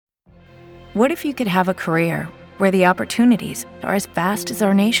What if you could have a career where the opportunities are as vast as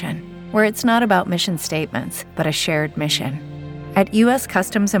our nation, where it's not about mission statements, but a shared mission? At U.S.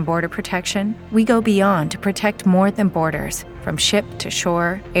 Customs and Border Protection, we go beyond to protect more than borders. From ship to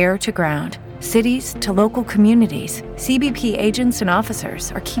shore, air to ground, cities to local communities, CBP agents and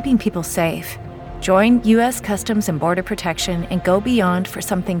officers are keeping people safe. Join U.S. Customs and Border Protection and go beyond for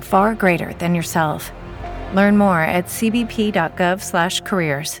something far greater than yourself. Learn more at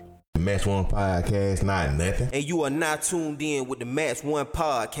cbp.gov/careers. Match One Podcast, not nothing. And you are not tuned in with the Match One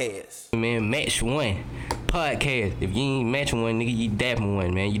Podcast. Man, Match One Podcast. If you ain't Match One, nigga, you dapping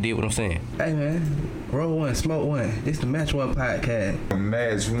one, man. You did what I'm saying. Hey, man. Roll one, smoke one. This the Match One Podcast.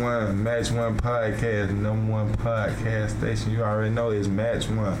 Match One Podcast, the #1 podcast station. You already know it's Match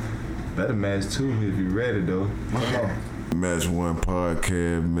One. Better match two if you ready, though. Come on. Match One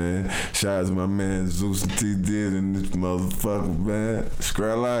Podcast, man. Shout out to my man Zeus and T did and this motherfucker, man.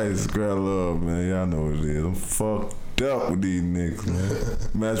 Scrap Ice, Scrap Love, man. Y'all know what it is. I'm fucked up with these niggas, man.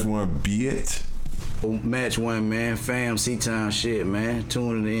 Match One, bitch. Match One, man. Fam, C-Town shit, man.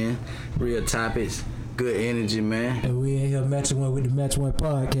 Tuning in. Real topics. Good energy, man. And we in here matching one with the Match One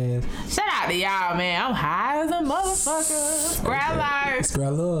Podcast. Shout out to y'all, man. I'm high as a motherfucker. Scrap Life.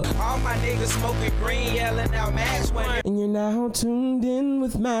 Scrap Love. All my niggas smoking green, yelling out Match One. And you're now tuned in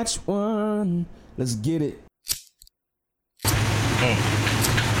with Match One. Let's get it.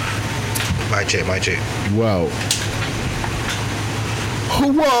 Mic check. Whoa.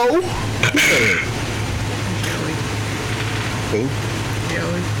 Whoa. Who?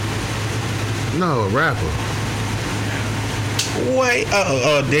 Joey. No, a rapper. Wait.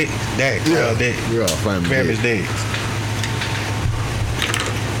 Dax. Yeah, Famous Dax.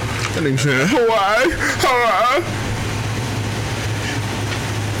 That nigga saying, Hawaii.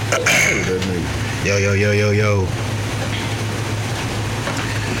 Yo.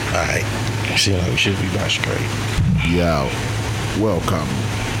 Alright. Seems like we should be about straight. Yo, welcome.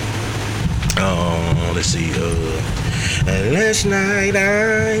 Let's see. Last night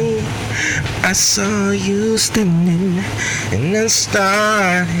I saw you standing, and I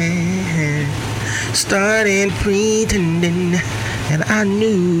started pretending that I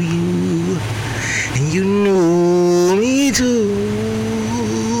knew you, and you knew me too.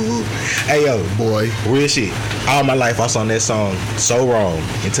 Hey yo, boy, real shit. All my life I sung that song so wrong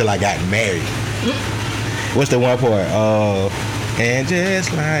until I got married. What's the one part? And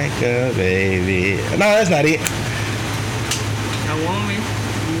just like a baby. No, that's not it. A woman, you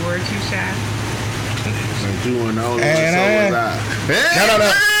were too shy. You want to know what No.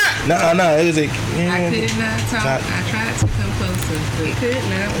 It was I like. could not talk. I tried to come closer, but could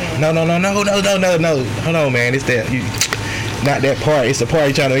not. No. Hold on, man. It's that. Not that part. It's the part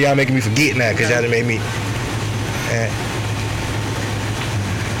you trying to. Y'all making me forget now because y'all done made me.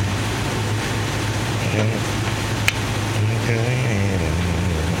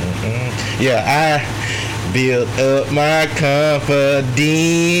 Yeah, I built up my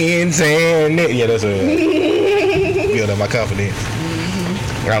confidence and that's a build up my confidence.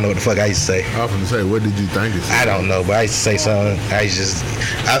 I don't know what the fuck I used to say. I often say, what did you think it said? I don't know, but I used to say something.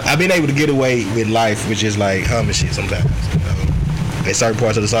 I've been able to get away with life, which is like humming shit sometimes. You know? At certain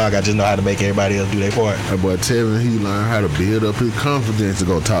parts of the song, I just know how to make everybody else do their part. That boy Tevin, he learned how to build up his confidence to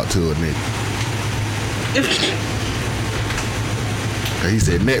go talk to a nigga. He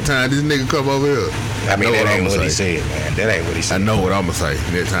said, next time this nigga come over here. I mean, that ain't what he said, man. That ain't what he said. I know what I'm gonna say.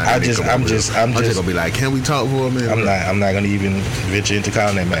 Next time I'm just gonna be like, can we talk for a minute? I'm not gonna even venture into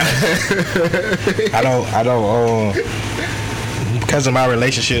calling that man. I don't. Because of my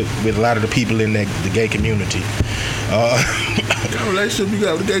relationship with a lot of the people in the gay community. What kind of relationship you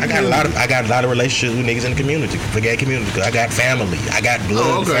got with the gay community? I got a lot of relationships with niggas in the community, the gay community. Cause I got family. I got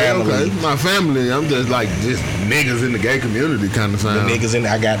blood family. Okay. My family. I'm just niggas in the gay community kind of sound. I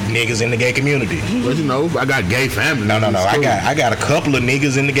got niggas in the gay community. But you know, I got gay family. No. I got a couple of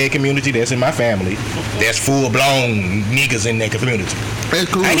niggas in the gay community that's in my family. That's full blown niggas in that community. That's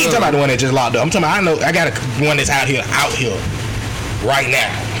cool. I ain't talking about the one that just locked up. I'm talking about I got one that's out here right now.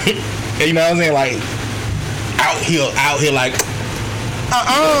 You know what I'm saying? Like out here like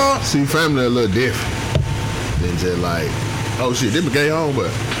See, family a little different than just like, oh shit, they be gay on,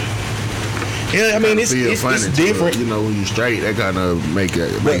 but yeah, I mean it's different. You know, when you straight, that kind of make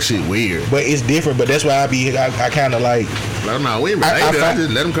shit weird. But it's different. But that's why I kind of like. No, we ain't I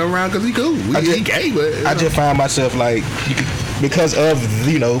just let him come around because he cool. He gay, but I just find myself like because of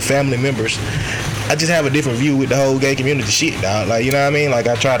family members. I just have a different view with the whole gay community shit, dog. Like, you know what I mean? Like,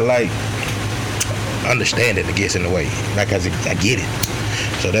 I try to like understand it, I guess, in a way. Like, I get it.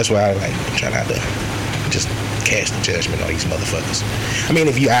 So that's why I like try not to just cast the judgment on these motherfuckers. I mean,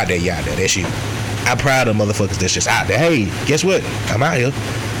 if you out there, you out there. That's you. I'm proud of motherfuckers that's just out there. Hey, guess what? I'm out here.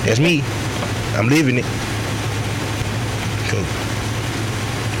 That's me. I'm living it. Cool.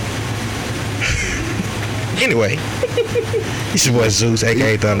 Anyway, it's your boy Zeus,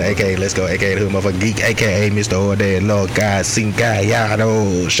 aka Thunder, aka Let's Go, aka the Hood Motherfucker Geek, aka Mr. Orday, Lord God, Sing Guy, y'all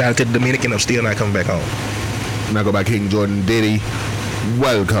know. Shout out to the Dominican, I'm still not coming back home. And I go by King Jordan Diddy.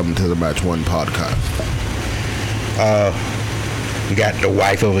 Welcome to the Match One podcast. We got the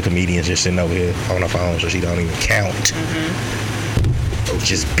wife of a comedian just sitting over here on her phone, so she don't even count.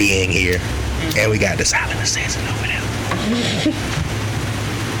 Just being here. And we got the silent assassin over there.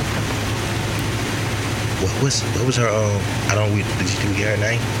 What was her did you get her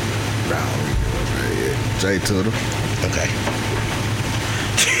name? No, Jay Tuttle. Okay.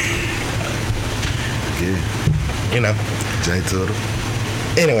 Yeah. You know. Jay Tuttle.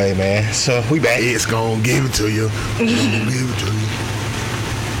 Anyway, man, so we back. It's gonna give it to you.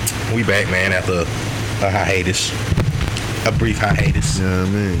 We back, man, after a hiatus. A brief hiatus. Yeah, I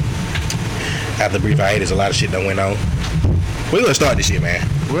mean. After a brief hiatus, a lot of shit done went on. We're gonna start this shit, man.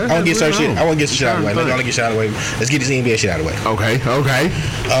 I want to get some shit. I want to get some shit out of the way. Let's get this NBA shit out of the way. Okay.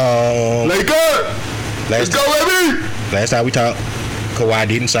 Let's go, baby. Last time we talked, Kawhi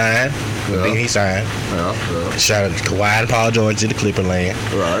didn't sign. But then he signed. Yeah. Shout out to Kawhi and Paul George to the Clipper land.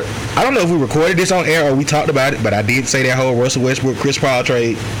 Right. I don't know if we recorded this on air or we talked about it, but I did say that whole Russell Westbrook Chris Paul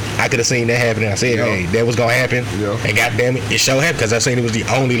trade. I could have seen that happening. I said, hey, that was gonna happen. Yeah. And goddamn it sure happened because I seen it was the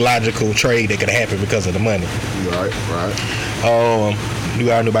only logical trade that could happen because of the money. Right. Knew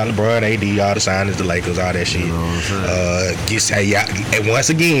about LeBron, AD, all the signings, the Lakers, all that shit. You know what I'm saying? And once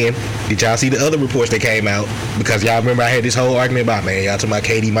again, did y'all see the other reports that came out? Because y'all remember I had this whole argument about, man, y'all talking about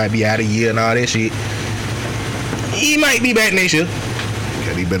KD might be out a year and all that shit. He might be back next year.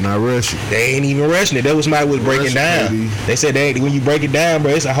 KD better not rush it. They ain't even rushing it. That was somebody was breaking down. KD. They said when you break it down,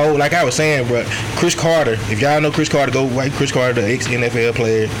 bro, it's a whole, like I was saying, bro, Chris Carter, if y'all know Chris Carter, go watch Chris Carter, the ex-NFL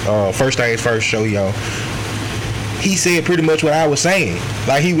player, First Things First show, y'all. He said pretty much what I was saying.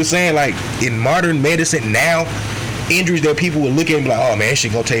 Like, he was saying, like, in modern medicine now, injuries that people would look at and be like, oh, man, this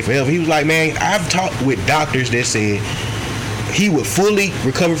shit gonna take forever. He was like, man, I've talked with doctors that said he would fully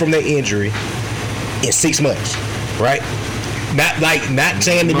recover from that injury in 6 months, right? Not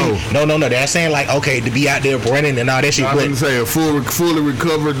saying to be, no. They're saying, like, okay, to be out there running and all that shit. I didn't say a fully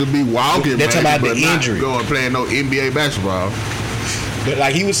recovered to be walking, they're talking about the injury. Not going playing no NBA basketball. But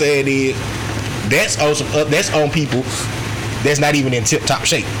like he was saying is, that's on people that's not even in tip-top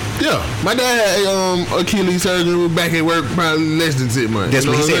shape. Yeah, my dad had Achilles surgery, was back at work probably less than 6 months. That's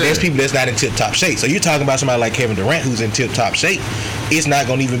what he said. That's people that's not in tip-top shape. So you're talking about somebody like Kevin Durant who's in tip-top shape. It's not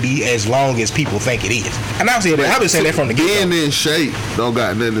going to even be as long as people think it is. And I've been saying that from the get-go. Being in shape don't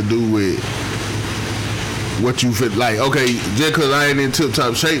got nothing to do with what you feel like. Okay, just because I ain't in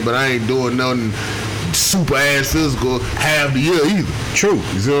tip-top shape, but I ain't doing nothing super ass physical half the year either. True.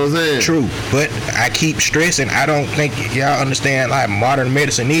 You see what I'm saying? True. But I keep stressing, I don't think y'all understand like modern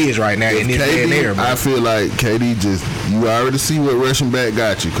medicine is right now in this day and era, bro. I feel like KD just, you already see what rushing back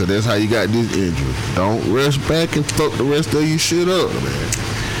got you, because that's how you got this injury. Don't rush back and fuck the rest of your shit up, man.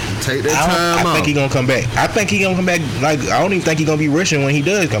 Take that time out. I think he gonna come back. Like, I don't even think he gonna be rushing when he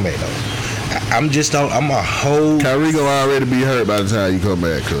does come back though. I'm a whole. Kyrie gonna already be hurt by the time you come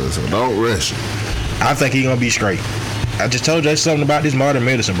back, cuz, so don't rush it. I think he's gonna be straight. I just told you something about this modern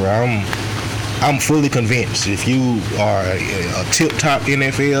medicine, bro. I'm fully convinced. If you are a tip-top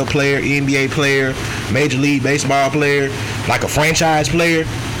NFL player, NBA player, Major League Baseball player, like a franchise player,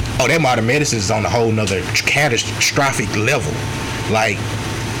 that modern medicine is on a whole nother catastrophic level. Like,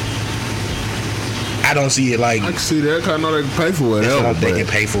 I don't see it like. I can see that. I know they can pay for whatever. They can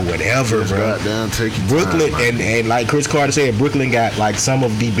pay for whatever, bro. Goddamn, take your Brooklyn time, and like Chris Carter said, Brooklyn got like some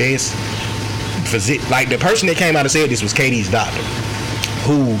of the best. Like the person that came out and said this was KD's doctor,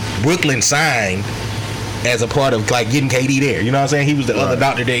 who Brooklyn signed as a part of like getting KD there. You know what I'm saying? He was the other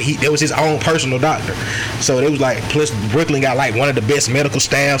doctor that was his own personal doctor. So it was like, plus Brooklyn got like one of the best medical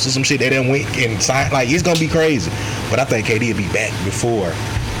staffs or some shit. They done went and signed. Like, it's gonna be crazy. But I think KD will be back before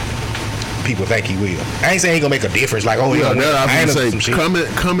people think he will. I ain't saying he gonna make a difference. Like, coming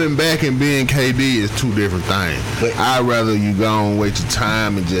back and being KD is two different things. But I'd rather you go and wait your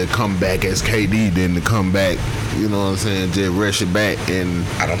time and just come back as KD than to come back. You know what I'm saying? Just rush it back and.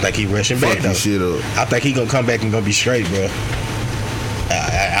 I don't think he rushing back though. Shit up. I think he gonna come back and gonna be straight, bro.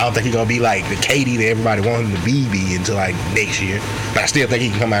 I don't think he gonna be like the KD that everybody wants him to be until like next year. But I still think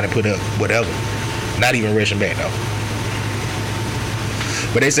he can come out and put up whatever. Not even rushing back though.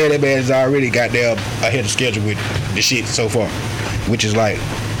 But they say that man's already got there ahead of schedule with the shit so far, which is like,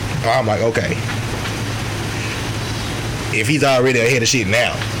 I'm like, okay. if he's already ahead of shit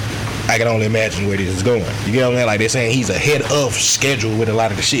now, I can only imagine where this is going. You get what I'm saying? Like they're saying he's ahead of schedule with a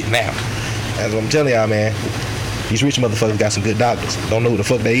lot of the shit now. That's what I'm telling y'all, man. These rich motherfuckers got some good doctors. Don't know who the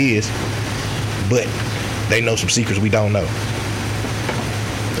fuck they is, but they know some secrets we don't know.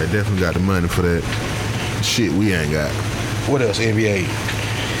 They definitely got the money for that shit we ain't got. What else, NBA?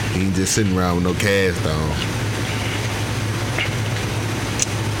 He ain't just sitting around with no cash on.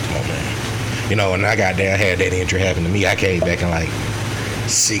 Come on, man. You know, when I got there, I had that injury happen to me. I came back in like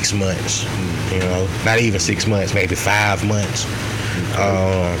 6 months. You know, not even 6 months, maybe 5 months.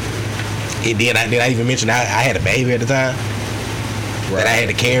 And then I even mention I had a baby at the time that I had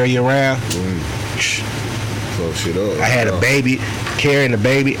to carry around. Fuck shit up. I had a baby, carrying the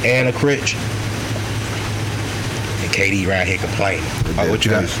baby and a crutch. And KD around here complaining. Oh, what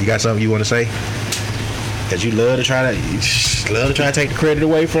you got? You got something you want to say? Cause you love to try to take the credit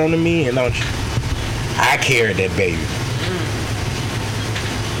away from the men, don't you? I carried that baby.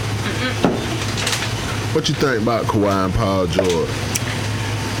 What you think about Kawhi and Paul George?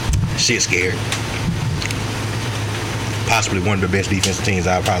 Shit scared. Possibly one of the best defensive teams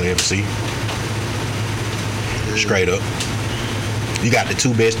I'll probably ever see. Straight up. You got the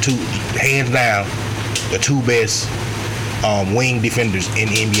hands down, the two best wing defenders in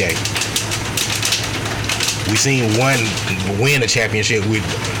the NBA. We seen one win a championship with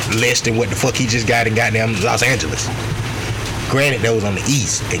less than what the fuck he just got in goddamn Los Angeles. Granted, that was on the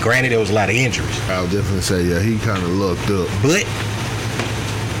East, and granted, there was a lot of injuries. I'll definitely say, yeah, he kind of lucked up. But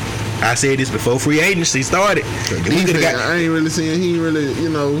I said this before free agency started. I ain't really seeing. He ain't really, you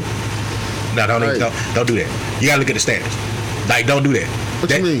know. No, don't do that. You gotta look at the stats. Like, don't do that. What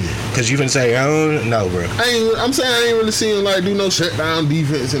you mean? Because you finna say, no, bro. I'm saying I ain't really seeing like do no shutdown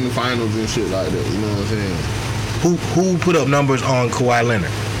defense in the finals and shit like that. You know what I'm saying? Who put up numbers on Kawhi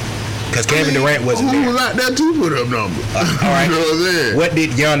Leonard? Because Kevin Durant wasn't there. Who was out there to put up numbers? All right. You know what I'm saying? What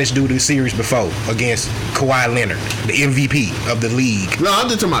did Giannis do the series before against Kawhi Leonard, the MVP of the league? No, I'm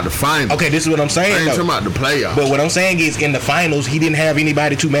just talking about the finals. Okay, this is what I'm saying. I ain't talking about the playoffs. But what I'm saying is, in the finals, he didn't have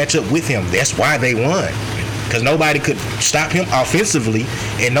anybody to match up with him. That's why they won. Because nobody could stop him offensively,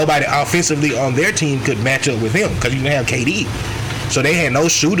 and nobody offensively on their team could match up with him because you didn't have KD. So they had no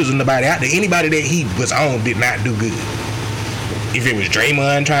shooters and nobody out there. Anybody that he was on did not do good. If it was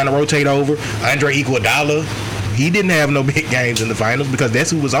Draymond trying to rotate over, Andre Iguodala, he didn't have no big games in the finals because that's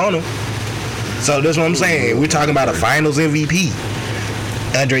who was on him. So that's what I'm saying. We're talking about a finals MVP,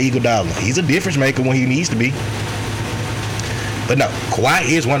 Andre Iguodala. He's a difference maker when he needs to be. But no, Kawhi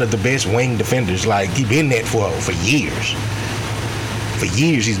is one of the best wing defenders. Like, he's been that for years. For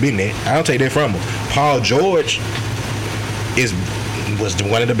years he's been there. I don't take that from him. Paul George was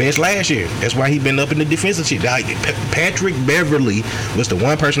one of the best last year. That's why he been up in the defensive shit. Like, Patrick Beverly was the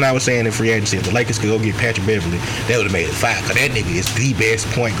one person I was saying in free agency. If the Lakers could go get Patrick Beverly, that would have made it 5. Because that nigga is the best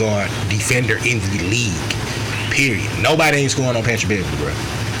point guard defender in the league. Period. Nobody ain't scoring on Patrick Beverly, bro.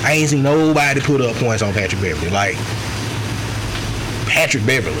 I ain't seen nobody put up points on Patrick Beverly. Like, Patrick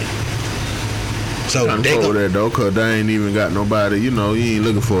Beverly. So they go that though, cause they ain't even got nobody. You know, you ain't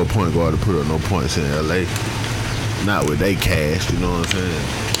looking for a point guard to put up no points in LA. Not with they cash, you know what I'm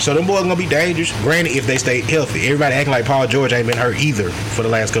saying? So them boys gonna be dangerous. Granted, if they stay healthy. Everybody acting like Paul George ain't been hurt either for the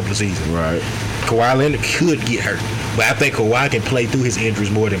last couple of seasons. Right. Kawhi Leonard could get hurt, but I think Kawhi can play through his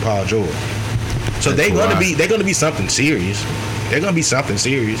injuries more than Paul George. So they're gonna be something serious. They're gonna be something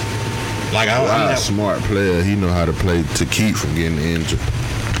serious. Like I'm not a smart player. He know how to play to keep from getting injured.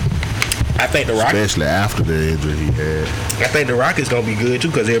 I think the Rockets, especially after the injury he had. I think the Rockets gonna be good too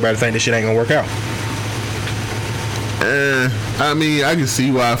because everybody think this shit ain't gonna work out. I mean, I can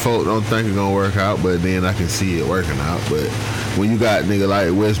see why folks don't think it's gonna work out, but then I can see it working out. But when you got nigga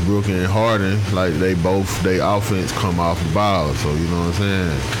like Westbrook and Harden, like they offense come off the ball, so you know what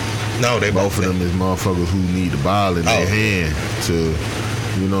I'm saying? No, they both of them is motherfuckers who need the ball in their hand to,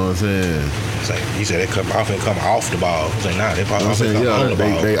 you know what I'm saying? It's like he said, they come off the ball. It's like, nah, they probably on the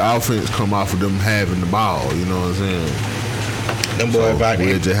ball. They offense come off of them having the ball. You know what I'm saying? Them boys back there.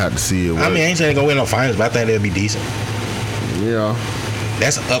 We'll just have to see it work. I mean, I ain't saying they're gonna win no finals, but I think they'll be decent. Yeah,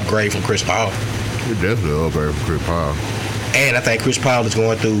 that's an upgrade from Chris Paul. It's definitely an upgrade from Chris Paul. And I think Chris Paul is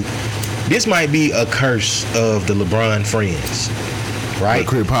going through. This might be a curse of the LeBron friends, right? But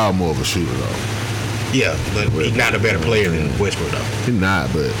Chris Paul more of a shooter though. Yeah, but he's not a better player than Westbrook though. He's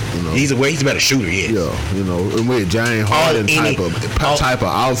not, but you know, he's a better shooter. Yes. Yeah, you know, and with James Harden type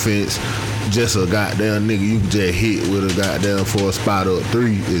of offense, just a goddamn nigga you can just hit with a goddamn for a spot up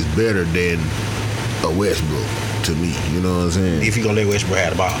 3 is better than a Westbrook to me. You know what I'm saying? If you gonna let Westbrook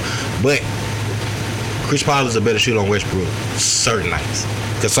have the ball, but Chris Paul is a better shooter on Westbrook certain nights.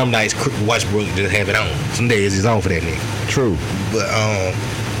 Because some nights Westbrook just have it on. Some days it's on for that nigga. True. But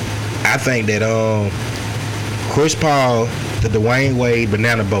I think that Chris Paul, the Dwayne Wade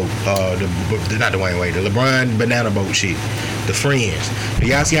banana boat, not Dwayne Wade, the LeBron banana boat shit, the friends.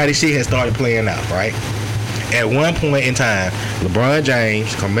 Y'all see how this shit has started playing out, right? At one point in time, LeBron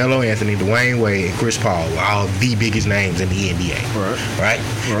James, Carmelo Anthony, Dwayne Wade, and Chris Paul were all the biggest names in the NBA. Right?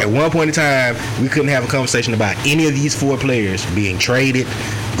 At one point in time, we couldn't have a conversation about any of these 4 players being traded,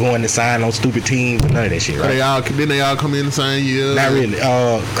 going to sign on stupid teams, none of that shit, right? Didn't they all come in the same year? Not really.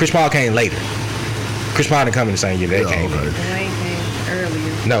 Chris Paul came later. Chris Paul didn't come in the same year. They came later. Dwayne came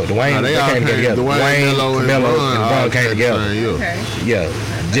earlier. No, Dwayne they came together. Dwayne, Carmelo, and LeBron came together. Okay. Yeah.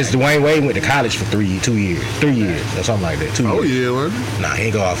 Just Dwayne Wade went to college for 3 years, or something like that. 2 years. Oh yeah, wasn't it? Nah, he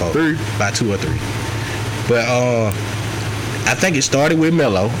ain't go off over 3. About 2 or 3. But I think it started with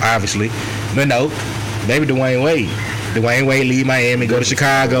Melo, obviously. But no, maybe Dwayne Wade. Dwayne Wade leave Miami, go to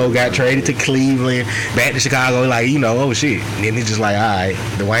Chicago, got traded to Cleveland, back to Chicago, like, oh shit. And then he's just like, all right,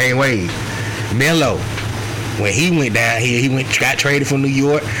 Dwayne Wade. Melo, when he went down here, got traded from New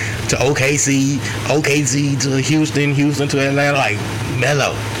York to OKC to Houston to Atlanta, like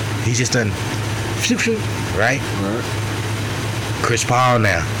Melo. He just done right? Chris Paul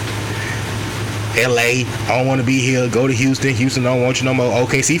now. LA, I don't want to be here, go to Houston don't want you no more.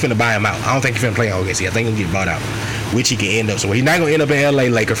 OKC finna buy him out. I don't think he finna play on OKC. I think he'll get bought out, which he can end up. So he's not gonna end up in LA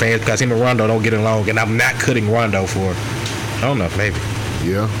Laker fans because him and Rondo don't get along, and I'm not cutting Rondo for, I don't know, maybe.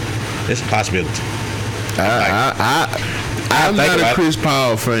 Yeah. It's a possibility. I'm not a Chris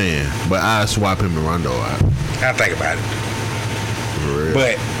Paul fan, but I swap him and Rondo out. I think about it.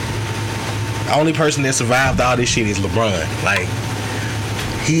 But the only person that survived all this shit is LeBron. Like,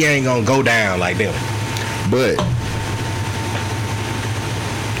 he ain't gonna go down like them. But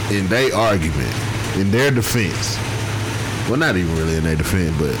in their argument, in their defense, well, not even really in their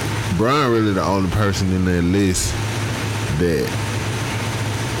defense, but Bron really the only person in their list that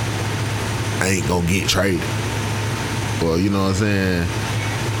ain't gonna get traded. Or, you know what I'm saying,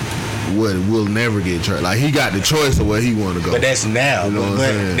 will never get traded. Like, he got the choice of where he want to go. But that's now. You know what I'm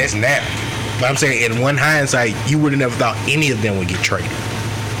saying? That's now. But I'm saying, in one hindsight, you would have never thought any of them would get traded.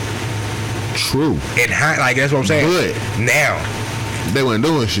 True. Like, that's what I'm saying. But now, they weren't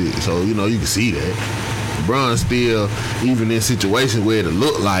doing shit, so, you can see that. LeBron still, even in situations where it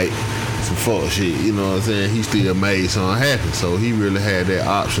looked like some fuck shit, you know what I'm saying, he still made something happen. So he really had that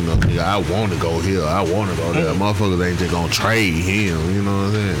option of, nigga, I want to go here, I want to go there. Motherfuckers ain't just gonna trade him, you know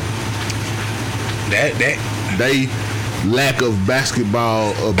what I'm saying? They lack of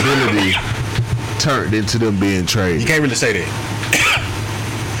basketball ability turned into them being traded. You can't really say that.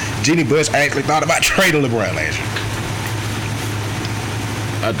 Jeannie Buss actually thought about trading LeBron last year.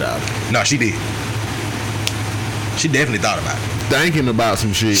 I doubt it. No, she did. She definitely thought about it. Thinking about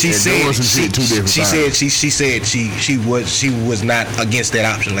some shit. She said doing some shit two different times. She said she was not against that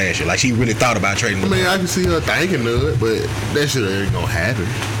option last year. Like, she really thought about trading LeBron. I mean, I can see her thinking of it, but that shit ain't gonna happen.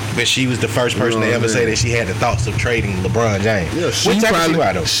 But she was the first person to ever say that she had the thoughts of trading LeBron James. Yeah, she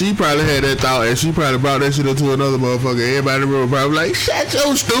probably had that thought, and she probably brought that shit up to another motherfucker. Everybody in the room probably like, shut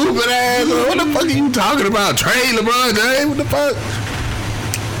your stupid ass up. What the fuck are you talking about? Trade LeBron James? What the fuck?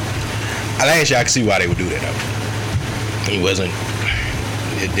 Last year I could see why they would do that though. He wasn't.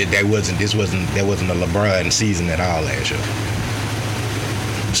 There wasn't a LeBron season at all last year.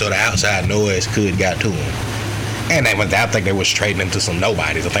 So the outside noise could got to him. And I think they was trading him to some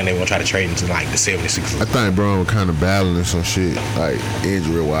nobodies. I think they were gonna try to trade him to like the 76ers. I think Bron was kind of battling some shit, like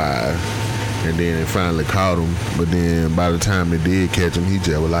injury wise, and then it finally caught him. But then by the time they did catch him, he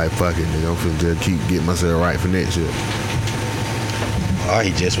just was like, "Fuck it, nigga, I'm finna just keep getting myself right for next year." Oh,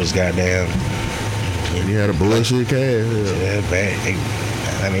 he just was goddamn. He had a bullshit cash. Yeah, bad.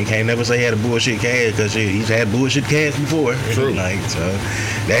 I mean, can't never say he had a bullshit cash because he's had bullshit cash before. True. Like, so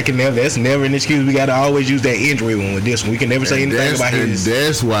that's never an excuse. We gotta always use that injury one with this one. We can never say anything about his. And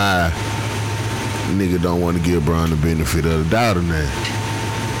that's why nigga don't want to give Bron the benefit of the doubt on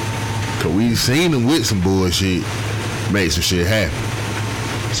that. Cause we seen him with some bullshit, make some shit happen.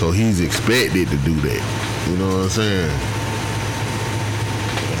 So he's expected to do that. You know what I'm saying?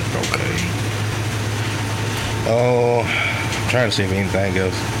 Okay. Oh, I'm trying to see if anything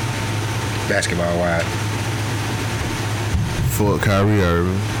else basketball wise. Fuck Kyrie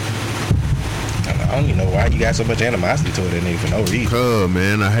Irving. don't even know why you got so much animosity toward that nigga for no reason. Cuz,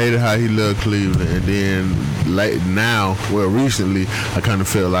 man, I hated how he loved Cleveland, and then recently, I kind of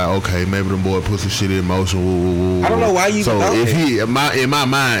felt like, okay, maybe them boy put some shit in motion. Woo. I don't know why you. So if he, in my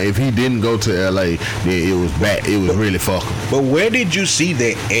mind, if he didn't go to LA, then it was bad. It was really fucking. But where did you see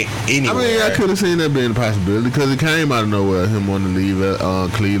that at anyway? I mean, I could have seen that being a possibility because it came out of nowhere. Him wanting to leave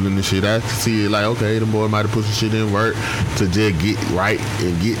Cleveland and shit. I could see it like, okay, them boy might have put some shit in work to just get right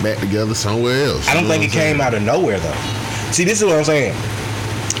and get back together somewhere else. I don't think it came out of nowhere though. See, this is what I'm saying.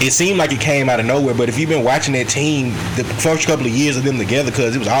 It seemed like it came out of nowhere, but if you've been watching that team the first couple of years of them together,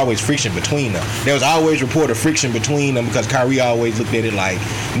 because it was always friction between them. There was always reported friction between them because Kyrie always looked at it like,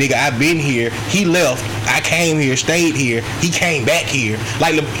 nigga, I've been here. He left. I came here, stayed here. He came back here.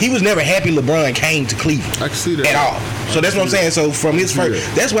 Like, he was never happy LeBron came to Cleveland. I can see that. At all. So that's what I'm saying. So from his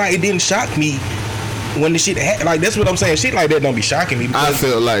first, that's why it didn't shock me when the shit happened. Like, that's what I'm saying. Shit like that don't be shocking me. I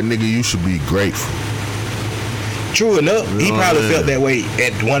felt like, nigga, you should be grateful. True enough, he probably felt that way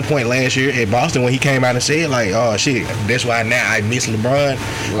at one point last year at Boston when he came out and said like, "Oh shit, that's why now I miss LeBron,"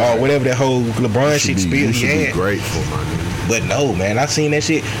 or whatever that whole LeBron shit spiel he had. Be grateful, my nigga. But no, man, I seen that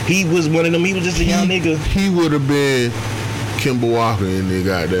shit. He was one of them. He was just a young nigga. He would have been Kemba Walker in the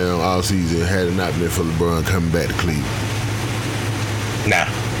goddamn all season had it not been for LeBron coming back to Cleveland. Nah.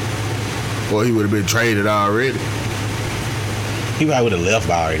 Or he would have been traded already. He probably would have left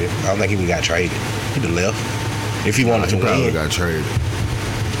already. I don't think he would have got traded. He'd have left. If he wanted to win, probably got traded.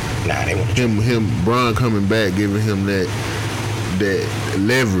 Nah, they wouldn't. Him, Bron coming back, giving him that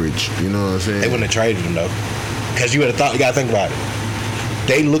leverage. You know what I'm saying? They wouldn't have traded him though, because you would have thought. You gotta think about it.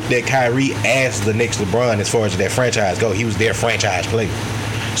 They looked at Kyrie as the next LeBron as far as that franchise go. He was their franchise player.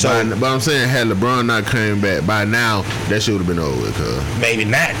 So, but I'm saying, had LeBron not came back by now, that shit would have been over with. Maybe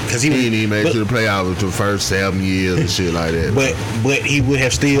not, because he didn't even make it to the playoffs until the first 7 years and shit like that. But he would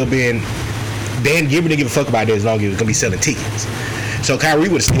have still been. Dan Gilbert didn't give a fuck about that as long as he was gonna be selling tickets. So Kyrie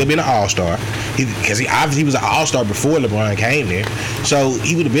would have still been an all-star, because he obviously was an all-star before LeBron came there. So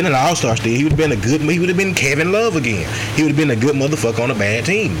he would have been an all-star still. He would have been he would have been Kevin Love again. He would have been a good motherfucker on a bad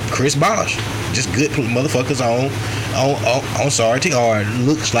team. Chris Bosh, just good motherfuckers on sorry team, or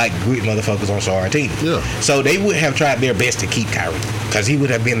looks like good motherfuckers on sorry team. Yeah. So they would have tried their best to keep Kyrie, because he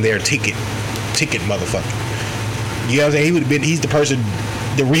would have been their ticket motherfucker. You know what I'm saying? He would have been. He's the person.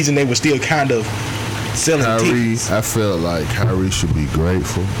 The reason they were still kind of selling tickets. I felt like Kyrie should be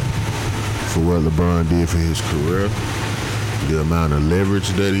grateful for what LeBron did for his career, the amount of leverage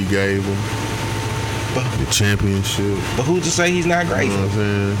that he gave him, the championship. But who's to say he's not grateful? You know what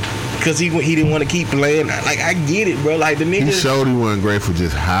I'm saying? Because he didn't want to keep playing. Like, I get it, bro. Like, the nigga. He showed he wasn't grateful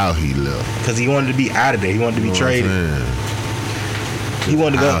just how he left. Because he wanted to be out of there. He wanted to be traded. He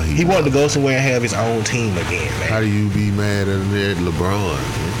wanted to go. He wanted to go somewhere and have his own team again, man. How do you be mad at LeBron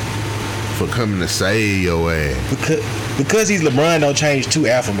for coming to save your ass? Because he's LeBron, don't change two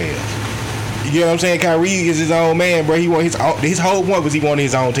alpha males. You know what I'm saying? Kyrie is his own man, bro. He want his whole point was he wanted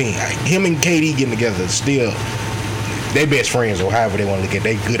his own team. Him and KD getting together, still they best friends, or however they want to look at.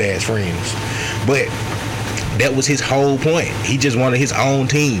 They good ass friends, but that was his whole point. He just wanted his own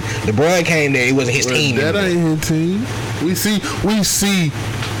team. LeBron came there; it wasn't his team. That ain't his team. We see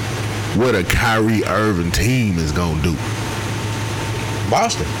what a Kyrie Irving team is gonna do.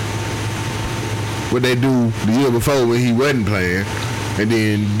 Boston. What they do the year before when he wasn't playing, and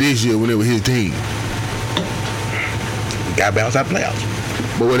then this year when it was his team. Got bounced out playoffs.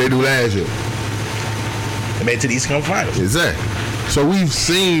 But what they do last year? They made it to the Eastern Conference Finals. Exactly. So we've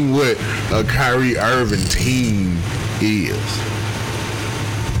seen what a Kyrie Irving team is.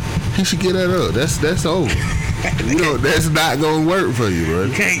 He should get that up. That's over. That's not gonna work for you, bro.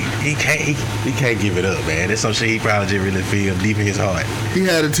 He can't give it up, man. That's some shit he probably just really feel deep in his heart. He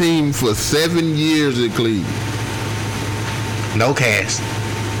had a team for 7 years at Cleveland. No cast.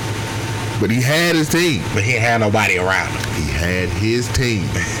 But he had his team. But he didn't have nobody around him. He had his team.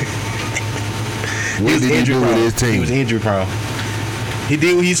 What did he do with his team? He was injury prone. He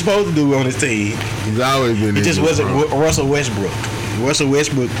did what he's supposed to do on his team. He's always been. It just wasn't Russell Westbrook. Russell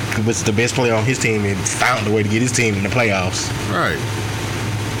Westbrook was the best player on his team and found a way to get his team in the playoffs. Right.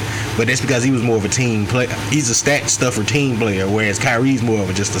 But that's because he was more of a team player. He's a stat stuffer team player, whereas Kyrie's more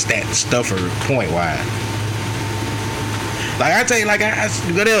of just a stat stuffer point wide. Like I tell you,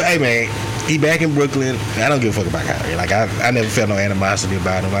 hey man, he back in Brooklyn. I don't give a fuck about Kyrie. Like I never felt no animosity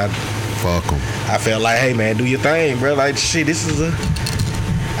about him. Fuck him. I felt like, hey man, do your thing, bro. Like shit,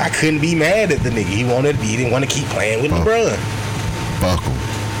 I couldn't be mad at the nigga. He didn't want to keep playing with LeBron. Fuck him.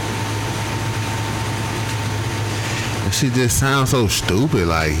 That shit just sounds so stupid.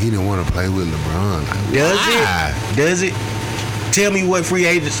 Like he didn't want to play with LeBron. Like, Does it? Tell me what free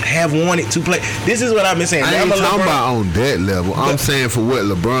agents have wanted to play. This is what I've been saying. I ain't talking about on that level. I'm saying for what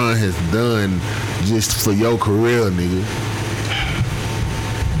LeBron has done just for your career, nigga.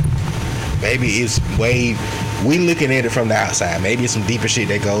 Maybe it's way. We looking at it from the outside. Maybe it's some deeper shit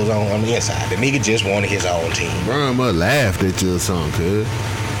that goes on the inside. The nigga just wanted his own team. LeBron must laughed at you or something, cuz.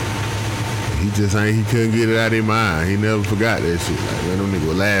 He couldn't get it out of his mind. He never forgot that shit. Like, man, them niggas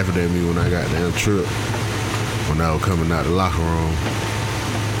were laughing at me when I got damn tripped. When I was coming out the locker room.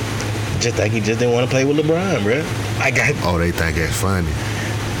 Just think he just didn't want to play with LeBron, bro. Oh, they think that's funny.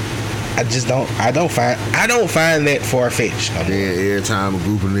 I don't find that far-fetched. Then every time a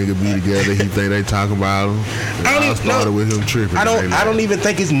group of niggas be together, he think they talking about him. I started with him tripping. I don't even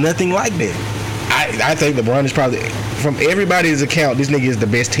think it's nothing like that. I think LeBron is probably, from everybody's account, this nigga is the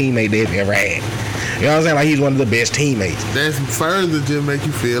best teammate they've ever had. You know what I'm saying? Like, he's one of the best teammates. That's further to make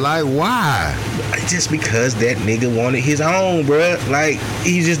you feel like, why? Just because that nigga wanted his own, bruh. Like,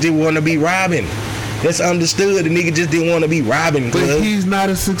 he just didn't want to be Robin. That's understood. The nigga just didn't want to be Robin. But he's not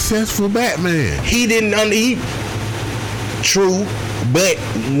a successful Batman. He didn't. True, but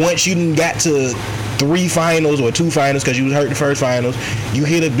once you got to 3 finals or 2 finals, because you was hurt the first finals, you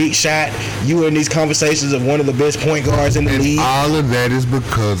hit a big shot. You were in these conversations of one of the best point guards in the league. All of that is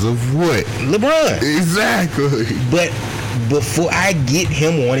because of what? LeBron. Exactly. But before I get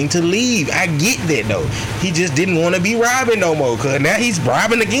him wanting to leave, I get that though. He just didn't want to be Robin no more, cause now he's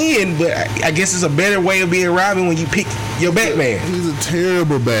Robin again. But I guess it's a better way of being Robin when you pick your Batman. He's a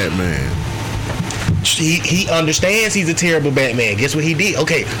terrible Batman. He understands he's a terrible Batman. Guess what he did?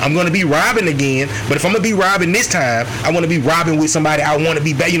 Okay, I'm gonna be Robin again, but if I'm gonna be Robin this time, I want to be Robin with somebody I want to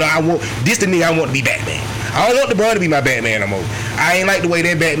be. I want this the nigga I want to be Batman. I don't want LeBron to be my Batman no more. I ain't like the way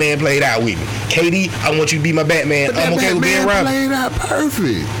that Batman played out with me. KD, I want you to be my Batman. But I'm okay with being Robin. Played out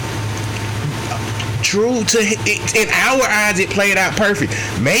perfect. True, in our eyes, it played out perfect.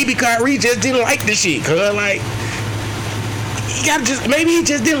 Maybe Kyrie just didn't like this shit, cause like. Maybe he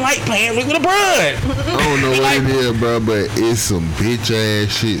just didn't like playing with LeBron. I don't know what it is, bro, but it's some bitch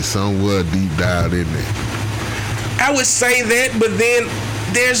ass shit somewhere deep down in there. I would say that, but then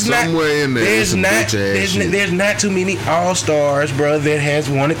there's not too many all-stars, bro, that has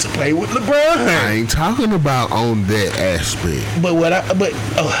wanted to play with LeBron. I ain't talking about on that aspect.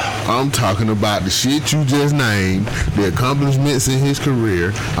 I'm talking about the shit you just named. The accomplishments in his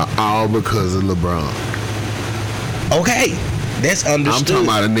career are all because of LeBron. Okay. That's understood. I'm talking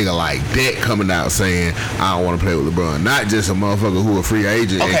about a nigga like that coming out saying, I don't want to play with LeBron. Not just a motherfucker who a free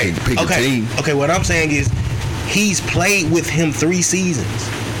agent and can pick a team. Okay, what I'm saying is he's played with him 3 seasons.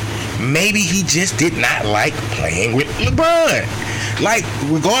 Maybe he just did not like playing with LeBron. Like,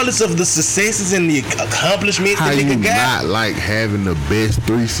 regardless of the successes and the accomplishments how the nigga you got. Not like having the best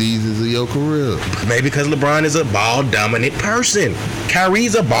 3 seasons of your career. Maybe because LeBron is a ball-dominant person.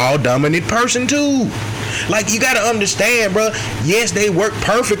 Kyrie's a ball-dominant person, too. Like, you gotta understand, bro. Yes, they work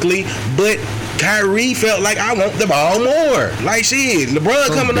perfectly, but Kyrie felt like I want the ball more. Like shit,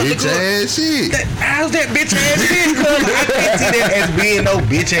 LeBron coming up the court. Bitch ass shit. How's that bitch ass shit? I can't see that as being no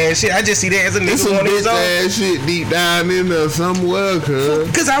bitch ass shit. I just see that as a nigga on his own. Bitch ass shit deep down in there somewhere, cuz.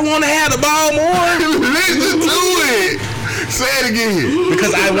 Cause I want to have the ball more. Listen to it. Say it again.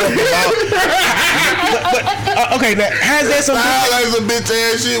 Because I want the ball. Okay, now how's that some? Like some bitch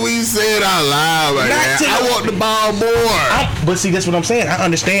ass shit when you say it out loud, right now. I want the ball more. But see, that's what I'm saying. I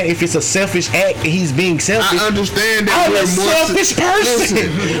understand if it's a selfish act, he's being selfish. I understand that I'm a selfish person.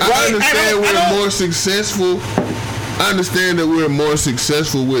 Listen, I understand we're more successful. I understand that we're more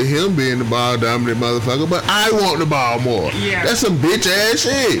successful with him being the ball dominant motherfucker, but I want the ball more. Yeah. That's some bitch ass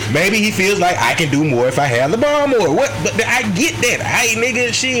shit. Maybe he feels like I can do more if I have the ball more. What? But I get that. Hey,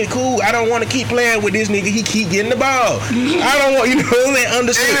 nigga, shit, cool. I don't want to keep playing with this nigga. He keep getting the ball. I don't want, that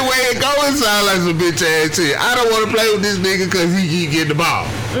understand. Anyway, it go and sound like some bitch ass shit. I don't want to play with this nigga because he keep getting the ball.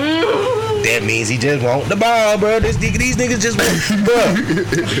 That means he just want the ball, bro. These niggas just want, bro.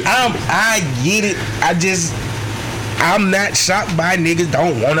 I get it. I'm not shocked by niggas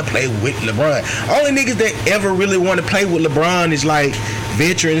don't want to play with LeBron. Only niggas that ever really want to play with LeBron is like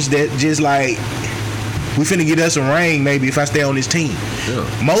veterans that just like, we finna get us a ring maybe if I stay on this team.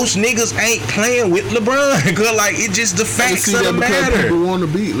 Yeah. Most niggas ain't playing with LeBron because like it's just the facts of the matter. People want to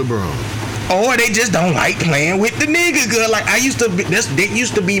beat LeBron. Or they just don't like playing with the nigga. Cause like that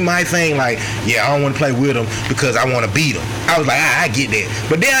used to be my thing. Like, yeah, I don't want to play with him because I want to beat him. I was like, I get that.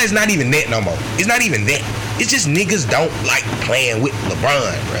 But now it's not even that no more. It's not even that. It's just niggas don't like playing with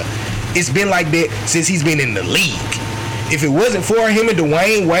LeBron, bro. It's been like that since he's been in the league. If it wasn't for him and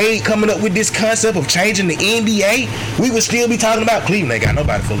Dwayne Wade coming up with this concept of changing the NBA, we would still be talking about Cleveland. They got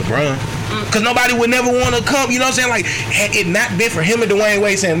nobody for LeBron. Because nobody would never want to come. You know what I'm saying? Like, had it not been for him and Dwayne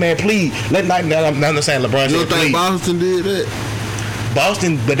Wade saying, man, please, I'm not saying LeBron. You don't think Boston did that?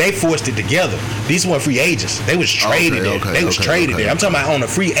 Boston, but they forced it together. These weren't free agents. They was traded there. They was traded there. I'm talking about on a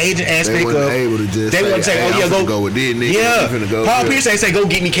free agent aspect. They wasn't able to just they wouldn't say, hey, oh yeah, go with this nigga. Yeah. Paul Pierce ain't say, go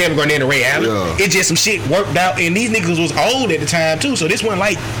get me Kevin Garnett and Ray Allen. Yeah. It's just some shit worked out, and these niggas was old at the time too. So this wasn't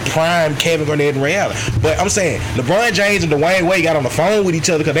like prime Kevin Garnett and Ray Allen. But I'm saying LeBron James and Dwayne Wade got on the phone with each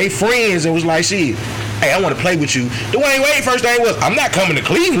other because they friends and was like, shit, hey, I want to play with you. Dwayne Wade first thing was, I'm not coming to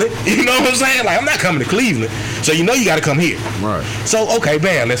Cleveland. You know what I'm saying? Like, I'm not coming to Cleveland. So you know you got to come here. Right. So, okay,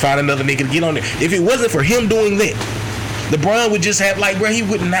 bam, let's find another nigga to get on there. If it wasn't for him doing that, LeBron would just have, like, bro, he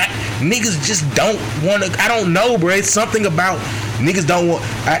would not. Niggas just don't want to. I don't know, bro. It's something about niggas don't want.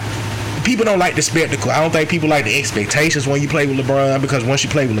 People don't like the spectacle. I don't think people like the expectations when you play with LeBron, because once you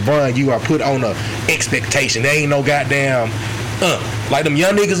play with LeBron, you are put on a expectation. There ain't no goddamn. Like them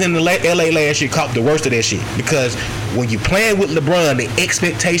young niggas in the LA last year caught the worst of that shit, because when you playing with LeBron, the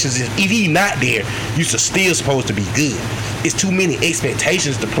expectations is, if he not there, you still supposed to be good. It's too many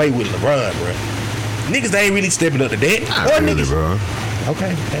expectations to play with LeBron, bro. Niggas they ain't really stepping up to that. Not really, bro.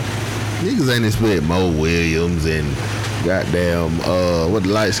 Okay. Niggas ain't expect Mo Williams and goddamn what the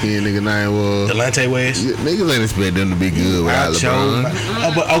light skinned nigga name was, Delonte West. Niggas ain't expect them to be good without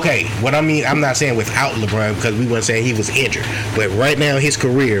LeBron. But okay, what I mean, I'm not saying without LeBron, because we weren't saying he was injured. But right now in his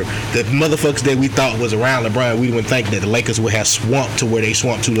career, the motherfuckers that we thought was around LeBron, we didn't think that the Lakers would have swamped to where they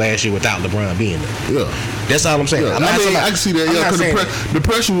swamped to last year without LeBron being there. Yeah, that's all I'm saying. Yeah. I can see that. Yeah, because the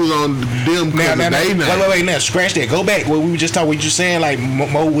pressure was on them. Wait, now scratch that. Go back. What we were just talking. We were just saying like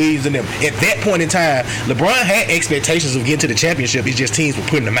Mo Williams and them. At that point in time, LeBron had expectations of getting to the championship. It's just teams were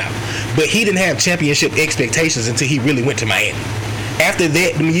putting them out. But he didn't have championship expectations until he really went to Miami. After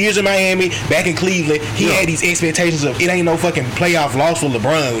that, the years in Miami, back in Cleveland, he had these expectations of it ain't no fucking playoff loss for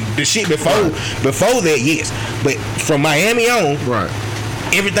LeBron. The shit before that, yes. But from Miami on,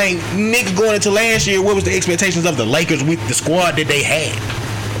 everything nigga going into last year, what was the expectations of the Lakers with the squad that they had?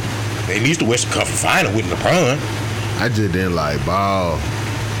 They used to Western Conference Final with LeBron. I just didn't like ball.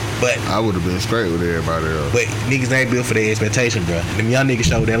 But I would have been straight with everybody else. But niggas ain't built for their expectation, bro. Them young niggas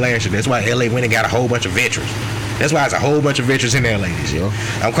showed that last year. That's why LA went and got a whole bunch of veterans. That's why it's a whole bunch of veterans in LA this year.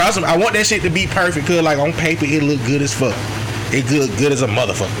 I'm crossing. I want that shit to be perfect, cause like on paper it look good as fuck. It good as a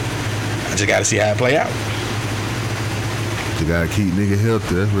motherfucker. I just gotta see how it play out. You gotta keep nigga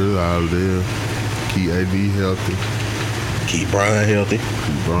healthy. That's really all it is. Keep AD healthy. Keep Bron healthy.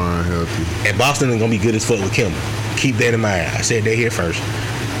 And Boston is gonna be good as fuck with Kemba. Keep that in mind. I said that here first.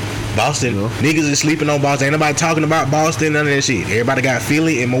 Boston, niggas is sleeping on Boston. Ain't nobody talking about Boston, none of that shit. Everybody got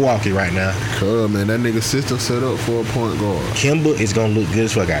Philly and Milwaukee right now. Cool, man. That nigga system set up for a point guard. Kemba is gonna look good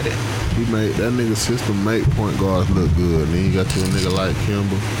as fuck out there. He made that nigga system make point guards look good. And then you got to a nigga like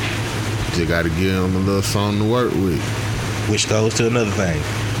Kemba. Just gotta give him a little something to work with. Which goes to another thing.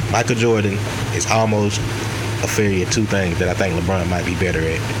 Michael Jordan is almost a fairy of two things that I think LeBron might be better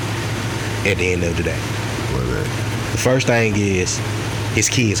at the end of the day. What that? The first thing is his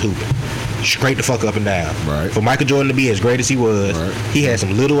kids hooping. Straight the fuck up and down. Right. For Michael Jordan to be as great as he was, he had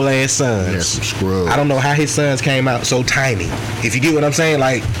some little ass sons. He had some scrubs. I don't know how his sons came out so tiny. If you get what I'm saying,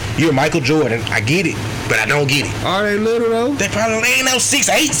 like, you're Michael Jordan, I get it, but I don't get it. Are they little though? They probably ain't no 6'8",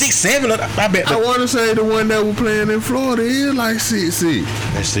 6'7". I bet. I want to say the one that was playing in Florida is like 6'6".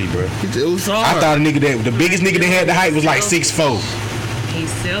 Let's see, bro. It was hard. I thought the biggest nigga that had the height was like 6'4".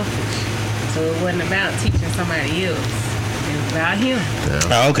 He's selfish, so it wasn't about teaching somebody else. About him.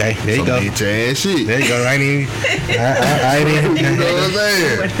 Oh, okay. There you go. Bitch ass shit. There you go. I ain't even. You know what I'm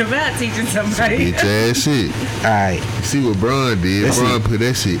saying? What about teaching somebody? Bitch ass shit. All right. You see what Bron did? Bron put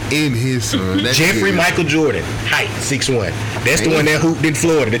that shit in his son. Jeffrey Michael Jordan, height 6'1". That's the one that hooped in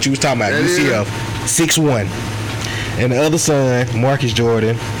Florida that you was talking about. UCF, 6'1". And the other son, Marcus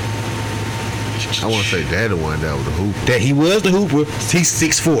Jordan. I want to say that the one that was the hooper. That he was the hooper. He's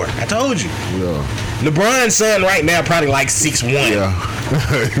 6'4". I told you. Yeah. LeBron's son right now probably like 6'1". Yeah.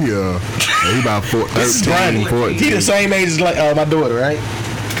 Yeah. He about 13, 14. He the same age as like my daughter, right?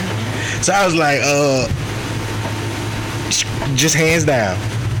 So I was like, just hands down.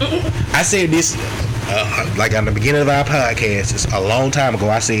 I said this like on the beginning of our podcast, it's a long time ago.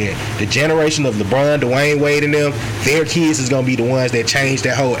 I said the generation of LeBron, Dwayne Wade, and them, their kids is gonna be the ones that change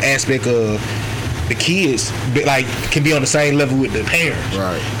that whole aspect of the kids, like, can be on the same level with the parents,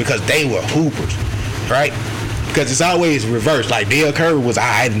 right? Because they were hoopers, right? Because it's always reversed. Like Dale Curry was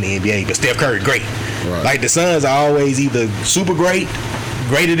alright in the NBA, but Steph Curry great. Right. Like the sons are always either super great,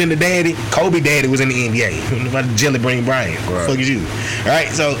 greater than the daddy. Kobe daddy was in the NBA. Jelly Bean Bryant. Right. Fuck is you, right?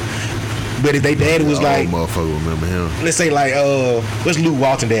 So. But if they daddy was like, motherfucker remember him. Let's say like what's Luke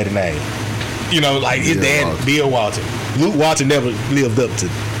Walton daddy name? You know, like his dad, Bill Walton. Luke Walton never lived up to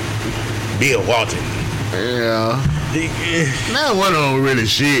Bill Walton. Yeah. Not one of them really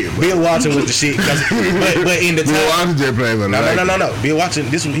shit. Bill Walton was the shit. But in the time, Bill Walton just played for the Lakers. No. Bill Walton,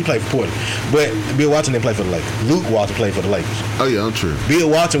 he played for Portland. But Bill Walton didn't play for the Lakers. Luke Walton played for the Lakers. Oh, yeah, I'm true. Bill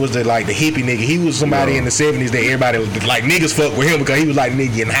Walton was the hippie nigga. He was somebody in the 70s that everybody was like, niggas fuck with him because he was like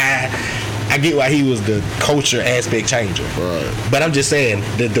nigga getting high. I get why he was the culture aspect changer. Right. But I'm just saying,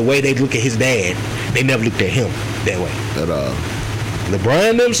 the way they look at his dad, they never looked at him that way. At all.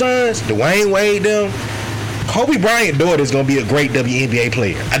 LeBron, them sons, Dwayne Wade, them. Kobe Bryant's daughter is going to be a great WNBA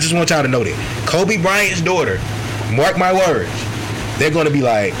player. I just want y'all to know that. Kobe Bryant's daughter, mark my words, they're going to be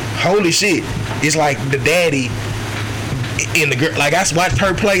like, holy shit. It's like the daddy in the girl. Like, I watched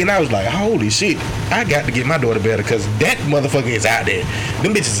her play and I was like, holy shit. I got to get my daughter better because that motherfucker is out there.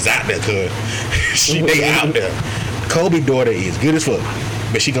 Them bitches is out there, cuz. They out there. Kobe's daughter is good as fuck.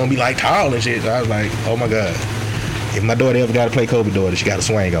 But she going to be like tall and shit. So I was like, oh my God. If my daughter ever got to play Kobe's daughter, she got to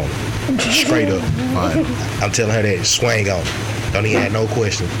swing on her. Straight up. Right. I'm telling her that. Swing on her. Don't even have no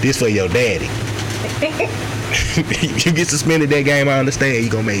question. This for your daddy. You get suspended that game, I understand. You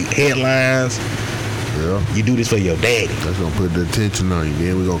going to make headlines. Yeah. You do this for your daddy. That's going to put the attention on you.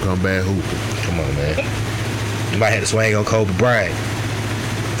 Then we going to come back hooping. Come on, man. You might have to swing on Kobe Bryant.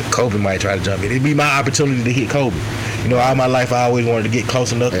 Kobe might try to jump in. It'd be my opportunity to hit Kobe. You know, all my life I always wanted to get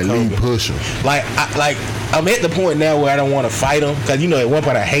close enough to Kobe. Push him. I'm at the point now where I don't want to fight him because, you know, at one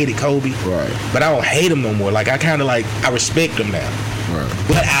point I hated Kobe. Right. But I don't hate him no more. Like, I kind of I respect him now. Right.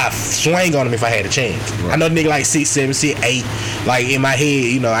 But I swing on him if I had a chance. Right. I know the nigga like 6'7", 6'8". Like, in my head,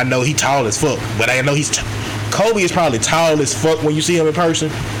 you know, I know he tall as fuck. But I know Kobe is probably tall as fuck when you see him in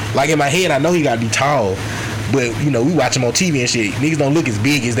person. Like, in my head, I know he got to be tall. But, you know, we watch him on TV and shit. Niggas don't look as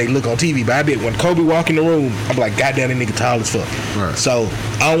big as they look on TV. But I bet when Kobe walk in the room, I'm like, goddamn, that nigga tall as fuck. Right. So,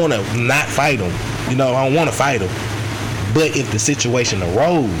 I don't want to not fight him. You know, I don't want to fight him. But if the situation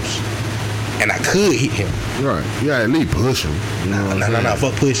arose and I could hit him. Right. Yeah, at least push him. You know no,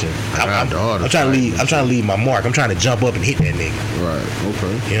 fuck pushing. I'm trying to leave my mark. I'm trying to jump up and hit that nigga. Right.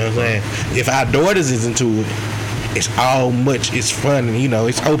 Okay. You know what I'm saying? If our daughters is into it, it's fun and, you know,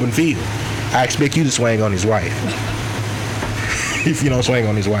 it's open field. I expect you to swing on his wife. If you don't swing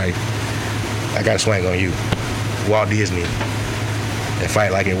on his wife, I gotta swing on you. Walt Disney. And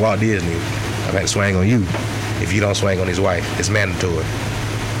fight like in Walt Disney. I gotta swing on you. If you don't swing on his wife, it's mandatory.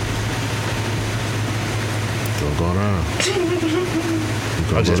 Don't go down.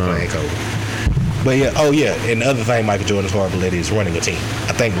 I'm just playing Kobe. But yeah, and the other thing Michael Jordan's horrible at is running a team.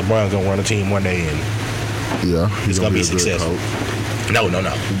 I think LeBron's gonna run a team one day and it's gonna be successful. No. Don't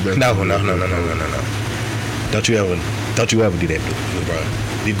you ever do that,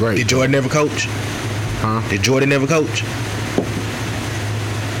 LeBron. Did Jordan ever coach? Huh? Did Jordan ever coach?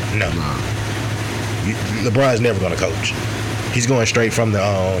 No. LeBron's never gonna coach. He's going straight from the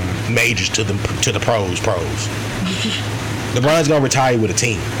majors to the pros. LeBron's gonna retire with a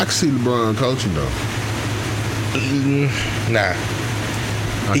team. I can see LeBron coaching though. Nah.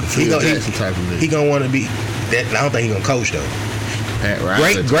 He gonna want to be that. I don't think he gonna coach though.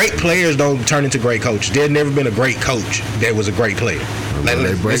 Great players don't turn into great coaches. There's never been a great coach that was a great player.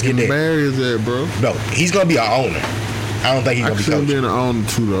 Let's get the barriers there, bro. No, he's gonna be our owner. I don't think he's gonna be coaching. being an owner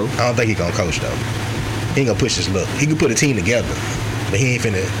too, though. I don't think he's gonna coach though. He ain't gonna push his luck. He can put a team together, but he ain't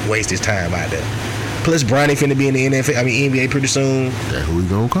finna waste his time out there. Plus, Bronny finna be in the NBA pretty soon. That's who he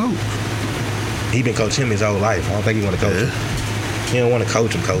gonna coach. He been coaching him his whole life. I don't think he wanna coach him. He don't want to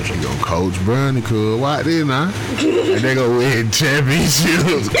coach him. He gonna coach Bronny, cuz. Why then, huh? And they gonna win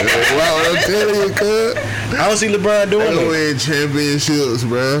championships. Why I'm telling you, cuz? I don't see LeBron doing they gonna win championships,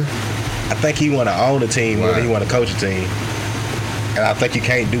 bro. I think he want to own a team more than he want to coach a team. And I think you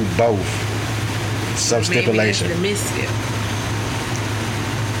can't do both. Some stipulation. Maybe it's the misstep.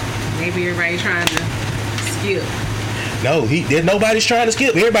 Maybe everybody trying to skip. No, nobody's trying to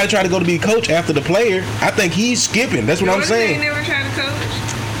skip. Everybody trying to go to be a coach after the player. I think he's skipping. That's what I'm saying. Jordan never tried to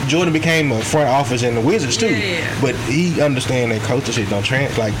coach. Jordan became a front office in the Wizards too. Yeah. But he understands that coaching shit don't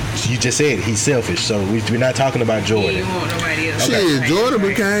like you just said, he's selfish. So we're not talking about Jordan. He didn't want nobody else. Shit, Jordan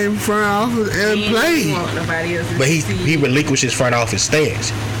became front office and played. He want nobody else. But he relinquished his front office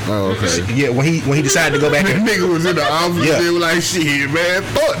stance. Oh, okay. Yeah, when he decided to go back and nigga was in the office and was like, shit, man,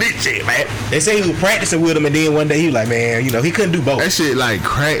 fuck this shit, man. They say he was practicing with him, and then one day he was like, man, you know, he couldn't do both. That shit like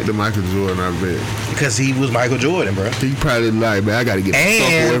cracked to Michael Jordan, I bet. Because he was Michael Jordan, bro. He probably like, man, I got to get the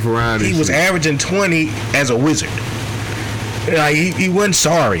fuck away from around this he was shit. averaging 20 as a Wizard. Like, he wasn't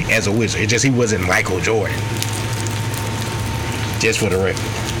sorry as a Wizard. It's just he wasn't Michael Jordan. Just for the record.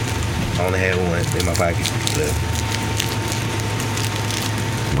 I only had one in my pocket.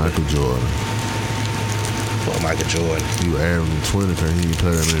 Michael Jordan. fuck Michael Jordan. You averaging 20 because he didn't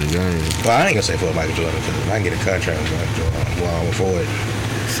play that many games. Well, I ain't gonna say fuck Michael Jordan because if I can get a contract with Michael Jordan, I'm going for it.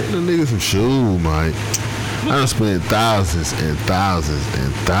 Send the nigga some shoes, Mike. I done spent thousands and thousands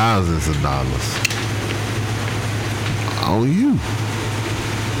and thousands of dollars on you.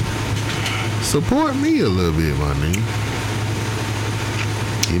 Support me a little bit, my nigga.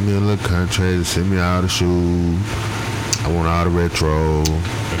 Give me a little contract, send me all the shoes. I want all the retro,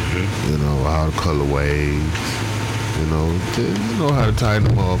 you know, all the colorways. You know how to tighten the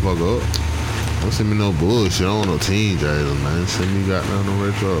motherfucker up. Don't send me no bullshit. I don't want no teen jerseys, man. Send me goddamn no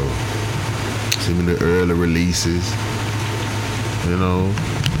retro. Send me the early releases. You know.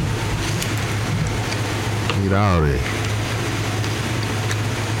 Need all that.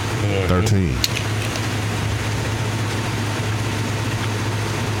 13.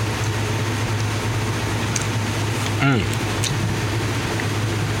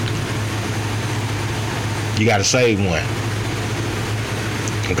 You gotta save one.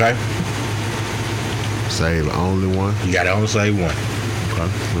 Okay? Save only one? You gotta only save one.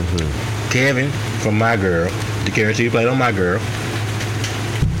 Okay. Kevin from My Girl, the character he played on My Girl.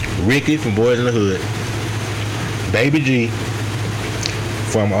 Ricky from Boys in the Hood. Baby G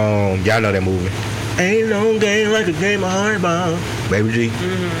from y'all know that movie. Ain't no game like a game of hardball. Baby G.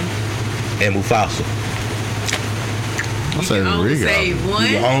 And Mufasa. I'm saving Ricky out.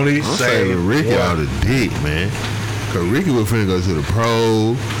 You only I'm save saving Ricky out of dick, man. Cause Ricky was finna go to the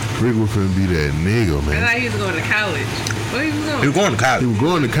pros. Ricky was finna be that nigga, I man. thought he was going to college. Where he was going? He was going to college. He was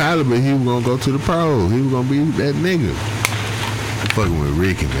going to college, but he was gonna go to the pros. He was gonna be that nigga. I'm fucking with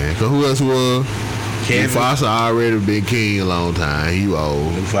Ricky, man. Cause who else was? Kevin. Mufasa already been king a long time. He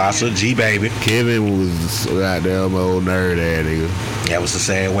old. Mufasa, G Baby. Kevin was goddamn old nerd ass nigga. That was the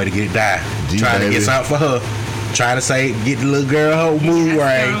sad way to get it died. G Trying to Baby. get something for her. Trying to say, get the little girl her mood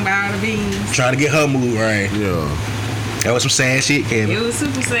right. By the beans. Trying to get her mood right. Yeah. That was some sad shit, Kevin. It was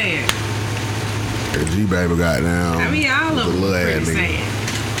super sad. And G Baby got down. I mean, all of them little were ass pretty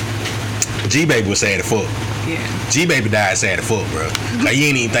nigga. sad. G Baby was sad as fuck. Yeah. G Baby died sad as fuck, bro. Like you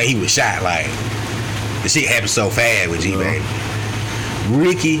ain't even think he was shot. Like the shit happened so fast with G Baby.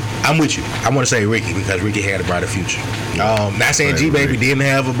 Ricky, I'm with you. I want to say Ricky because Ricky had a brighter future. Not saying G Baby didn't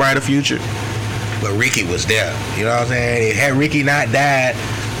have a brighter future, but Ricky was there. You know what I'm saying? Had Ricky not died,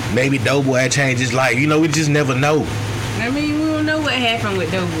 maybe Doughboy had changed his life. You know, we just never know. I mean, we don't know what happened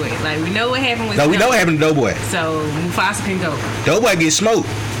with Doughboy. Like, we know what happened with No, we know what happened to Doughboy. So, Mufasa can go. Doughboy get smoked.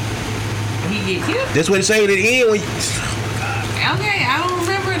 He get killed? That's what it say at the end when Okay, I don't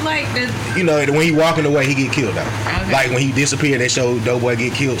remember, like, the... you know, when he walking away, he get killed though. Okay. Like when he disappeared, they showed Doughboy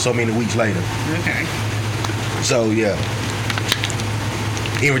get killed so many weeks later. Okay. So yeah,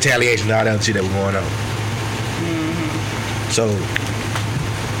 in retaliation to all that shit that was going on. So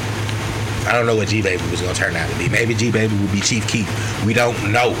I don't know what G Baby was gonna turn out to be. Maybe G Baby would be Chief Keef. We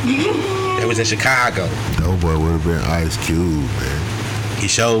don't know. It was in Chicago. Doughboy would have been Ice Cube, man. He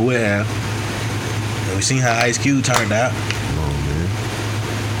showed would have. And we seen how Ice Cube turned out. Come on, man.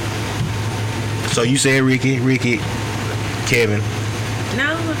 So you said Ricky, Kevin,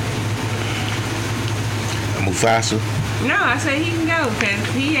 No, Mufasa. no, I said he can go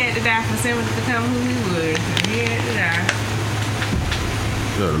because he had to die for Simba to become who he was. He had to die.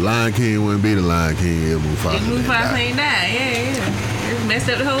 So the Lion King wouldn't be the Lion King if Mufasa If didn't Mufasa die. ain't died, yeah. It messed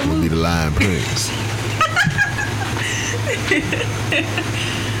up the whole He would be movie. the Lion Prince.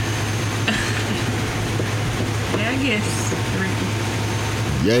 Yeah, I guess.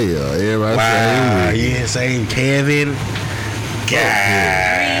 Yeah, everybody Wow, say you Ricky. didn't say Kevin. I God.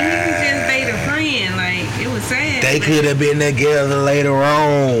 mean, he was just dating a friend. Like, it was sad. They but- could have been together later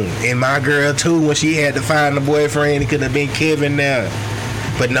on. And My Girl too, when she had to find a boyfriend, it could have been Kevin there.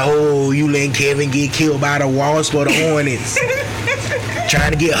 But no, you letting Kevin get killed by the wasp or the hornets.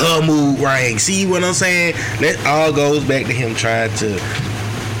 Trying to get her mood right. See what I'm saying? That all goes back to him trying to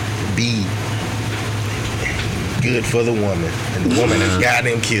be good for the woman. And the woman has got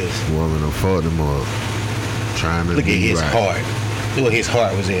him killed. Woman done fucked him up. Trying to Look at be his right. heart. Look what his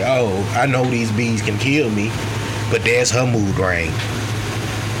heart was at. Oh, I know these bees can kill me, but there's her mood ring.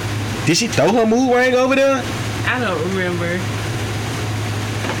 Did she throw her mood ring over there? I don't remember.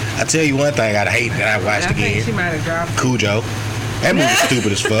 I tell you one thing I'd hate that I watched I think she again. might have dropped it. Cujo. That movie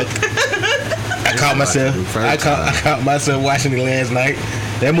stupid as fuck. I caught myself. I caught myself watching it last night.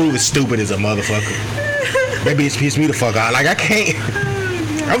 That movie is stupid as a motherfucker. That bitch pissed me the fuck out. Like I can't.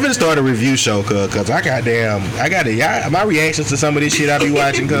 I'm gonna start a review show, cause I got my reactions to some of this shit I be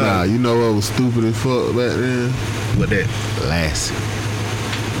watching, cause Nah, you know what was stupid as fuck back then? what that? Lassie.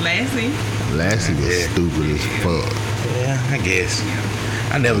 Lassie. Lassie was Yeah. stupid as fuck. Yeah, I guess.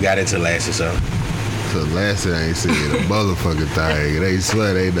 I never got into Lassie, so Cause Lassie ain't saying a motherfucking thing. They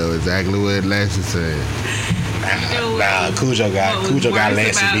swear they know exactly what Lassie saying. Nah, Cujo got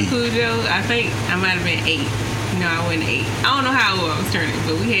Lassie beat. Cujo, I think I might have been 8. No, I wasn't 8. I don't know how old I was turning,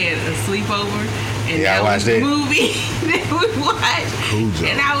 but we had a sleepover, and that was the movie that we watched. Cujo.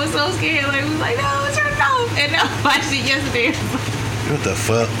 And I was so scared. Like, we was like, no, turn it off. And I watched it yesterday. What the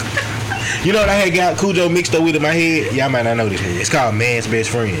fuck? You know what I had got Cujo mixed up with in my head? Y'all might not know this movie. It's called Man's Best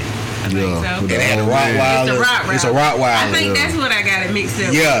Friend. Yeah, so. It had a Rottweiler. It's a Rottweiler. I think that's what I got it mixed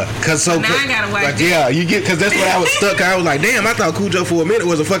up. Yeah, cause so now I gotta watch it. Yeah, you get, cause that's what I was stuck. I was like, damn, I thought Cujo for a minute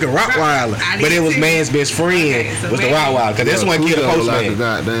was a fucking Rottweiler, but it was Man's Best Friend was the Rottweiler. Cause this one killed the postman.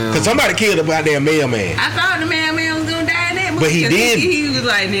 Cause somebody killed the goddamn mailman. I thought the mailman was gonna die in that movie, but he did. He was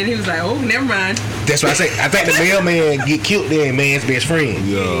like, oh, never mind. That's what I say. I think the mailman get killed there in Man's Best Friend.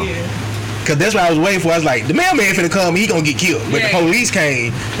 Yeah. Cause that's what I was waiting for. I was like, the mailman finna come, he gonna get killed. But the police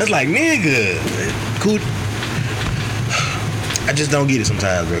came. That's like, nigga, I just don't get it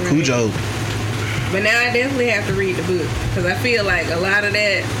sometimes, bro. Cujo. But now I definitely have to read the book, cause I feel like a lot of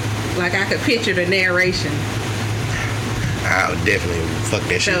that, like I could picture the narration. I'll definitely fuck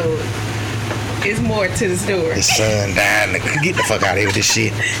that shit. So it's more to the story. His son died. Get the fuck out of here with this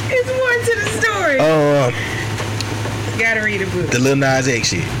shit. It's more to the story. Gotta read the book. The Lil Nas X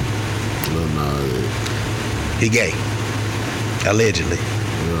shit. Lil Nas X. He gay. Allegedly.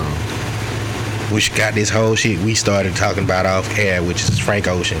 Yeah. We got this whole shit we started talking about off air, which is Frank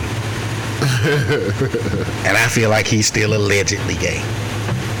Ocean. And I feel like he's still allegedly gay.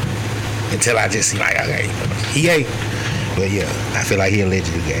 Until I just see like, okay, he gay. But yeah, I feel like he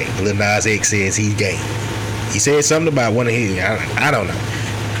allegedly gay. Lil Nas X says he's gay. He said something about one of his, I don't know.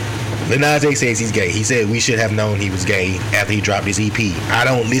 Lil Nas X says he's gay. He said we should have known he was gay after he dropped his EP. I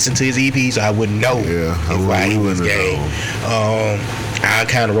don't listen to his EP, so I wouldn't know why he was gay. I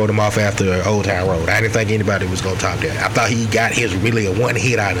kind of wrote him off after Old Town Road. I didn't think anybody was going to top that. I thought he got his really a one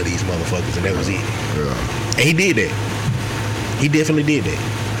hit out of these motherfuckers, and that was it. Yeah. And he did that. He definitely did that.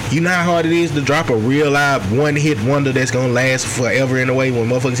 You know how hard it is to drop a real live one hit wonder that's going to last forever in a way. When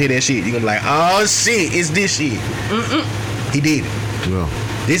motherfuckers hear that shit, you're going to be like, oh shit, it's this shit. He did it. Yeah.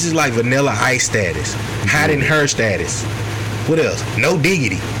 This is like Vanilla Ice status. Hot in Her status. What else? No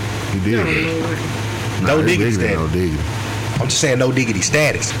Diggity. He did it. No Diggity status. No Diggity. I'm just saying no diggity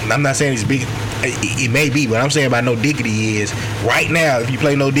status. I'm not saying it's big. It may be, but I'm saying about no diggity is right now. If you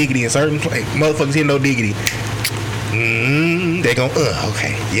play no diggity in certain motherfuckers hear no diggity, they gon'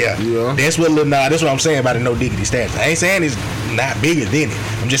 okay, yeah. That's what that's what I'm saying about the no diggity status. I ain't saying it's not bigger than it.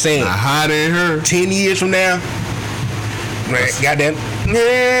 I'm just saying Hot in Her. 10 years from now, goddamn.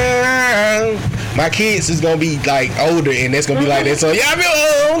 My kids is gonna be like older, and that's gonna be like that. So yeah,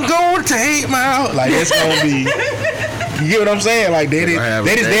 I'm gonna take my like that's gonna be. You get what I'm saying? Like that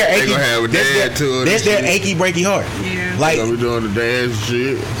is their achy. That's their achy breaky heart. Yeah. Like we doing the dance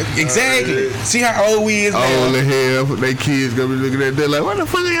shit. Exactly. See how old we is now. Old in hell. They kids gonna be looking at that like, what the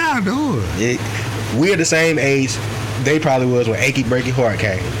fuck are y'all doing? We're the same age they probably was when achy breaky heart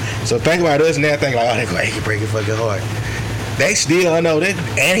came. So think about us now. Think like, oh, they go achy breaky fucking heart. They still, I know that,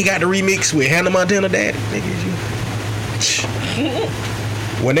 and he got the remix with Hannah Montana Daddy.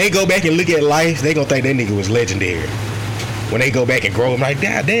 When they go back and look at life, they gonna think that nigga was legendary. When they go back and grow, I'm like,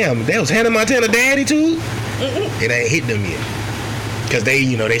 God damn, that was Hannah Montana Daddy too? It ain't hit them yet. Cause they,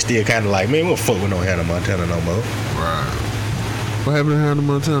 they still kind of like, man, we'll fuck with no Hannah Montana no more. Right. What happened to Hannah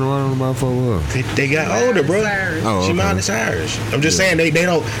Montana? Why don't nobody fuck with her? They got older, bro. She Miley Cyrus. I'm just saying they in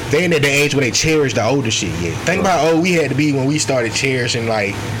that age where they cherish the older shit yet. Think about we had to be when we started cherishing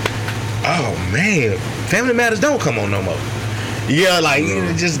like, oh man, Family Matters don't come on no more. Yeah, like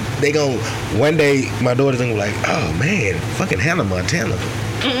they gon' one day my daughter's gonna be like, oh man, fucking Hannah Montana.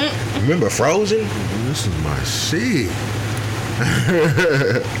 Remember Frozen? This is my shit.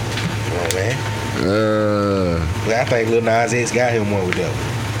 Come on, man. I think Lil Nas X got him one with that.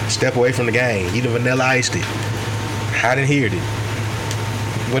 Step away from the game. He the Vanilla Iced it. Hot and heard it.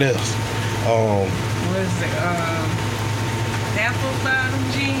 What else? What is it? Apple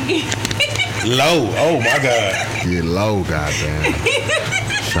bottom jeans. Low. Oh my God. Get low, goddamn.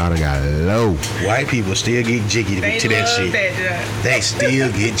 Shawty got low. White people still get jiggy to that shit. They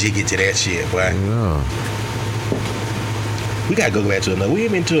still get jiggy to that shit, boy. Yeah. We gotta go back to another. We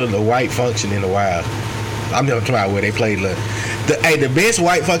haven't been to a white function in a while. I'm talking about where they played the best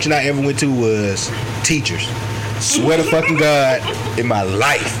white function I ever went to was Teachers. Swear to fucking God, in my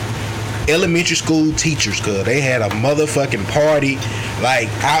life. Elementary school teachers, cause they had a motherfucking party like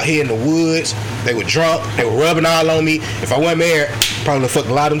out here in the woods. They were drunk, they were rubbing all on me. If I wasn't there, probably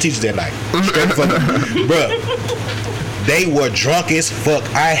fucking a lot of them teachers that night. Bruh. They were drunk as fuck.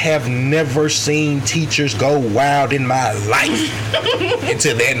 I have never seen teachers go wild in my life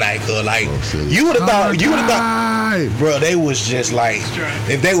until that night. Cause like you would have thought, bro. They was just like,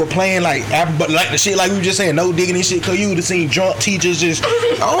 if they were playing like the shit like we were just saying, no digging and shit. Cause you would have seen drunk teachers just,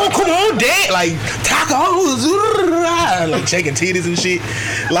 oh come on, dad, like tacos, like shaking titties and shit.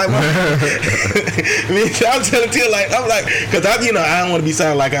 Like, I'm telling you, like, I'm like, cause I don't want to be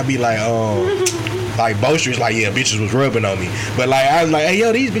sounding like I be like boisterous, like yeah, bitches was rubbing on me, but like I was like, hey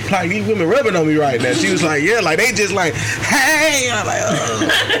yo, these women rubbing on me right now. She was like, yeah, like they just like, hey, I'm like,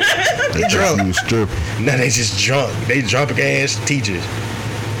 they drunk. No, they just drunk. They drunk ass teachers.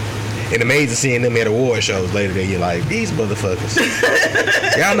 And amazing seeing them at award shows later that year, like these motherfuckers.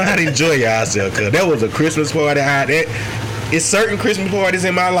 Y'all know how to enjoy yourself, cause that was a Christmas party. It's certain Christmas parties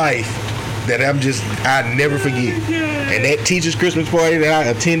in my life that I never forget. And that teacher's Christmas party that I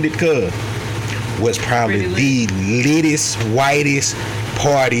attended, cuz, was probably the littest, whitest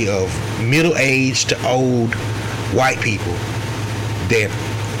party of middle-aged to old white people.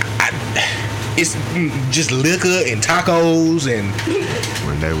 It's just liquor and tacos and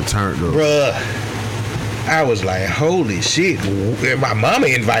when they were turned up, bruh. I was like, holy shit. My mama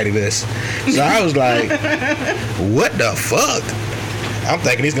invited us, so I was like, what the fuck? I'm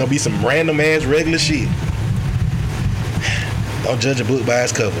thinking it's gonna be some random ass regular shit. Don't judge a book by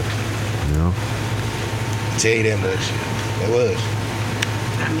its cover. Yeah. Tell you that much. It was.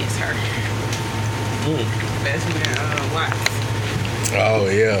 I miss her. Best man, Watts. Oh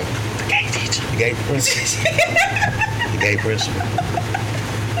yeah. The gay teacher. The gay principal. The gay principal.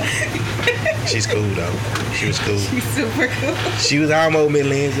 She's cool though. She was cool. She's super cool. She was almost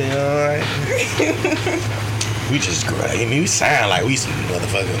Lindsay, alright. We just we sound like we some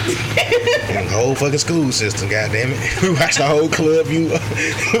motherfuckers. The whole fucking school system, goddamn it. We watched the whole Club View.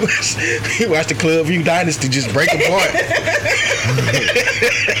 We watched the Club View dynasty just break apart.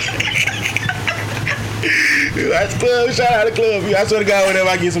 Shout out to Club View. I swear to God, whenever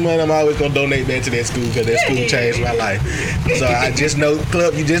I get some money, I'm always gonna donate that to that school because that school changed my life. So I just know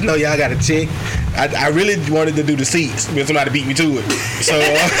Club. You just know y'all got to check. I really wanted to do the seats, but somebody beat me to it. So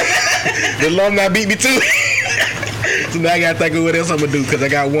the alumni beat me to it. So now I gotta think of what else I'm gonna do because I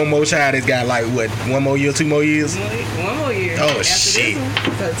got one more child that's got like what, 1 more year, 2 more years? 1 more year. Oh after shit.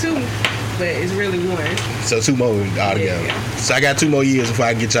 So 2, but it's really 1. So 2 more altogether. Yeah. So I got 2 more years before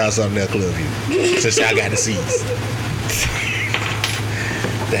I can get y'all something that Club View. Since I got the seats.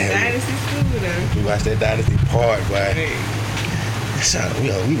 Damn. Dynasty school though. We watched that Dynasty part, boy. So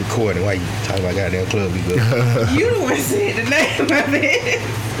we recording while you talking about goddamn Club View. You the one said the name of it.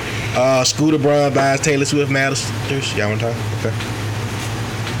 Scooter Braun buys Taylor Swift masters. Y'all want to talk? Okay.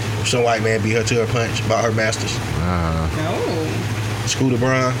 Some white man beat her to her punch, bought her masters. No. Scooter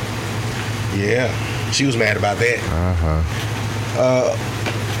Braun. Yeah. She was mad about that.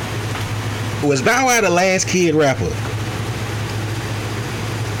 Was Bow Wow the last kid rapper?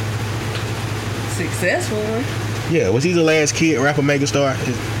 Successful one. Yeah, was he the last kid rapper megastar?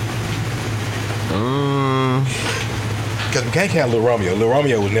 Because we can't count Lil Romeo. Lil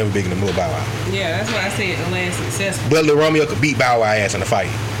Romeo was never big enough to move Bow Wow. Yeah, that's why I said the last successful. But Lil Romeo could beat Bow Wow ass in a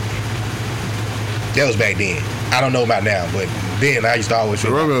fight. That was back then. I don't know about now, but then I used to always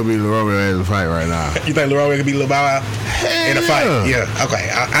feel Lil Romeo beat Lil Romeo ass in a fight right now. You think Lil Romeo could beat Lil Bow Wow in a fight? Yeah. Okay.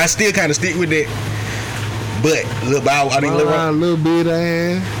 I still kind of stick with that. But Lil Bow Wow, Lil bit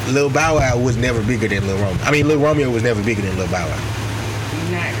ass. Lil Bow Wow was never bigger than Lil Romeo. I mean, Lil Romeo was never bigger than Lil Bow Wow.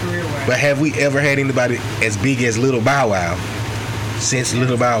 Not career-wise. But have we ever had anybody as big as Little Bow Wow since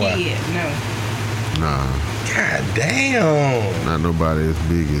Little Bow Wow? Yeah, no. Nah. God damn. Not nobody as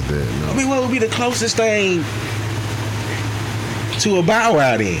big as that, no. I mean, what would be the closest thing to a Bow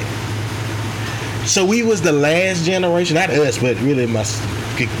Wow then? So we was the last generation, not us, but really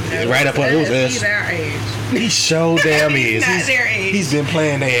right up on it was us. He's our age. He so damn is. Not their age. He's been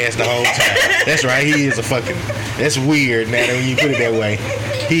playing their ass the whole time. That's right. He is a fucking. That's weird now when you put it that way.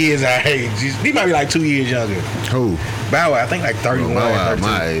 He is our age. He might be like 2 years younger. Who? Bow Wow, I think like 31. Bow Wow, 32.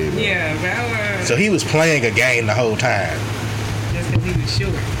 my age. Yeah, Bow Wow. So he was playing a game the whole time. That's because he was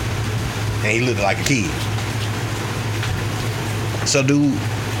short. And he looked like a kid. So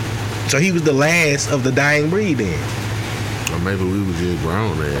he was the last of the dying breed then. Or maybe we was just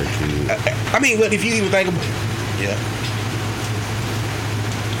grown ass kids. I mean, but if you even think about it, yeah.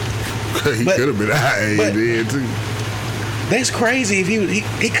 He could have been our age then too. That's crazy. If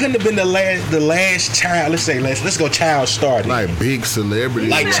he couldn't have been the last child. Let's go child starting. Like big celebrity.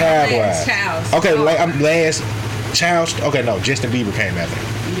 Like child wise. Okay, I'm last child. Okay, no, Justin Bieber came after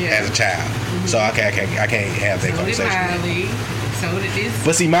as a child. So I can't have that conversation. Miley, So did this.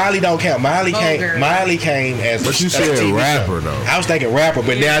 But see, Miley don't count. Miley came as. But you said TV rapper show. though. I was thinking rapper,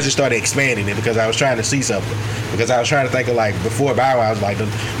 but now I just started expanding it because I was trying to see something. Because I was trying to think of like before Bow Wow, I was like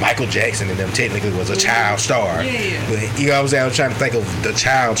Michael Jackson and them technically was a child star. Yeah. But you know what I'm saying? I was trying to think of the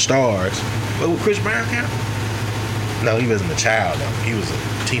child stars. But would Chris Brown count? No, he wasn't a child though. He was a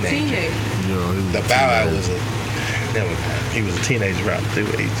teenager. The Bow Wow was a. Never mind. He was a teenage rapper too.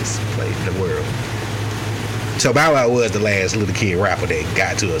 He just played in the world. So Bow Wow was the last little kid rapper that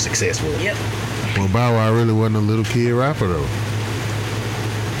got to a successful. Yep. Well, Bow Wow really wasn't a little kid rapper though.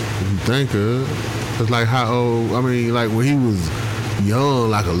 If you think of it, it's like how old? I mean, like when he was young,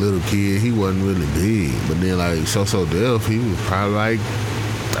 like a little kid, he wasn't really big. But then like So Def, he was probably like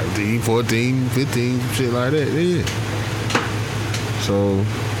 13, 14, 15, shit like that. Yeah. So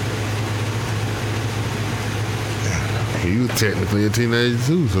he was technically a teenager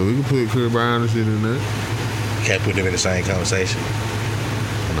too, so we can put Chris Brown and shit in there. Can't put them in the same conversation.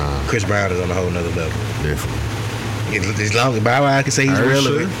 Nah. Chris Brown is on a whole nother level. Definitely. As long as Bow Wow can say he's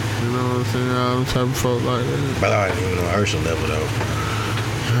relevant. You know what I'm saying? All them type of folk like that. But I don't even know Usher level though.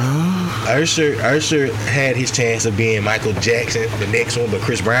 Usher had his chance of being Michael Jackson, the next one, but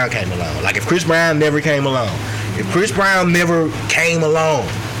Chris Brown came along. Like if Chris Brown never came along,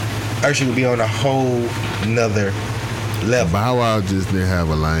 Usher would be on a whole nother level. Bow Wow just didn't have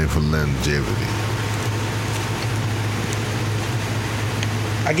a line for longevity.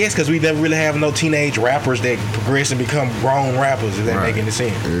 I guess because we never really have no teenage rappers that progress and become grown rappers. If that make any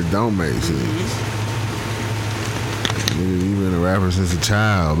sense? It don't make sense. You've been a rapper since a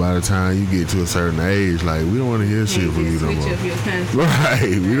child. By the time you get to a certain age, like we don't want to hear shit from you no more. Right?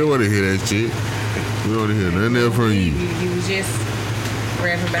 We don't want to hear that shit. We don't want to hear nothing else from you. You was just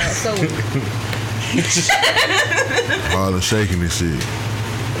rapping about soul. Harlem shaking this shit.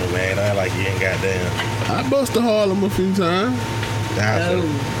 Oh man, I like you ain't goddamn. I bust the Harlem a few times. A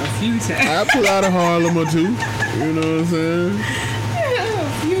few times. I pull out a Harlem or two. You know what I'm saying? A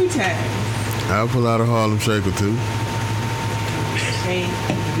few times. I pull out a Harlem Shake or two.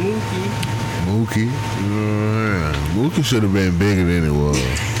 Mookie. Mookie should have been bigger than it was.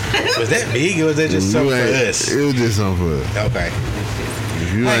 Was that big or was that just something for us? It was just something for us. Okay.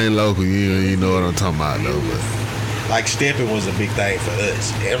 If you ain't local, you know what I'm talking about though. But like stepping was a big thing for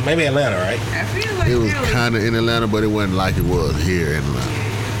us. Maybe Atlanta, right? I feel like it was kind of in Atlanta, but it wasn't like it was here in Atlanta.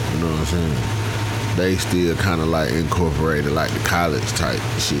 You know what I'm saying? They still kind of like incorporated like the college type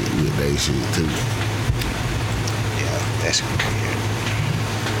shit with they shit too. Yeah, that's good.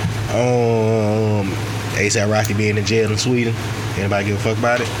 A$AP Rocky being in jail in Sweden. Anybody give a fuck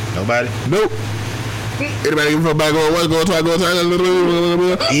about it? Nobody? Nope. Anybody give a fuck about going? What's going to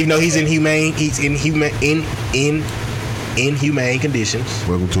try? Even though he's in inhumane conditions.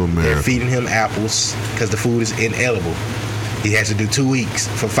 Welcome to America. They're feeding him apples because the food is inedible. He has to do 2 weeks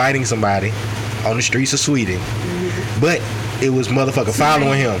for fighting somebody on the streets of Sweden. But it was motherfucker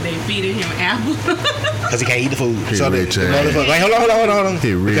following him. They feeding him apples. Because he can't eat the food. So the motherfucker, like, hold on.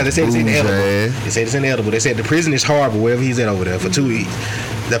 Because they said it's inedible. They said it's inedible. They said the prison is horrible wherever he's at over there for 2 weeks.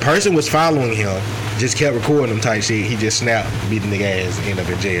 The person was following him, just kept recording him type shit. He just snapped, beating the ass, end up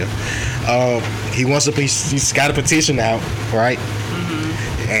in jail. He's got a petition out, right?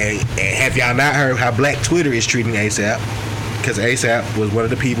 And have y'all not heard how Black Twitter is treating A$AP? Because A$AP was one of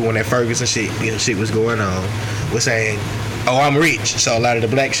the people when that Ferguson shit was going on, was saying, "Oh, I'm rich, so a lot of the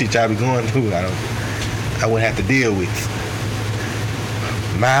black shit y'all be going through, I wouldn't have to deal with."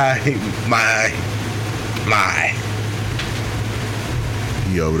 My.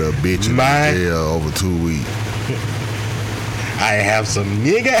 He over there bitching in jail over 2 weeks. I have some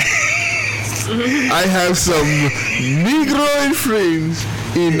nigga. I have some Negroid friends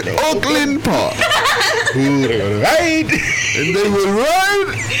in Oakland Park. Who will ride? And they will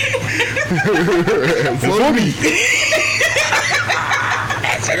ride for me.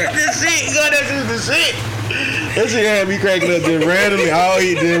 This shit. That shit had me cracking up just randomly. All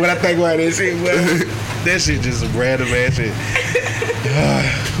he did when I think about that shit, well, that shit just some random ass shit.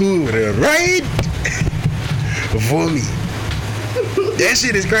 Who will ride for me? That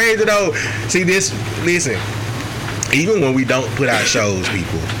shit is crazy though. See this, listen. Even when we don't put out shows,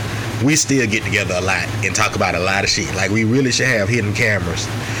 people, we still get together a lot and talk about a lot of shit. Like we really should have hidden cameras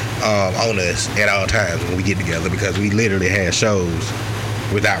on us at all times when we get together because we literally have shows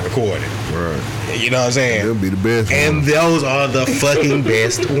without recording. Right. You know what I'm saying? They'll be the best and ones. Those are the fucking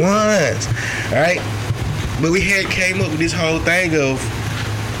best ones. Alright? But we came up with this whole thing of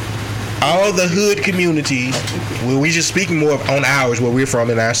all the hood communities, where we just speaking more on ours, where we're from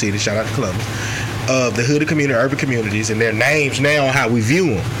in our city, shout out to Columbus, of the hood community, urban communities, and their names now, how we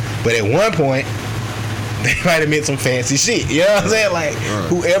view them. But at one point, they might have meant some fancy shit. You know what I'm saying? Like,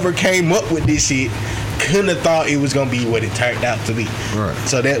 whoever came up with this shit couldn't have thought it was gonna be what it turned out to be. Right.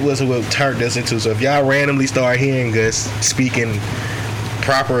 So that was what turned us into. So if y'all randomly start hearing us speaking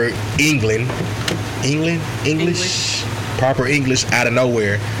proper English, proper English out of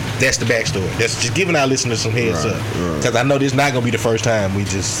nowhere, that's the backstory. That's just giving our listeners some heads up. Because I know this is not gonna be the first time we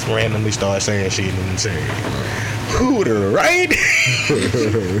just randomly start saying shit and saying, who the right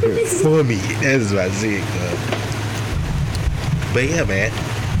for me. That's what I said. But yeah, man.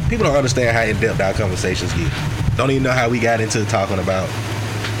 People don't understand how in-depth our conversations get. Don't even know how we got into talking about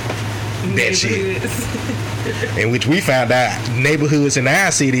that shit. In which we found out neighborhoods in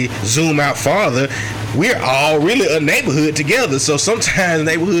our city zoom out farther. We're all really a neighborhood together. So sometimes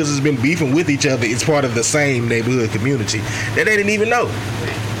neighborhoods has been beefing with each other. It's part of the same neighborhood community that they didn't even know.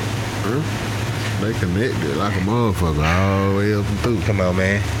 They connected like a motherfucker all the way up and through. Come on,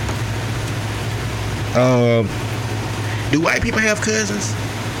 man. Do white people have cousins?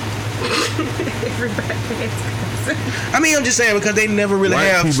 Everybody has cousins. I mean, I'm just saying because they never really White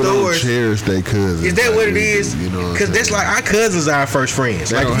have people stores. Don't cherish their cousins. Is that like what it is? You know, because that's like our cousins are our first friends.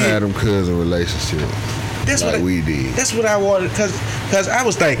 They like don't have them cousin relationships. That's like what we did. That's what I wanted because I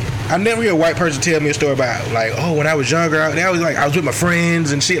was thinking I never hear a white person tell me a story about like, oh, when I was younger, I was with my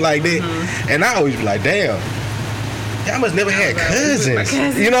friends and shit like that, and I always be like, damn. I must never had cousins.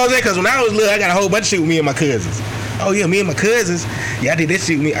 You know what I'm saying? Because when I was little, I got a whole bunch of shit with me and my cousins. Oh yeah, me and my cousins. Yeah, I did that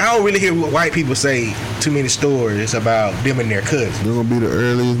shit with me. I don't really hear white people say too many stories about them and their cousins. They're gonna be the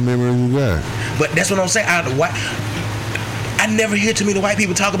earliest memories you got. But that's what I'm saying. I never hear too many white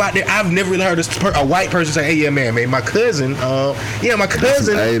people talk about that. I've never really heard a white person say, "Hey, yeah, man, my cousin, my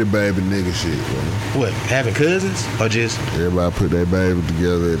cousin." Hey, the baby nigga shit, bro. What, having cousins or just everybody put their baby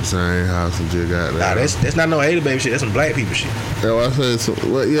together at the same house and just got that? Nah, that's not no 80 baby shit. That's some black people shit. Yeah, I said so.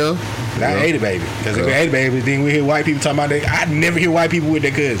 What, yo? Not 80 baby. Because if we 80 baby, then we hear white people talking about that. I never hear white people with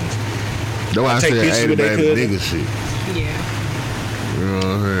their cousins. That's why I said 80 baby nigga shit. Yeah. You know what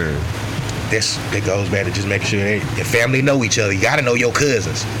I'm saying? That goes back to just making sure your family know each other. You gotta know your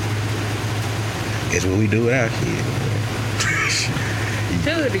cousins. That's what we do with our kids.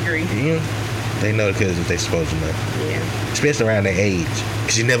 To a degree. Yeah. They know the cousins they supposed to know. Yeah. Especially around their age.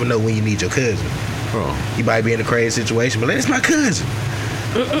 Because you never know when you need your cousin. Oh. You might be in a crazy situation, but that's my cousin.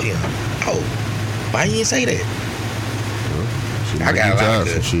 Yeah. Oh, why you didn't say that? I got a lot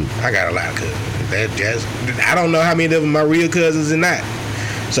of cousins. I got a lot of cousins. I don't know how many of them are my real cousins or not.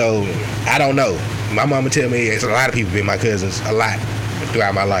 So I don't know. My mama tell me it's a lot of people been my cousins a lot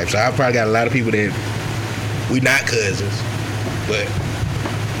throughout my life. So I probably got a lot of people that we not cousins, but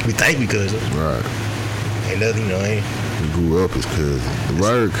we think we cousins. Right. Ain't nothing, ain't. We grew up as cousins. The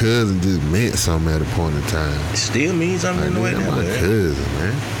word cousin just meant something at a point in time. It still means something in the way now. My cousin,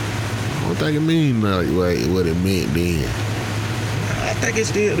 man. I don't think it means like what it meant then. I think it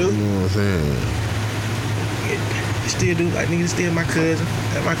still do. You know what I'm saying? It still do. Like, niggas still my cousin.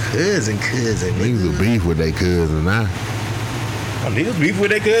 That's my cousin. Niggas will beef with their cousin now. Niggas beef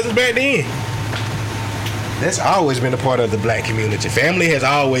with their cousins back then. That's always been a part of the black community. Family has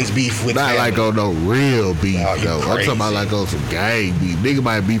always beef with not family. Like on no real beef, though. Crazy. I'm talking about like on some gang beef. Nigga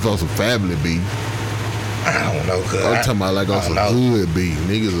might beef on some family beef. I don't know, cuz. I'm talking about like on some hood beef.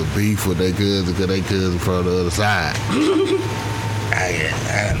 Niggas will beef with their cousin because they cousin from the other side.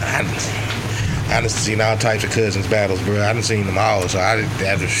 I done seen all types of cousins battles, bro. I done seen them all, so I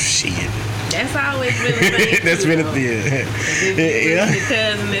just shit. That's always been the thing. That's been a thing. Yeah. The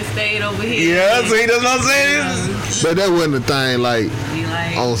cousin that stayed over here. Yeah, see, that's what I'm saying. But that wasn't a thing like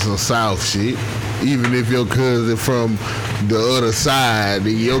on some South shit. Even if your cousin from the other side,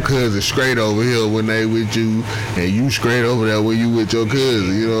 then your cousin straight over here when they with you, and you straight over there when you with your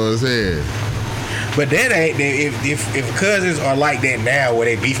cousin. You know what I'm saying? But that ain't if cousins are like that now, where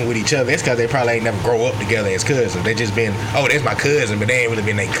they beefing with each other, that's because they probably ain't never grow up together as cousins. They just been, oh, that's my cousin, but they ain't really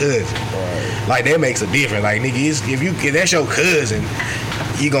been their cousin. Right. Like that makes a difference. Like nigga, if that's your cousin,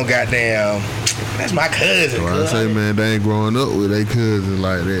 you gonna goddamn, that's my cousin. So I say, man, they ain't growing up with their cousins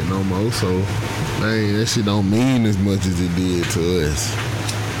like that no more. So that shit don't mean as much as it did to us.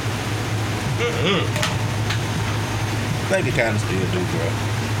 I think it kind of still do, bro.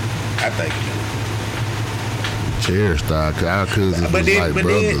 I think it do. Cherish our cousins was like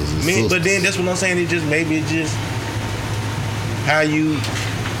brothers and sisters. But then that's what I'm saying. It just how you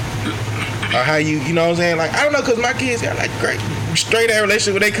you know what I'm saying? Like I don't know, cause my kids got like great straight out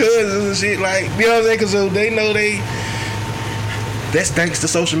relationship with their cousins and shit. Like you know what I'm saying? Cause they know that's thanks to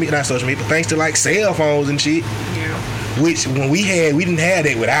social media, not social media, but thanks to like cell phones and shit. Yeah. Which when we didn't have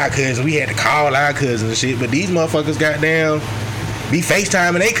that with our cousins. We had to call our cousins and shit. But these motherfuckers got down. be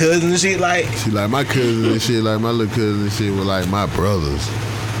FaceTiming they cousins and shit like. See, like my cousins and shit, like my little cousins and shit were like my brothers.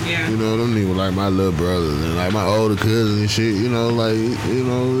 Yeah. You know, them niggas were like my little brothers and like my older cousins and shit. You know, like it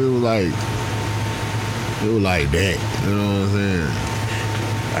was like that. You know what I'm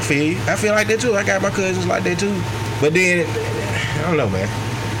saying? I feel like that too. I got my cousins like that too. But then I don't know, man.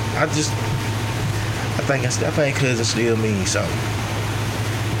 I think cousins still mean something.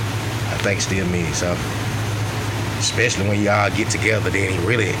 I think it still means something. Especially when y'all get together, then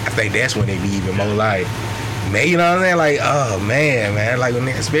I think that's when they be even more like, man, you know what I'm saying? Like, oh man, like when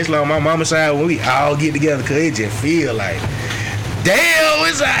especially on my mama's side when we all get together, cause it just feel like, damn,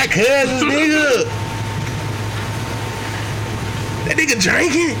 it's our cousins, nigga. That nigga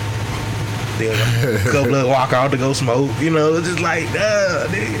drinking. Then a couple of walk out to go smoke, you know, it's just like,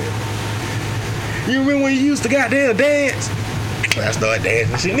 nigga. You remember when you used to goddamn dance? I started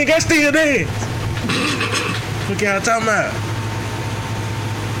dancing shit. Nigga, I still dance. What y'all talking about?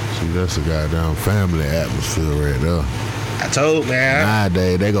 See, that's a goddamn family atmosphere right there. I told, man.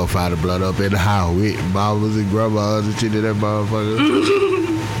 Nowadays, they gonna find the blood up in the house with mamas and grandmas and shit in that motherfucker.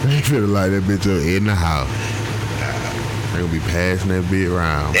 They feel like that bitch up in the house. They gonna be passing that bitch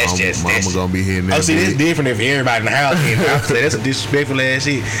around. Mama gonna be hitting that bitch. See, that's different if everybody in the house. That's a disrespectful ass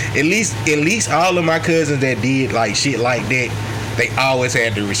shit. At least all of my cousins that did like shit like that, they always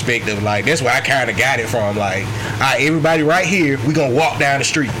had the respect of like, that's where I kind of got it from. Like, all right, everybody right here, we gonna walk down the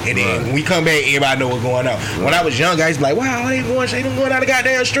street, and then when we come back, everybody know what's going on. When I was young, I used to be like, wow, they going down the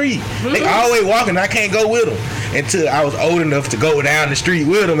goddamn street. They always walking, I can't go with them until I was old enough to go down the street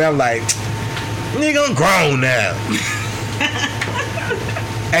with them. I'm like, nigga, I'm grown now.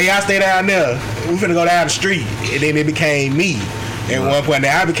 Hey, y'all stay down there. We finna go down the street, and then it became me. At one point,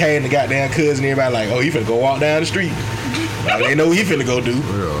 now I became the goddamn cousin. Everybody like, oh, you finna go walk down the street. Like, they know what he finna go do.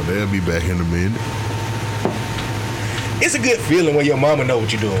 Well, they'll be back in a minute. It's a good feeling when your mama know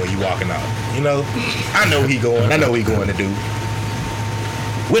what you're doing when you walking out. You know, I know he going. I know what he going to do.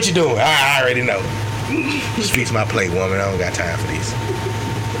 What you doing? I already know. Just fix my plate, woman. I don't got time for this.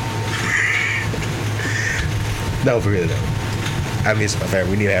 No, for real though. I miss my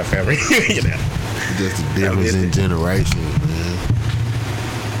family. We need to have family. You know? Just the difference in generations, man.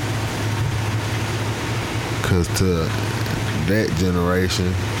 Cause to that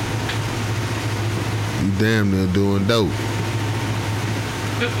generation, you damn near doing dope.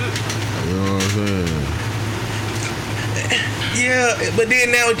 You know what I'm saying? Yeah, but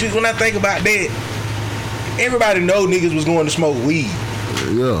then now when I think about that, everybody know niggas was going to smoke weed.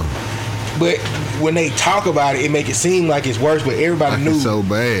 Yeah. But when they talk about it, it make it seem like it's worse. But everybody knew it's so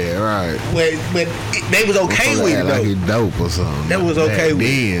bad, right? But they was okay with it though. Like it's dope or something. That was okay with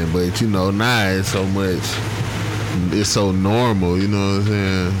it. But you know now it's so much. It's so normal. You know what I'm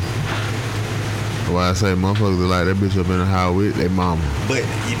saying? Why I say motherfuckers are like that bitch up in the house with their mama. But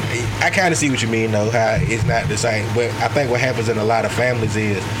I kind of see what you mean though. How it's not the same. But I think what happens in a lot of families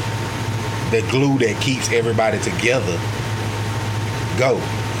is the glue that keeps everybody together go.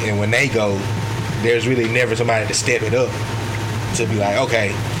 And when they go, there's really never somebody to step it up to be like,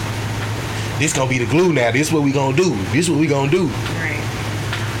 okay, this gonna be the glue now. This is what we gonna do. This is what we gonna do. Right.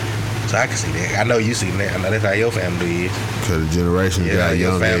 So I can see that. I know you see that. I know that's how your family is. Because the generation got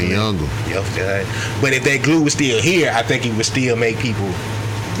younger and younger. But if that glue was still here, I think it would still make people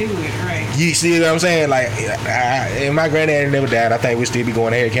do it, right? You see what I'm saying? Like, if my granddaddy never died, I think we'd still be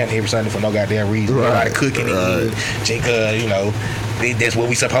going to Harry County every Sunday for no goddamn reason. Everybody cooking and eating. You know, that's what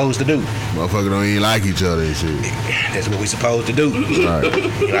we supposed to do. Motherfuckers don't even like each other and shit. That's what we supposed to do.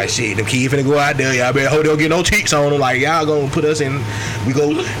 Right. Like, shit, them kids finna go out there. Y'all better hope they don't get no ticks on them. Like, y'all gonna put us in,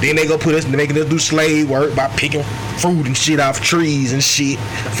 then they gonna put us, making us do slave work by picking fruit and shit off trees and shit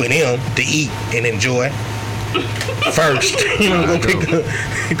for them to eat and enjoy. First, you know, go pick up.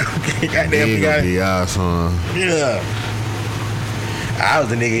 Goddamn, yeah. I was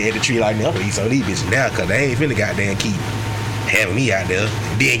the nigga at the tree like, I'm gonna eat some of these bitches now, cause they ain't finna goddamn keep having me out there.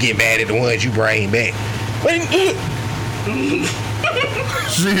 Then get mad at the ones you bring back.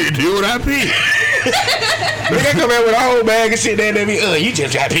 Shit, do what I pick. Nigga come out with a whole bag of shit that they be, you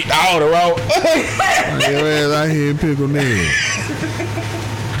just got picked all the wrong. Your ass out here and pick them in.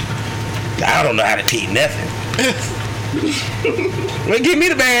 I don't know how to teach nothing. Well, give me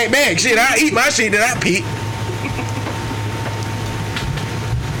the bag back. Shit, I eat my shit that I pick.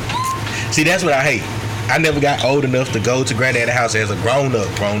 See, that's what I hate. I never got old enough to go to granddaddy's house as a grown up.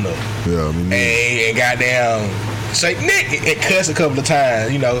 Yeah, I mean, and goddamn say Nick and cuss a couple of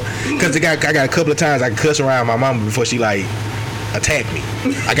times, you know, because I got a couple of times I can cuss around my mama before she like attack me.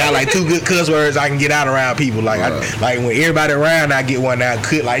 I got like 2 good cuss words I can get out around people. Like, like when everybody around, I get one out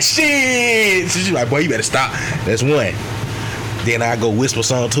cut like shit. So she's like, boy, you better stop. That's one. Then I go whisper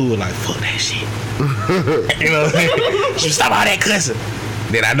something to her like, fuck that shit. You know what I'm saying? She stop all that cussing.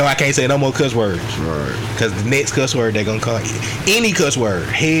 Then I know I can't say no more cuss words. Right. Cause the next cuss word they gonna call any cuss word.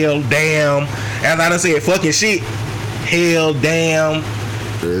 Hell, damn. After I done said fucking shit. Hell, damn.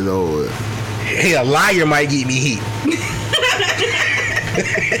 It's over. Hell, liar might get me heat.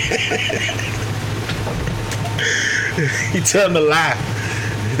 You tell him a lie.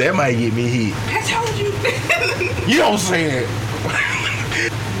 That might get me heat. I told you. You don't say it.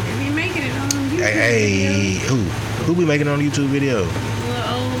 They be making it on YouTube. Hey, who be making it on YouTube video?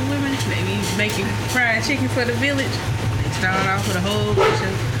 Little old women. They be making fried chicken for the village. They start off with a whole bunch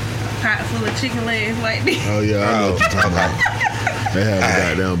of pot full of chicken legs like this. Oh yeah, I know what you're talking about. They have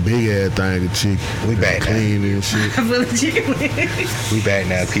a goddamn big ass thing of chicken. We back clean and shit. Full of chicken legs. We back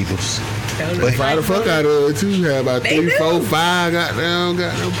now, peoples. But fry the fuck out of it too. You have about 3, 4, 5 goddamn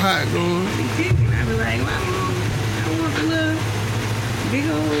pot going. I be like, well, I want the little big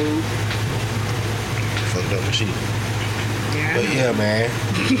old fucked up machine. Yeah. But yeah, man,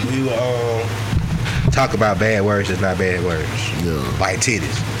 we will talk about bad words that's not bad words. Yeah. Like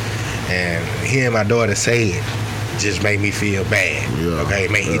titties. And hearing my daughter say it just made me feel bad. Yeah. Okay,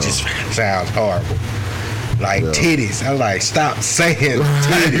 it just sounds horrible. Like titties. I'm like, stop saying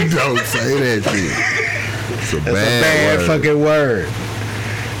titties. Don't say that shit. It's a bad word. fucking word.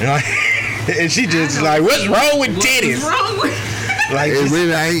 And she just like, what's wrong with titties? What's wrong with Like, it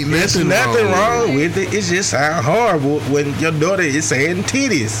really ain't nothing, wrong with it. It just sounds horrible when your daughter is saying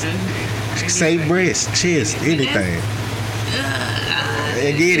titties. She say breast, chest, anything.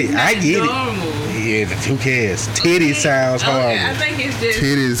 I get it. I get it. Yeah, who cares? Titties sounds horrible. I think it's just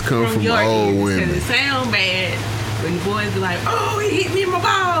titties come from your old ears, women. Cause it sound bad when the boys be like, "Oh, he hit me in my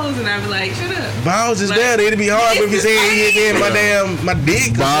balls," and I be like, "Shut up." Balls is like, better. It'd be hard if you said he hit my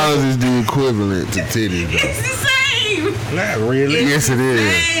dick. Balls is the equivalent to titties. Though. It's the same. Not really. Yes, it is.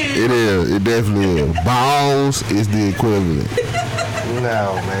 It is. It definitely is. Balls is the equivalent.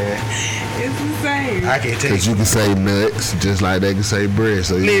 No, man. It's the same. I can't tell Because you can say nuts just like they can say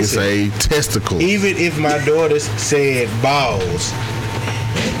breasts, or you can say testicles. Even if my daughter said balls,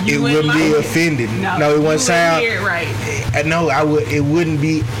 it wouldn't be offended. No, it wouldn't sound right. No, I would. It wouldn't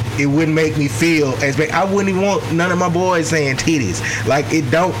be. It wouldn't make me feel as bad. I wouldn't even want none of my boys saying titties. Like, it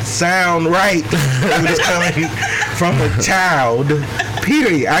don't sound right if it's coming from a child.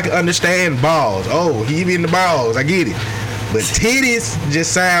 Period. I can understand balls. Oh, he be in the balls. I get it. But titties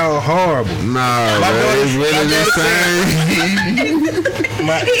just sound horrible. Nah, it's really the same.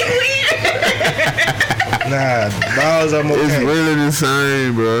 Nah, balls I'm okay. It's really the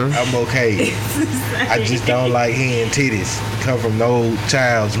same, bro. I'm okay. I just don't like hearing titties come from no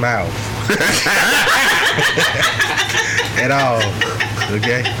child's mouth. At all.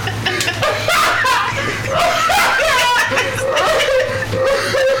 Okay?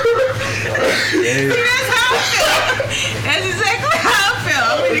 That's exactly how I felt.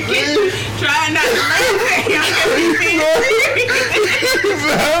 I'm in the kitchen trying not to laugh at him because he's being serious.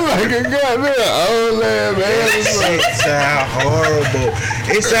 Sound like a goddamn old man. It sound horrible.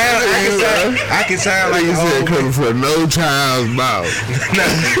 It sound. I can sound like you said old coming from no child's mouth.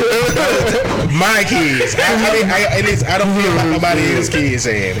 My kids. I don't feel like nobody else's kids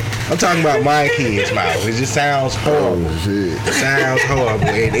saying it. I'm talking about my kids' mouth. It just sounds horrible. Oh, shit. It sounds horrible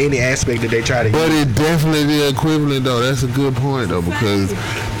in any aspect that they try to. But it definitely the equivalent though. That's a good point though, because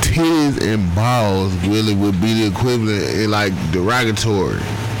titties and balls really would be the equivalent in like derogatory.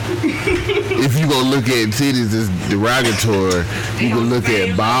 If you gonna look at titties as derogatory, you can look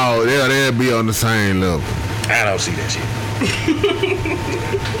at balls. They'll be on the same level. I don't see that shit.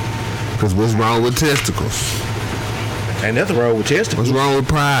 Cause what's wrong with testicles? Ain't nothing wrong with testicles. What's wrong with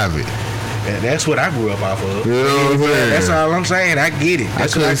private? And that's what I grew up off of. You know what I'm saying? That's all I'm saying. I get it. I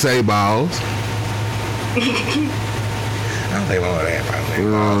couldn't say balls. I don't think one of that probably. You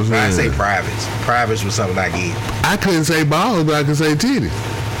know what I'm saying? I say privates. Privates was something I get. I couldn't say balls, but I can say titties.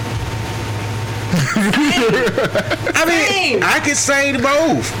 I mean, I could say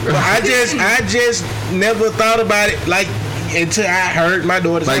both, but I just never thought about it like until I heard my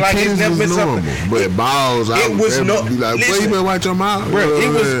daughter say like it's never been something. But balls, it was no. Be like, boy, you better watch your mouth, bro.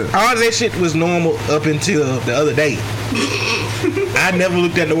 It was all that shit was normal up until the other day. I never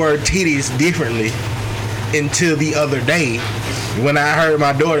looked at the word titties differently until the other day when I heard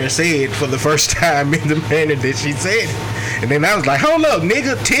my daughter say it for the first time in the manner that she said it. And then I was like, hold up,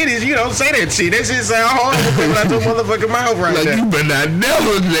 nigga, titties, you don't say that shit. That shit sound horrible coming out your motherfucking mouth right like now. You better not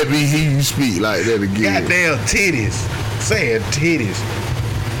never let me hear you speak like that again. Goddamn titties. Saying titties.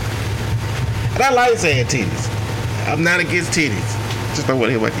 And I like saying titties. I'm not against titties. Just don't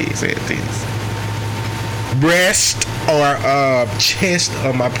want to hear my kids saying titties. breast or chest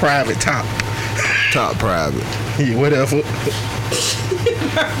or my private top? Top private. Yeah, whatever.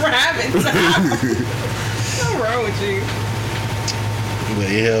 Private top. What's wrong with you? But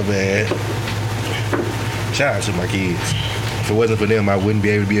yeah, man. Shout out to my kids. If it wasn't for them, I wouldn't be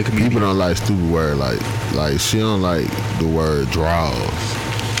able to be a comedian. People don't like stupid word like she don't like the word draws.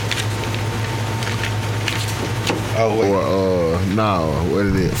 Oh wait. Or no, what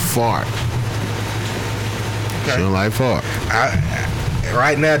is it? Fart. Okay. She don't like fart.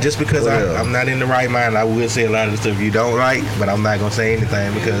 Right now, just because I'm not in the right mind, I would say a lot of the stuff you don't like, but I'm not gonna say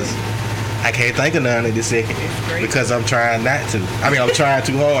anything because I can't think of none in this second because I'm trying not to. I mean, I'm trying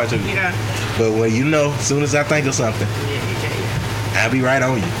too hard to. Yeah. But when you know, as soon as I think of something, I'll be right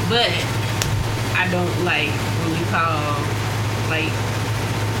on you. But I don't like when you call like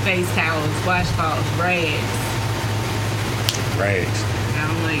face towels, washcloths, rags. Rags. I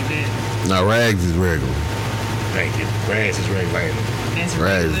don't like that. Now rags is regular. Thank you. Rags is regular. That's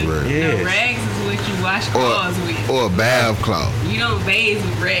rags regular. is No, regular. rags is what you wash clothes with. Or a bath cloth. You don't bathe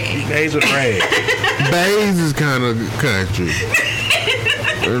with rags. Bathe with rags. Bathe is kind of country.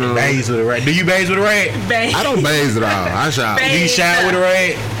 You know? Bathe with a rag. Do you bathe with a rag? I don't bathe at all. I shower. Do you shower with a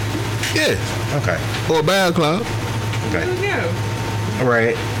rag? Yeah. Okay. Or a bath cloth. Okay. No. A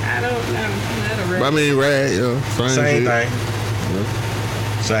rag. I don't know. Not a rag. I mean, rag, Same thing.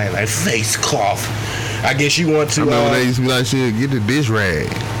 Same like face cloth. I guess you want to. I remember they used to be like, shit, get the dish rag.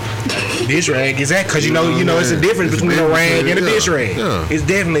 Dish rag is that because you know it's a difference between a rag and a dish rag. Yeah. It's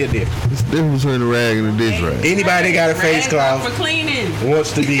definitely a difference. It's the difference between a rag and a dish rag. Anybody that got a face cloth for cleaning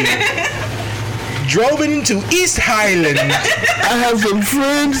wants to be driven to East Highland. I have some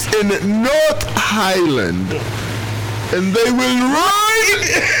friends in North Highland, and they will ride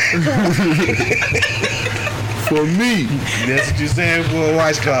for me. That's what you saying for a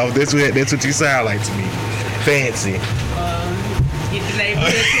washcloth. That's what you sound like to me. Fancy. Get the name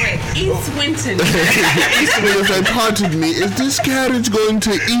correct. East Winton. If they parted me, is this carriage going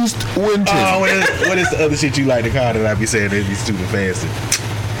to East Winton? Oh, what is the other shit you like to call that I be saying they be stupid fancy?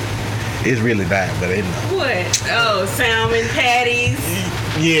 It's really not, but it know. What? Oh, salmon patties.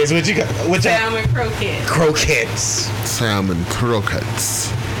 Yes, what you got? What salmon croquettes. Croquettes. Salmon croquettes.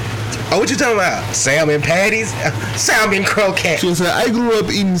 Oh, what you talking about? Salmon patties? Salmon croquettes. She said, I grew up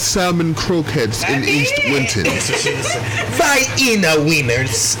eating salmon croquettes in East Winton. Vienna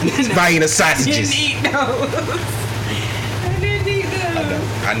wieners. Vienna sausages. Didn't eat those. I didn't eat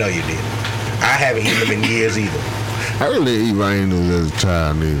those. I know you did. I haven't eaten them in years either. I really eat Viennas as a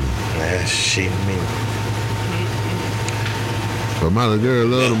child, neither. That shit me. But my little girl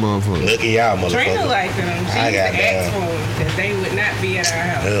love them motherfuckers. Look at y'all motherfuckers. Trina liked them. She used to ask for them because they would not be at our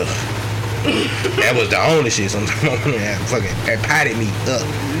house. Ugh. That was the only shit sometimes. Fucking potted meat.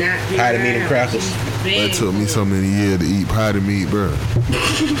 Potted meat and crackers. That took me so many years to eat potted meat, bro.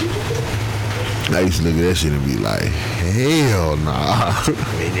 I used to look at that shit and be like, hell nah.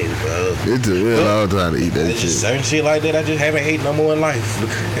 It took me a long time to eat that shit. Certain shit like that I just haven't ate no more in life.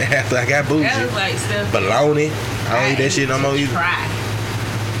 After I got bougie. That was like stuff. Bologna. I don't eat that shit no more either.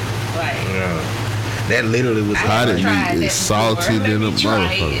 Like, that literally was potted meat is salty than a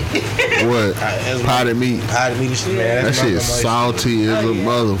motherfucker. What? Potted meat. Potted meat is man. That shit is salty as a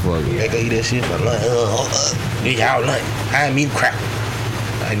motherfucker. They can eat that shit for lunch. Eat y'all lunch. I ain't meat crap.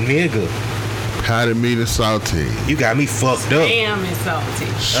 Like nigga. Potted meat is salty. You got me fucked up. Spam is salty.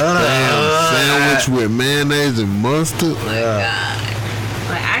 Sandwich with mayonnaise and mustard. Like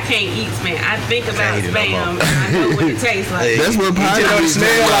I can't eat spam. I think about spam and I know what it tastes like. That's what potted meat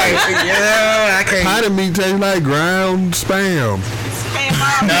smell like. Yeah, I can't. Potted meat tastes like ground spam.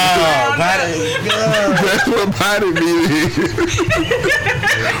 That's what potted meat is.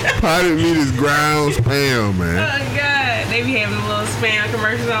 Potted meat is ground spam, man. Oh God, they be having a little spam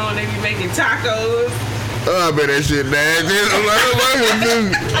commercials on. They be making tacos. Oh, I bet that shit nasty.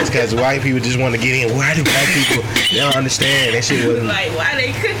 It's because white people just want to get in. Why do white people? They don't understand that shit. Wasn't like why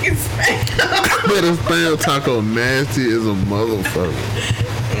they cooking spam? But a spam taco nasty as a motherfucker.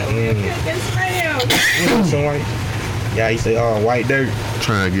 Yeah, you say white dirt.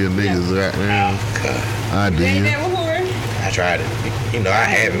 Trying to get niggas right now. I did. You ain't never before? I tried it. You know, I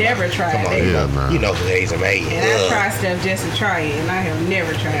haven't. Never tried Come on, it. you know who Hazel May is. And I try stuff just to try it, and I have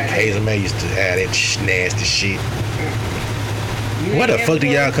never tried it. Hazel May used to have that nasty shit. Where the fuck do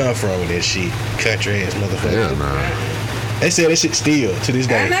y'all come from with that shit? Country ass motherfucker. Yeah, nah. They say that shit still to this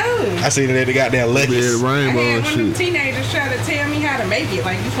day. I know. I seen it at the goddamn Lucky's. Rainbow I had one of them shit. teenagers try to tell me how to make it.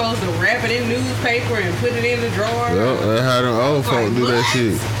 Like, you supposed to wrap it in newspaper and put it in the drawer. Yep, that's how them old folks do that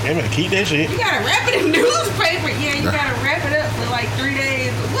shit. They better keep that shit. You gotta wrap it in newspaper. Yeah, you gotta wrap it up for like 3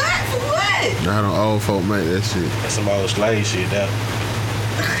 days. What? what? How them old folk make that shit. That's some old slave shit, though.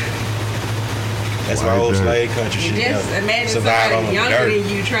 That's some White old dirt. slave country shit. Just though. imagine Survive on somebody the younger dirt. than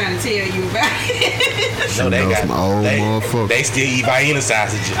you trying to tell you about it. No, they know some old they, motherfuckers. they still eat Vienna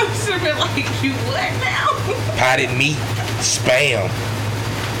sausages, I'm sure like, you what now? potted meat, spam.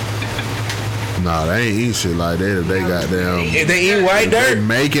 Nah, they ain't eat shit like that if they got down. If they eat white They dirt,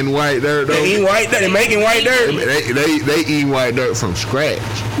 making white dirt though. they eat white dirt. They making white dirt. They eat white dirt from scratch.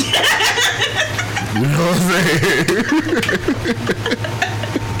 You know what I'm saying?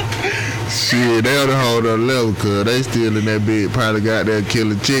 Shit, they on the whole other level, cause they still in that bed, probably got there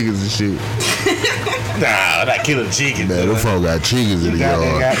killing chickens and shit. Nah, not killing chickens. Man, them folk got chickens in the Got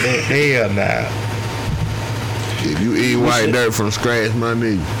yard. that hell nah. If you eat white dirt from scratch, my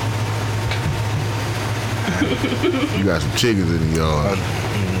nigga, you got some chickens in the yard.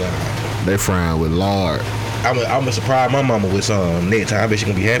 Nah. They frying with lard. I'm gonna surprise my mama with some next time. I bet she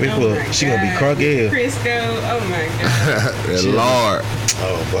gonna be happy for it. She gonna be crunk as hell. Crisco, oh my god. That lard.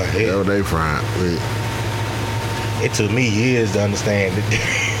 Oh boy, That's hell. what they frying with. It took me years to understand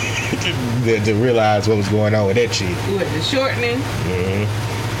to realize what was going on with that shit. What, the shortening? Mm-hmm.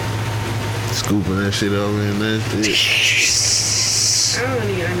 Scooping that shit over in that shit. I don't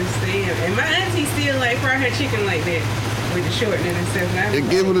even understand. And my auntie still like fry her chicken like that with the shortening and stuff. And I was It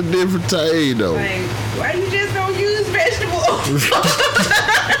give it a different taste though. like, why you just don't use vegetable oil?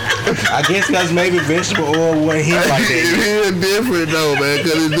 I guess because maybe vegetable oil wasn't hit like It that. is different though, man,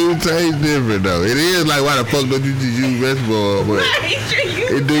 because it do taste different though. It is like, why the fuck don't you just use vegetable oil? But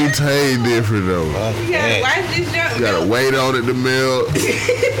it do taste different though. You gotta wipe this junk. You gotta wait on it to melt.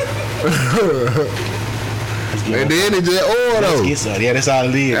 And then it just oil Let's though. get some. Yeah, that's all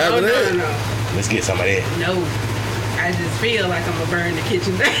it is. After that, No. Let's get some of that. No. I just feel like I'm gonna burn the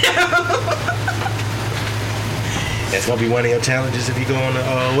kitchen down. That's gonna be one of your challenges if you go on the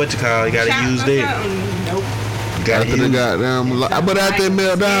what you call. You gotta Chop use or that. something. Nope. You gotta after the use. goddamn, but after it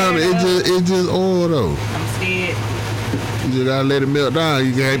melt down, it just oil though. I'm scared. You just gotta let it melt down.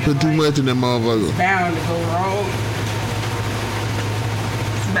 You can't put too much in that motherfucker. It's bound to go wrong.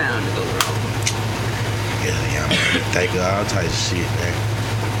 It's bound to go wrong. Yeah, I'm gonna think of all types of shit, man.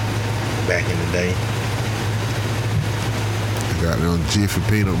 Back in the day. You got them Jiffy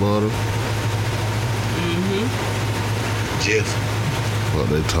peanut butter. Jiff. What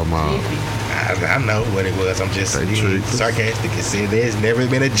they talking about? I know what it was. I'm just They being tricked us. sarcastic and said there's never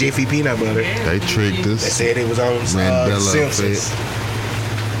been a Jiffy peanut butter. They tricked They us. said it was on Mandela Simpsons.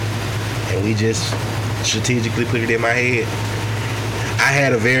 And we just strategically put it in my head. I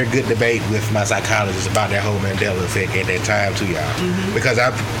had a very good debate with my psychologist about that whole Mandela effect at that time too, y'all. Because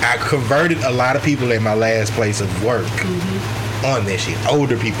I converted a lot of people at my last place of work on that shit.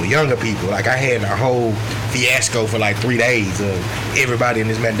 Older people, younger people. Like I had a whole fiasco for like 3 days of everybody in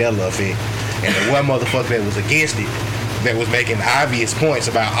this Mandela effect. And the one motherfucker that was against it, that was making obvious points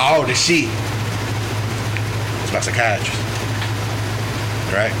about all the shit, was my psychiatrist.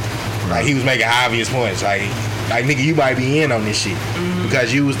 Right? Like he was making obvious points. Like nigga, you might be in on this shit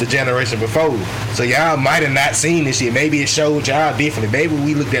because you was the generation before. So y'all might have not seen this shit. Maybe it showed y'all differently. Maybe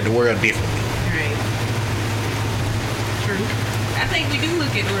we looked at the world differently. Right. True. I think we do look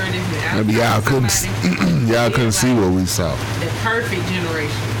at the world differently. I Maybe was y'all talking to couldn't somebody y'all who couldn't was see like, what we saw. the perfect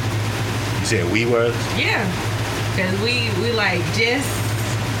generation. You said we was? Yeah. Because we like just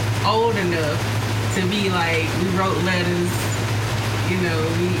old enough to be like, we wrote letters, you know,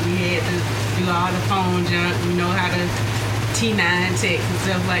 we had to do all the phone junk, we know how to T9 text and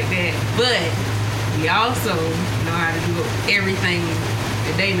stuff like that. But we also know how to do everything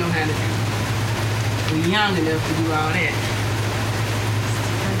that they know how to do. We're young enough to do all that.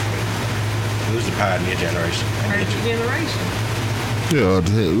 Who's the pioneer generation? Perfect generation. Yeah,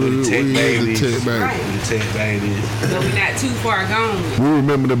 we Tech babies. the tech babies. Right. The tech babies. So we're not too far gone. We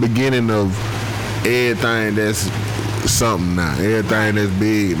remember the beginning of everything that's something now. Everything that's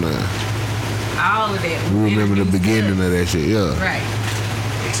big now. All of that. We remember the beginning of that shit, yeah. Right.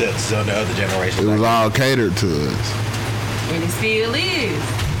 Except some of the other generations. It was all catered to us. And it still is.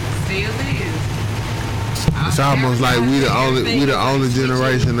 Still is. It's almost like we the only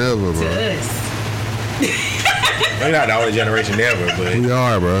generation ever, To bro. us. We're not the only generation ever, but We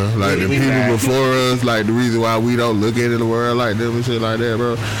are, bro. Like the We people not. before us, like the reason why we don't look into the world like them and shit like that,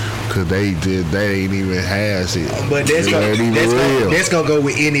 bro. Cause they ain't even have shit. But that's It gonna, ain't even that's, real. gonna, that's gonna go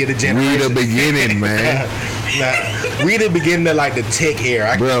with any of the generations. We the beginning, man. Nah, we the beginning of like the tech era.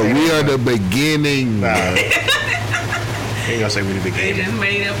 I can Bro, say we that. are the beginning. Nah. Ain't gonna say we the They beginning. just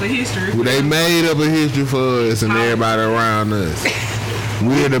made up a history. They made up a history for us and everybody around us.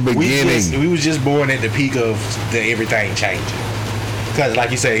 We're the beginning. We was just born at the peak of the everything changing. Because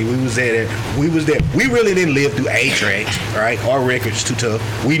like you say, we was there. We really didn't live through 8-tracks, right? Or records too tough.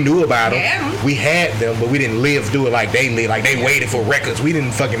 We knew about them. We had them, but we didn't live through it like they lived. Like they waited for records. We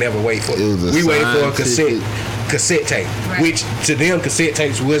didn't fucking ever wait for it. We waited for a cassette tape, which to them cassette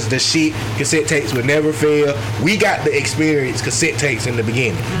tapes was the shit. Cassette tapes would never fail. We got to experience cassette tapes in the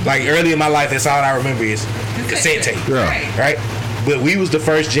beginning. Like early in my life, that's all I remember is cassette tape. Right? But we was the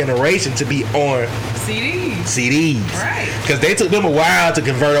first generation to be on CDs. Right. Because they took them a while to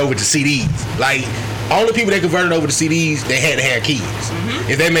convert over to CDs. Like, only people that converted over to CDs, they had to have kids.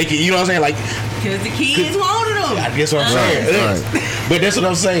 If they make it, you know what I'm saying? Like, because the kids wanted them. I guess what I'm saying. Right. But that's what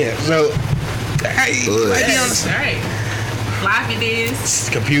I'm saying. So, right. Floppy disks.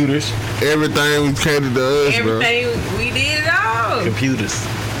 Computers. Everything was catered to us, Everything, we did it all. Computers.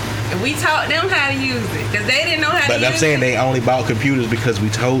 And we taught them how to use it because they didn't know how to use it. But I'm saying they only bought computers because we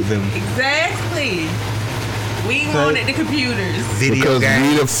told them. Exactly. We wanted the computers. Because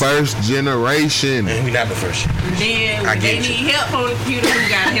we the first generation. And we not the first. Then when they need help on the computer, we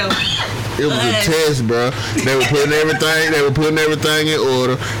got help. It was a test, bro. They were putting everything in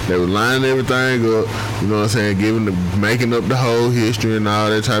order. They were lining everything up. You know what I'm saying? Making up the whole history and all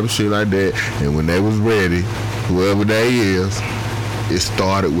that type of shit like that. And when they was ready, whoever they is, it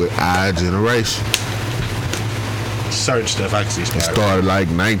started with our generation. Certain stuff I can see started. It started like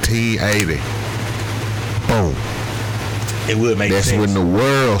 1980. Boom. It would make sense. That's when the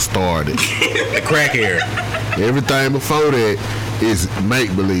world started. The crack era. Everything before that is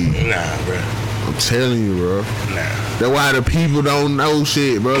make believe. Nah, bro. I'm telling you, bro. Nah. That's why the people don't know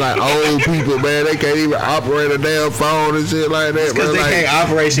shit, bro. Like old people, man, they can't even operate a damn phone and shit like that. Because they can't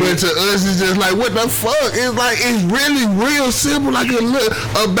operate shit. But to us, it's just like, what the fuck? It's like, it's really real simple. Like a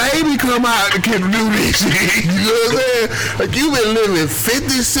baby come out and can do this shit. You know what I'm saying? Like you've been living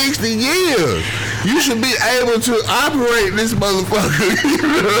 50, 60 years. You should be able to operate this motherfucker.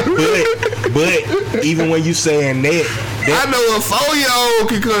 But even when you saying that, I know a 4-year-old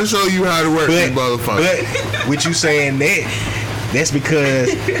can come show you how to work this motherfucker. But with you saying that's because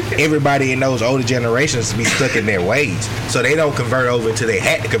everybody in those older generations be stuck in their ways. So they don't convert over until they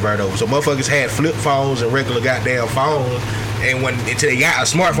had to convert over. So motherfuckers had flip phones and regular goddamn phones. And until they got a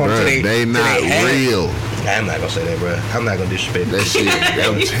smartphone, bruh, they not real. I'm not gonna say that, bro. I'm not gonna disrespect that shit.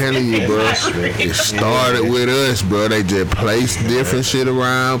 I'm telling you, bro. It started with us, bro. They just placed different shit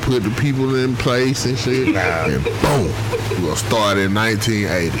around, put the people in place and shit, and boom, we gonna start in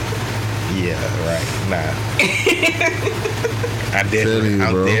 1980. Yeah, right. Nah. I'm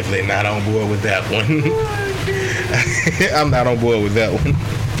definitely not on board with that one. I'm not on board with that one.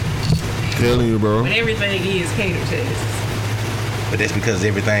 Telling you, bro. But everything is catered to us. But that's because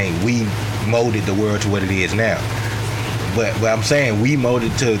everything we molded the world to what it is now. But I'm saying we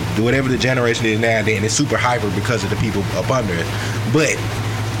molded to whatever the generation is now, then it's super hyper because of the people up under it. But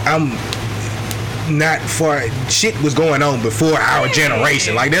I'm not for shit was going on before our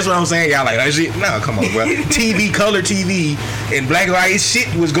generation. Like that's what I'm saying. Y'all like that shit? No, come on, bro. TV, color TV, and black and white shit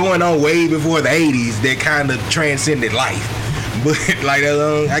was going on way before the 80s that kind of transcended life. But like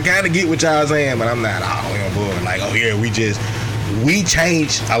I kind of get what y'all saying, but I'm not all on board. Like, oh yeah, we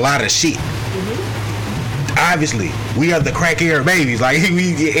changed a lot of shit. Obviously, we are the crack era babies. Like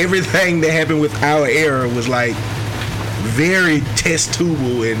everything that happened with our era was like very test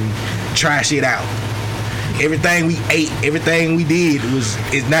tubal and try shit out. Everything we ate, everything we did is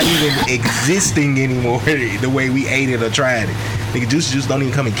not even existing anymore the way we ate it or tried it. Nigga, juice don't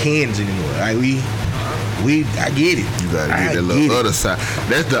even come in cans anymore. Like I get it. You gotta get that little other side.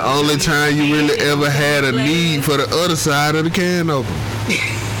 That's the only time you really ever had a need for the other side of the can open.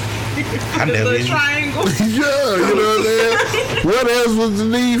 I never did. Triangle. Yeah, you know what I'm saying? What else was the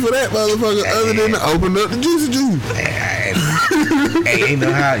need for that motherfucker other than to open up the juicy juice? Hey, you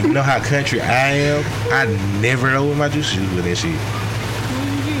know how country I am? I never open my juice juice with that shit. What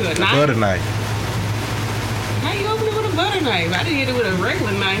do you do? Butter knife. How you open it with a butter knife? I didn't hit it with a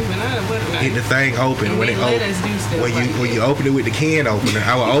regular knife, but not a butter knife. Get the thing open when you open it with the can opener.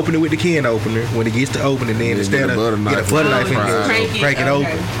 I will open it with the can opener when it gets to opening. Then instead of get a butter knife and crank it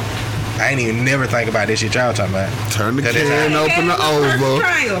open. I ain't even never think about this shit y'all talking about. Turn the can opener over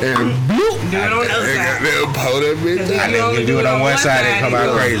and bloop. Do it on the other side. Pull that bitch out. I didn't do it on one side and come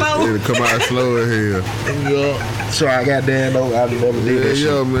out crazy. It'll come out slow in here. Yeah. So I goddamn know I never did that shit.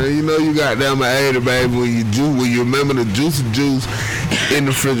 Yo, man, you know you goddamn an 80, baby, when you remember the juice in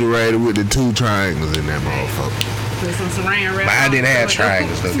the refrigerator with the 2 triangles in that motherfucker. Put some saran wrap. But I didn't have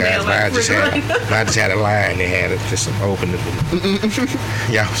triangles though, guys. I just had a line that had just some openings.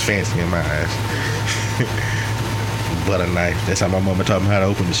 Y'all was fancy in my eyes. Butter knife. That's how my mama taught me how to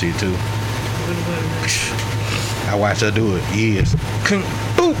open the shit too. I watched her do it years.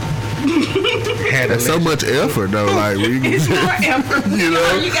 Boop. That's so much effort though. Like when you It's more effort. you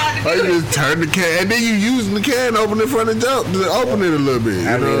know, You gotta do like you just turn the can, and then you using the can opener from the jump to open it a little bit. You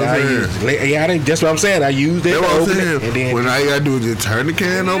know what I'm saying? That's what I'm saying. I used it. That's what I'm open saying. it, and then When all you gotta do is just turn the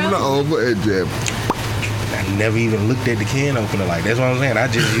can opener over and just. I never even looked at the can opener like that's what I'm saying. I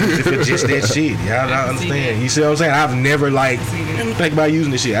just used it for just that shit. Y'all don't understand. You see what I'm saying? I've never let me think about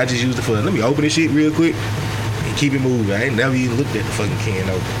using this shit. I just used it for let me open this shit real quick and keep it moving. I ain't never even looked at the fucking can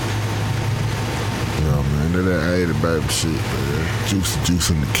opener. No man, that ain't the baby shit, man. Juice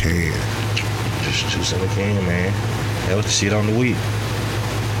in the can. Just juice in the can, man. That was the shit on the week.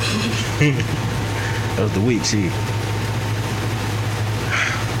 That was the week shit.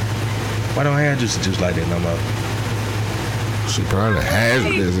 Why don't I have juice like that no more? She probably has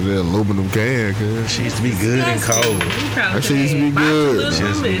it as an aluminum can, cause she used to be good and cold. That shit used to be good.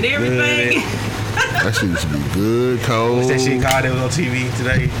 And everything. That shit used to be good, cold. What's that shit called that was on TV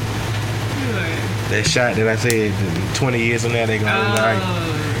today? That shot that I said 20 years from now they gonna like.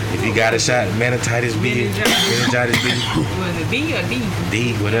 If you got a shot, meningitis B. Was it B or D?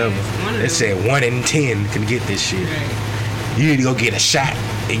 D, whatever. They said 1 in 10 can get this shit. You need to go get a shot.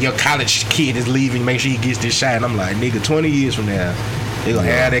 And your college kid is leaving, make sure he gets this shot. And I'm like, nigga, 20 years from now, they gonna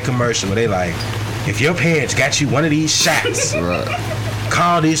have that commercial where they like, if your parents got you one of these shots,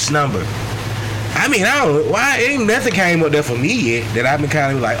 call this number. I mean, I don't know why ain't nothing came up there for me yet that I've been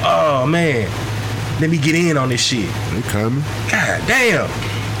kind of like, oh man, let me get in on this shit. They coming. God damn.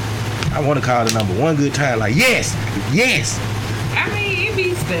 I want to call the number one good time, like yes. I mean, it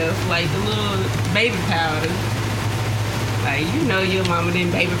be stuff like the little baby powder. Like, you know your mama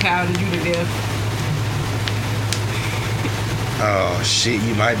didn't baby powder you to death. Oh shit,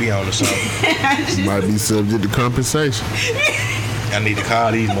 you might be on to something. You might be subject to compensation. I need to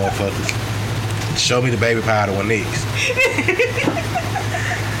call these motherfuckers. Show me the baby powder one next.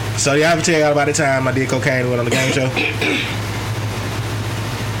 So y'all ever tell y'all about the time I did cocaine and went on the game show?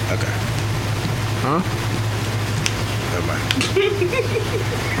 Okay. Huh? Never mind.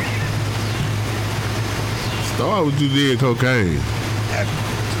 Start with you did cocaine.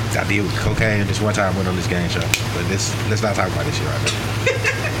 I did cocaine this one time I went on this game show. But let's not talk about this shit right now.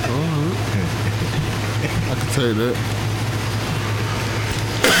 I can tell you that.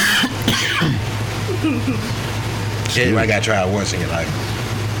 Everybody got to try it once in your life.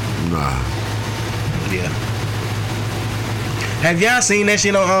 Nah. Yeah. Have y'all seen that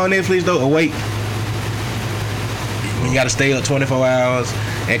shit on Netflix though? Awake. You gotta stay up 24 hours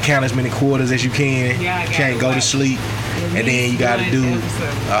and count as many quarters as you can. Yeah, you can't go to sleep. And then you gotta do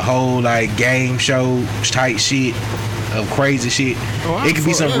a whole like game show type shit of crazy shit. It could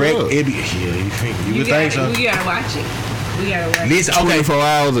be some it be you would think so. We gotta watch it. We gotta watch Listen, okay. 24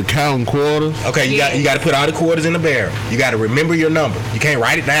 hours of counting quarters. Okay, you got to put all the quarters in the barrel. You got to remember your number. You can't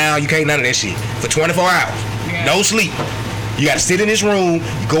write it down. You can't none of that shit for 24 hours. Yeah. No sleep. You got to sit in this room,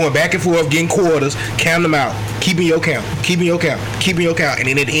 going back and forth, getting quarters, counting them out, keeping your count, and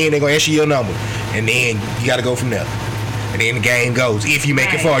then at the end they're gonna ask you your number, and then you got to go from there. And then the game goes. If you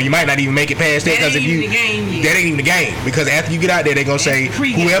make it far, you might not even make it past that because if you that ain't even the game. Because after you get out there, they're gonna say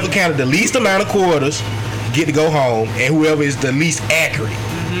whoever counted the least amount of quarters get to go home, and whoever is the least accurate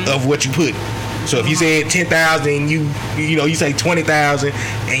of what you put. So if you said 10,000 and you say 20,000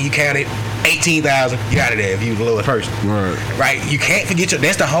 and you counted 18,000, you out of there if you the lowest person. Right? You can't forget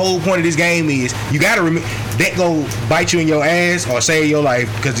that's the whole point of this game is you gotta remember that go bite you in your ass or save your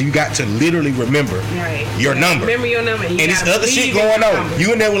life because you got to literally remember your number. Remember your number. And this other shit going on.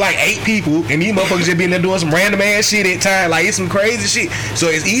 You in there with like 8 people and these motherfuckers just been there doing some random ass shit at time. Like it's some crazy shit. So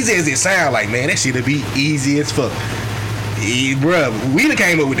as easy as it sound, like man, that shit'll be easy as fuck. Bruh, we done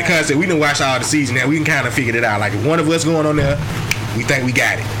came up with the concept. We done watched all the season now. We can kind of figure it out. Like if one of us going on there, we think we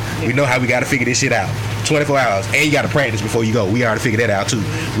got it. We know how we got to figure this shit out. 24 hours. And you got to practice before you go. We already figured that out too.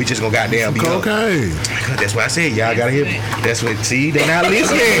 We just gonna goddamn be okay. That's what I said. Y'all gotta hear me. That's what, see, they not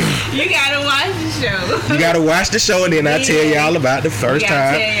listening. You gotta watch the show. You gotta watch the show and then I tell y'all about the first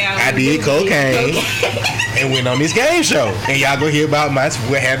time I did cocaine and went on this game show. And y'all gonna hear about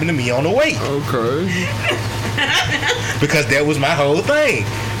what happened to me on the way. Okay. Because that was my whole thing.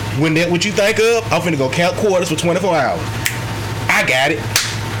 When that what you think of, I'm finna go count quarters for 24 hours. I got it.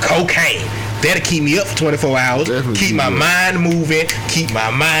 Cocaine. That'll keep me up for 24 hours. Definitely keep my mind moving. Keep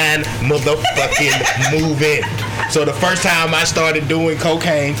my mind motherfucking moving. So the first time I started doing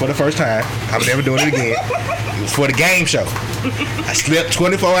cocaine for the first time, I'm never doing it again. It was for the game show. I slept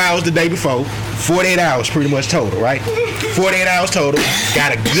 24 hours the day before. 48 hours pretty much total, right? 48 hours total.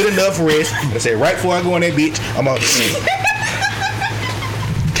 Got a good enough rest. I said right before I go on that bitch, I'm on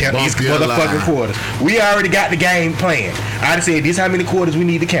count these Bump your motherfucking line. quarters. We already got the game plan. I done said this how many quarters we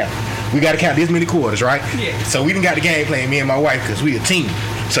need to count. We got to count this many quarters, right? Yeah. So we done got the game plan, me and my wife, because we a team.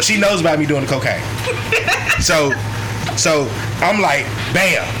 So she knows about me doing the cocaine. So I'm like,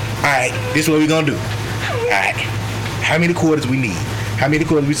 bam. All right, this is what we gonna do. All right, how many quarters we need? How many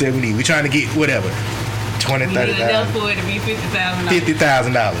quarters we said we need? We trying to get whatever, 20, You 30, need enough for it to be $50,000.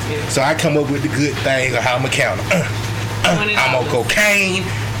 $50,000. So I come up with the good thing of how I'm gonna count them. I'm on cocaine.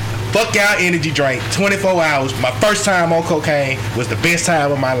 Fuck y'all energy drink. 24 hours. My first time on cocaine was the best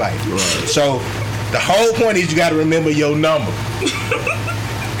time of my life. Right. So the whole point is you got to remember your number.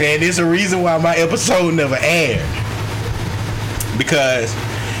 And there's a reason why my episode never aired. Because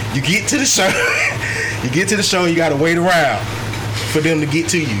you get to the show, you got to wait around for them to get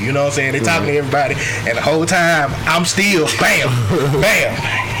to you. You know what I'm saying? They're talking to everybody, and the whole time I'm still bam, bam.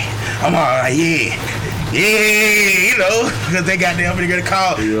 I'm all like, yeah, you know, because they got them, they get a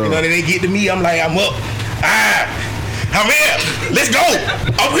call. You know, they get to me, I'm like, I'm up. I'm here. Let's go.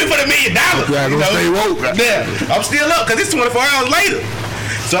 I'm here for the $1 million. You know? Stay woke. Yeah, I'm still up because it's 24 hours later.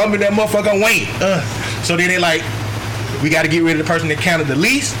 So I'm in that motherfucker waiting. So then they like, we got to get rid of the person that counted the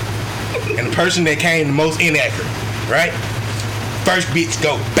least and the person that came the most inaccurate, right? First bitch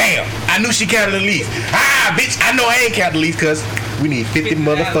go, bam. I knew she counted the least. Bitch, I know I ain't counted the least because we need 50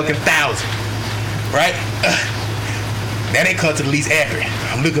 motherfucking thousand, right? Now they cut to the least accurate.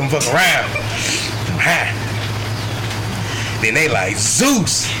 I'm looking fuck around. I'm high. Then they like,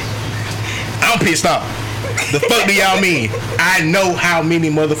 Zeus. I'm pissed off. The fuck do y'all mean? I know how many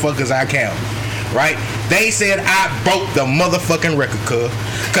motherfuckers I count, right? They said I broke the motherfucking record, cuz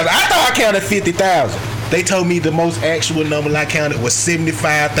I thought I counted 50,000. They told me the most actual number I counted was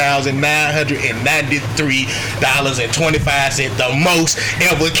 $75,903.25. The most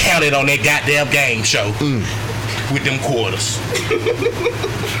ever counted on that goddamn game show with them quarters.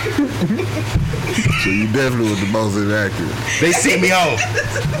 So you definitely was the most inaccurate. They sent me home.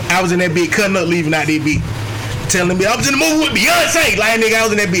 I was in that bitch cutting up, leaving out that bitch. Telling me I was in the movie with Beyonce. Like, nigga, I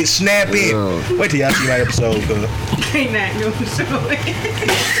was in that bitch snapping. Wait till y'all see my episode, cuz. Ain't not doing the show.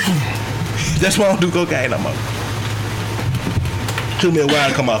 That's why I don't do cocaine no more. Took me a while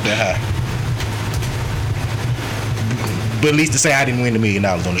to come off that high. But at least to say I didn't win $1 million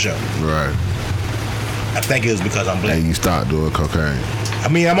on the show. Right. I think it was because I'm black. And you stopped doing cocaine. I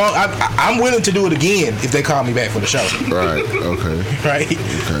mean, I'm willing to do it again if they call me back for the show. Right. Okay. Right.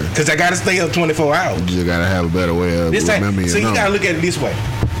 Okay. Because I gotta stay up 24 hours. You just gotta have a better way of remembering. So you gotta look at it this way.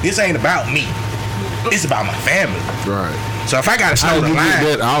 This ain't about me. It's about my family. Right. So if I gotta slow the line,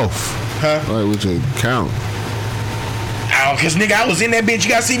 get that off. Like with your count. Cause nigga, I was in that bitch. You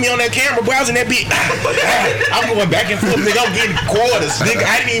gotta see me on that camera, boy. I was in that bitch. I'm going back and forth, nigga. I'm getting quarters, nigga.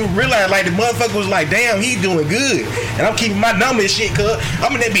 I didn't even realize, like, the motherfucker was like, damn, he doing good. And I'm keeping my number and shit, cuz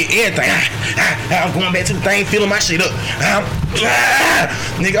I'm in that bitch, everything. I'm going back to the thing, filling my shit up.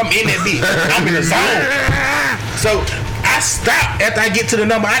 Nigga, I'm in that bitch. I'm in the zone. So I stop after I get to the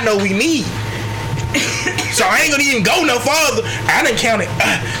number I know we need. So I ain't gonna even go no farther. I done counted.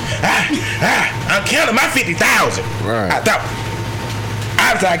 I'm counting my 50,000. Right. After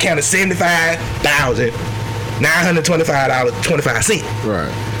I counted $75,925.25.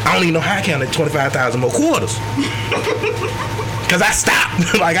 Right. I don't even know how I counted 25,000 more quarters. Cause I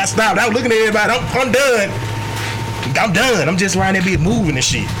stopped. Like I stopped. I was looking at everybody. I'm done. I'm done. I'm just around there be moving and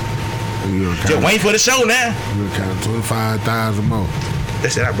shit. Just waiting for the show now. You count 25,000 more. They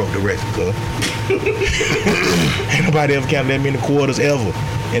said I broke the record, cuz. Ain't nobody ever counted that many quarters ever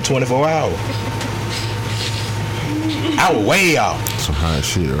in 24 hours. I was way off. Some hot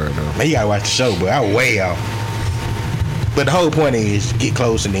shit right now. Man, you gotta watch the show, but I was way off. But the whole point is get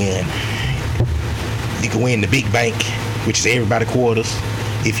close and then you can win the big bank, which is everybody quarters.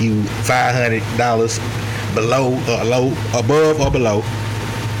 If you $500 below or low, above or below,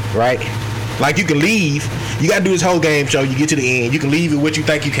 right? Like you can leave. You gotta do this whole game show. You get to the end. You can leave with what you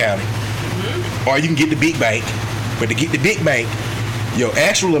think you counted, or you can get the big bank. But to get the big bank, your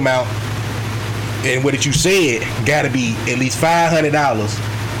actual amount and what you said gotta be at least $500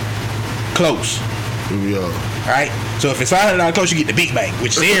 close. Yeah. Right. So if it's $500 close, you get the big bank,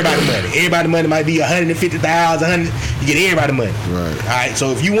 which is everybody's money. Everybody's money might be $150,000. You get everybody's money. Right. All right. So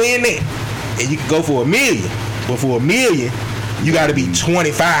if you win that, and you can go for $1 million, but for $1 million, you got to be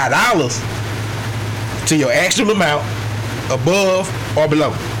 $25 to your actual amount, above or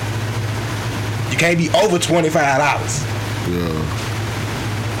below. You can't be over $25. Yeah.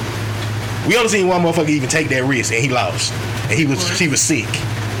 We only seen one motherfucker even take that risk, and he lost. And he was sick.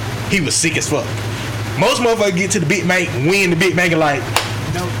 He was sick as fuck. Most motherfuckers get to the big bank, win the big bank, and like,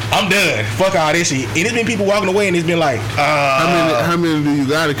 I'm done. Fuck all this shit. And it's been people walking away, and it's been like, how many do you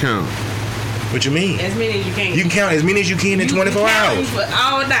gotta count? What you mean? As many as you can. You can count as many as you can in 24 hours. For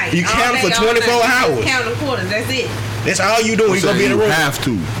all night. You count for 24 hours. Count the quarters. That's it. That's all you doing. You gonna be in a room. You have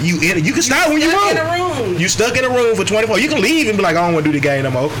to. You can start when you want. You stuck in a room for 24. You can leave and be like, I don't want to do the game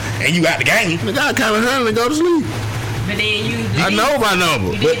no more, and you got the game. The guy kind of hungry and go to sleep. But then you. I know my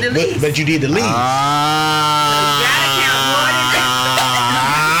number. But you did the least.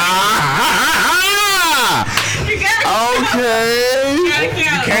 Okay.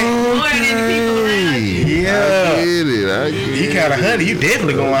 Yeah. I get it. You kind of honey. You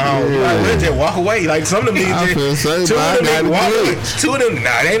definitely going home. You like, just walk away. Like some of them niggas. Two of them walk away. Two of them.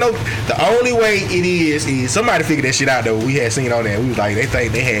 Nah, they ain't no. The only way it is somebody figured that shit out though. We had seen on there. We was like, they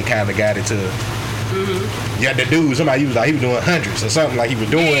think they had kind of got it to. Yeah, the dude. Somebody he was doing hundreds or something like he was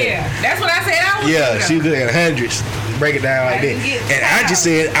doing. Yeah, that's what I said. I was. Yeah, she was doing hundreds. Break it down like that. And I just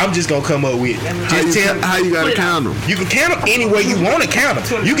said, I'm just gonna come up with. Just tell how you gotta count them. You can count them any way you want to count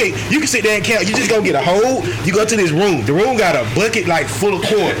them. You can sit there and count. You just go get a whole. You go to this room. The room got a bucket like full of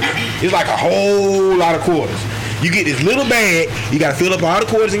quarters. It's like a whole lot of quarters. You get this little bag. You gotta fill up all the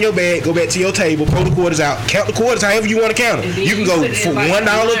quarters in your bag. Go back to your table. Pull the quarters out. Count the quarters however you want to count them. You can go for $1,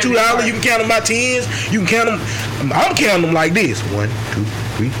 $2. You can count them by tens. You can count them. I'm counting them like this. 1, 2,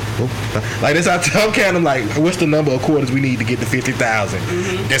 3, 4, 5. Like this. I'm counting them like what's the number of quarters we need to get to 50,000.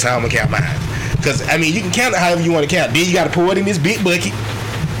 That's how I'm gonna count mine. Cause I mean you can count it however you want to count. Then you gotta pour it in this big bucket.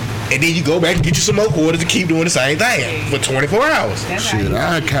 And then you go back and get you some more quarters and keep doing the same thing for 24 hours. Shit,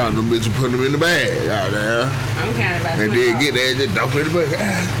 I count them bitches and put them in the bag out there. I'm counting about and then get there and just dump it in the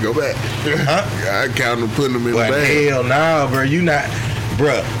bag. Go back. I count them, putting them in the bag. Hell no, bro. You not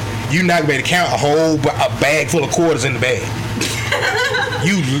gonna be able to count a bag full of quarters in the bag.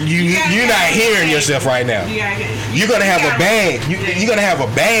 You're not hearing yourself right now. You're gonna have a bag. You're gonna have a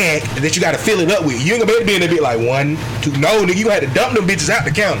bag that you gotta fill it up with. You ain't gonna be able to be in a bit like 1, 2. No, nigga, you gonna have to dump them bitches out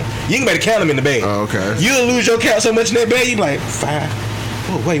to count them. You ain't gonna be able to count them in the bag. Oh, okay. You'll lose your count so much in that bag. You like 5.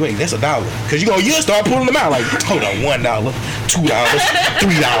 Oh wait, that's $1. Cause you'll start pulling them out like hold on, $1, $2,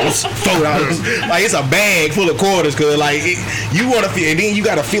 $3, $4. Like it's a bag full of quarters. Cause like you wanna feel, and then you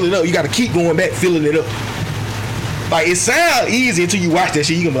gotta fill it up. You gotta keep going back filling it up. Like, it sounds easy until you watch that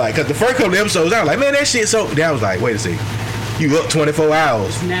shit. You can be like, because the first couple of episodes, I was like, man, that shit so. Then I was like, wait a second. You up 24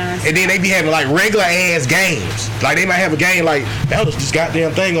 hours. Nice. And then they be having, like, regular ass games. Like, they might have a game like, balance this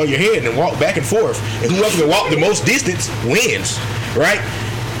goddamn thing on your head and walk back and forth. And whoever can walk the most distance wins. Right?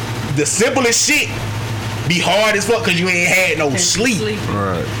 The simplest shit be hard as fuck because you ain't had no sleep.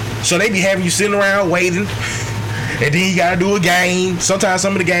 Right. So they be having you sitting around waiting. And then you gotta do a game. Sometimes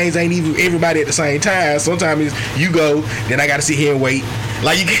some of the games ain't even everybody at the same time. Sometimes it's you go, then I gotta sit here and wait.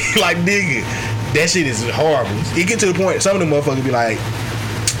 Like you like nigga, that shit is horrible. It get to the point some of them motherfuckers be like,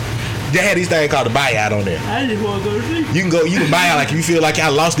 they had this thing called the buyout on there. I just wanna go to sleep. You can buy out like if you feel like I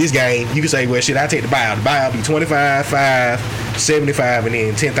lost this game, you can say, well shit, I take the buyout. The buyout be 25, 5, 75, and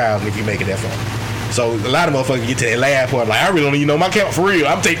then 10,000 if you make it that far. So a lot of motherfuckers get to that last part like I really don't even know my count for real.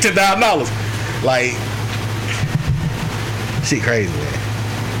 I'm taking $10,000. Like shit crazy, man.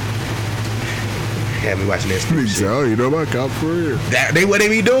 Had me watching that stupid shit. Oh, you know my count for real. That they what they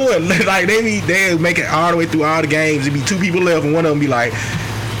be doing. Like they make it all the way through all the games. It be 2 people left and one of them be like,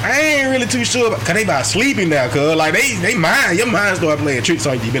 I ain't really too sure about, cause they about sleeping now, cuz like they mind your mind start playing tricks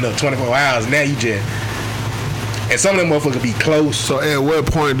on you. You been up 24 hours now you just and some of them motherfuckers be close. So at what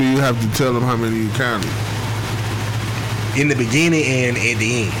point do you have to tell them how many you counted? In the beginning and at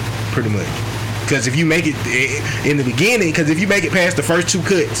the end, pretty much. Because if you make it in the beginning, because if you make it past the first 2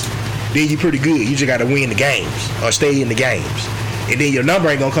 cuts, then you're pretty good. You just got to win the games or stay in the games. And then your number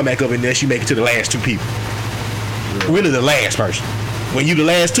ain't going to come back up unless you make it to the last 2 people. Yeah. Really the last person. When you the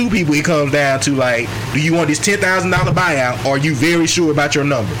last 2 people, it comes down to like, do you want this $10,000 buyout or are you very sure about your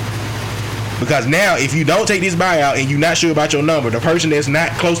number? Because now if you don't take this buyout and you're not sure about your number, the person that's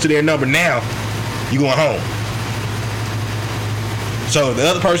not close to their number now, you going home. So the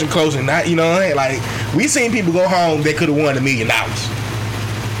other person close and not, you know what I mean? Like, we seen people go home that could have won $1 million.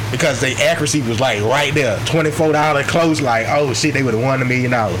 Because their accuracy was like right there. $24 close, like, oh shit, they would have won $1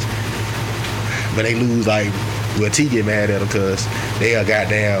 million. But they lose like, well, T get mad at them because they are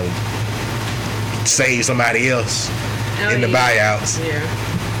goddamn save somebody else in the buyouts. Yeah.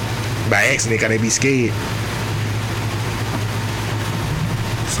 By accident, because they be scared.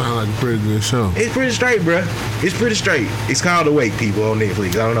 Sound like a pretty good show. It's pretty straight, bruh. It's pretty straight. It's called Awake, people, on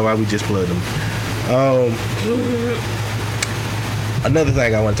Netflix. I don't know why we just plugged them. Another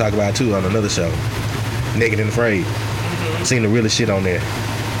thing I want to talk about too on another show, Naked and Afraid. Seen the realest shit on there,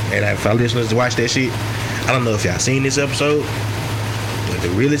 and if our listeners watch that shit, I don't know if y'all seen this episode, but the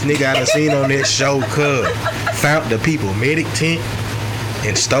realest nigga I done seen on that show, cuz found the people medic tent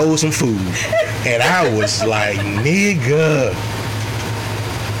and stole some food. And I was like, nigga.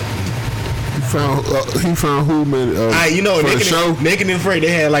 He found who, man? You know, Naked and Afraid,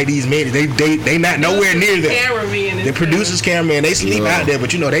 they had like these medics. They not nowhere near them. The producers, cameraman, they sleep out there,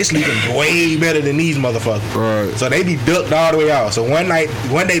 but you know, they sleeping way better than these motherfuckers. Right. So they be ducked all the way off. So one day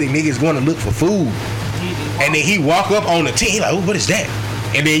the niggas going to look for food. And then he walk up on the tent. He like, oh, what is that?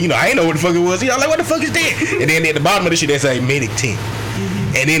 And then, you know, I ain't know what the fuck it was. He like, what the fuck is that? And then at the bottom of the shit, they say medic tent.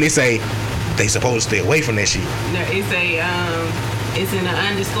 And then they say they supposed to stay away from that shit. No, it's in an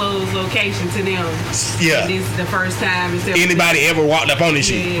undisclosed location to them. Yeah. This is the first time anybody ever walked up on this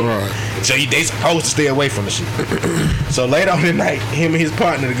shit. Right. So they supposed to stay away from the shit. So later on the night, him and his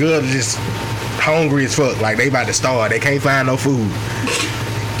partner, the girl, is just hungry as fuck. Like they about to starve. They can't find no food.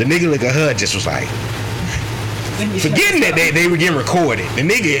 The nigga look at her just was like, forgetting that they were getting recorded. The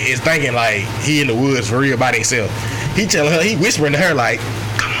nigga is thinking like he in the woods for real by himself. He telling her, he whispering to her like,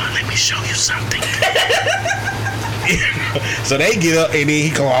 come on, let me show you something. So they get up and then he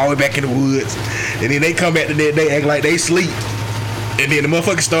come all the way back in the woods. And then they come back to that, they act like they sleep. And then the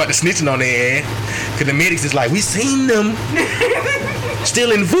motherfuckers start to snitching on their ass. Cause the medics is like, we seen them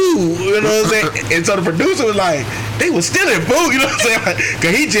stealing food, you know what I'm saying? And so the producer was like, they was stealing food, you know what I'm saying? Like,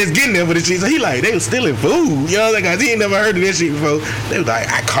 cause he just getting there for the shit. So he like, they was stealing food, you know what I'm saying? Cause he ain't never heard of this shit before. They was like,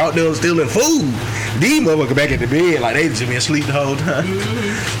 I caught them stealing food. These motherfuckers back at the bed, like they just been asleep the whole time.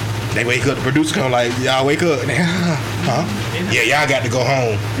 They wake up, the producer come like, y'all wake up. And they, huh? Yeah, y'all got to go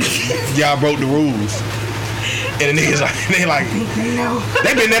home. Y'all broke the rules. And the niggas like,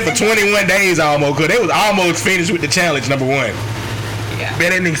 they been there for 21 days almost, cause they was almost finished with the challenge number 1. Yeah.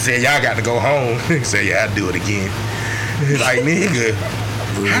 Man, that nigga said, y'all got to go home. Nigga said, yeah, I'll do it again. Like, nigga,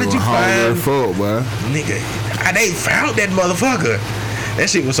 how did you find folk, man? Nigga, they found that motherfucker. That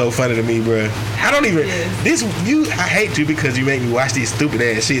shit was so funny to me, bro. I don't even I hate you because you make me watch these stupid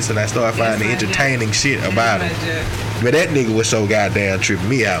ass shits and I start finding entertaining shit about it. But that nigga was so goddamn tripping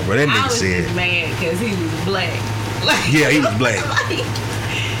me out, bro. That nigga said, just mad because he was black. Like, yeah, he was black. Like,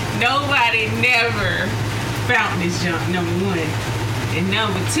 nobody never found this junk, number 1. And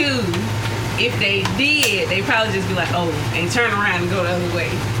number 2, if they did, they probably just be like, oh, and turn around and go the other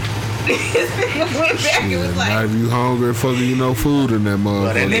way. Went back and was like, now if you hungry, fucking, you know, food in that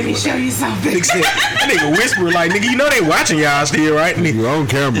motherfucker. Let me show you something. That nigga whisper like, nigga, you know they watching y'all still, right? Nigga on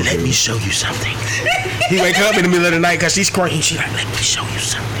camera. Let me show you something. He wake up in the middle of the night because she's screaming. She like, let me show you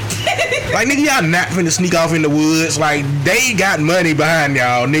something. Like, nigga, y'all not finna sneak off in the woods. Like, they got money behind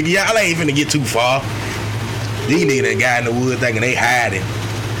y'all, nigga. Y'all ain't finna get too far. These niggas that got in the woods thinking they hiding.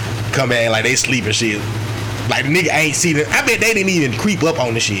 Come back like they sleeping shit. Like, the nigga ain't seen it. I bet they didn't even creep up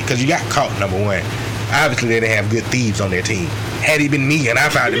on the shit because you got caught, number 1. Obviously, they didn't have good thieves on their team. Had it been me and I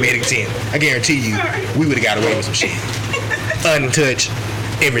found the medic tent, I guarantee you, we would have got away with some shit. Untouched,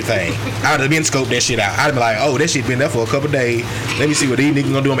 everything. I would have been scoped that shit out. I'd have been like, oh, that shit been there for a couple days. Let me see what these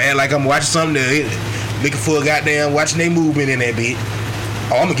niggas gonna do. I'm act like I'm watching something, looking for a goddamn, watching their movement in that bitch.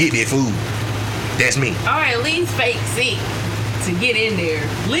 Oh, I'm gonna get that food. That's me. Or at least fake sick to get in there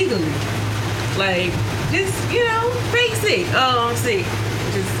legally. Like, just, you know, fake sick. Oh, I'm sick.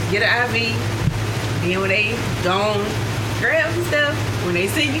 Just get an IV. Then when they gone, grab some stuff. When they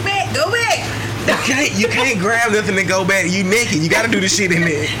send you back, go back. You can't grab nothing and go back. You naked. You gotta do the shit in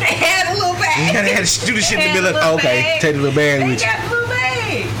there. They had a little bag. You gotta do the shit in the middle of. Okay, take the little bag with you. They got the little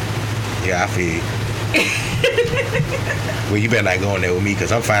bag. Yeah, I feel it. Well, you better not go in there with me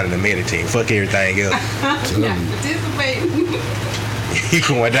because I'm finding the meditating. Fuck everything else. I'm not participating. You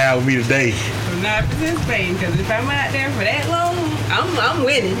going down with me today? I'm not participating because if I'm out there for that long, I'm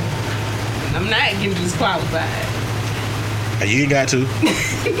winning. I'm not getting disqualified. You ain't got to.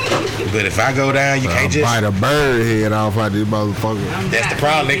 But if I go down, you can't just bite a bird head off out this motherfucker. That's the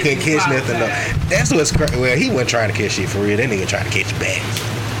problem. They couldn't catch nothing though. That's what's crazy. Well, he wasn't trying to catch shit for real. That nigga trying to catch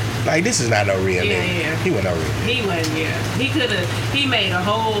bats. Like, this is not no real nigga. Yeah. He wasn't no real. He wasn't. Yeah. He made a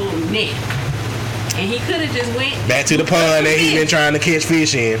whole net. And he could have just went back to the pond that he been trying to catch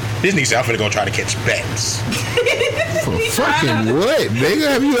fish in. This nigga said, I'm finna go try to catch bats. For fucking what, nigga?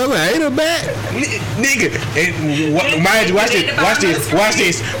 Have you ever ate a bat? Nigga, and mind you, watch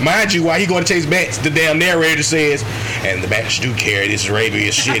this. Mind you, while he going to chase bats, the damn narrator says, and the bats do carry this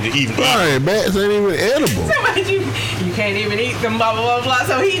rabies shit. Even bats ain't even edible. So you can't even eat them, blah, blah, blah, blah.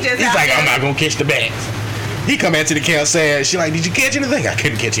 So he's like, I'm not gonna catch the bats. He come into the camp sad. She like, did you catch anything? I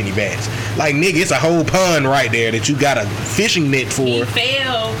couldn't catch any bats. Like, nigga, it's a whole pond right there that you got a fishing net for. He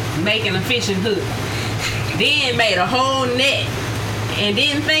failed making a fishing hook. Then made a whole net. And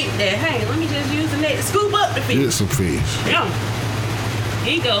didn't think that, hey, let me just use the net to scoop up the fish. Get some fish. Yeah.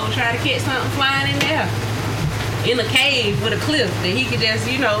 He go try to catch something flying in there. In a cave with a cliff that he could just,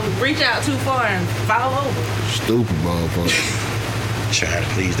 reach out too far and fall over. Stupid motherfucker. Trying to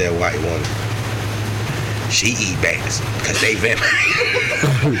please that white woman. She eat bats because they vampire.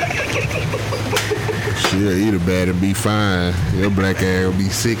 She'll eat a bat and be fine. Your black ass will be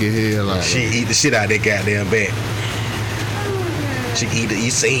sick as hell. Like she eat the shit out of that goddamn bat. She eat the, you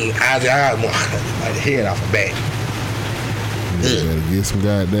seen eyes like the head off a bat. You better get some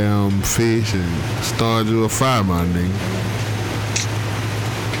goddamn fish and start you a fire, my nigga.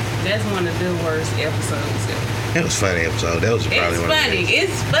 That's one of the worst episodes ever. That was a funny episode. That was probably one of the best.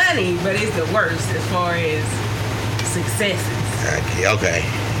 It's funny, but it's the worst as far as successes. Okay.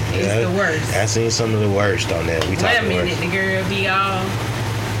 It's the worst. I seen some of the worst on that. Wait a minute, the girl be all...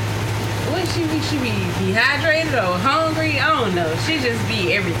 What she be dehydrated or hungry? I don't know. She just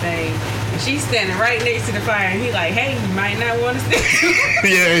be everything. And she's standing right next to the fire, and he like, hey, you might not want to sit.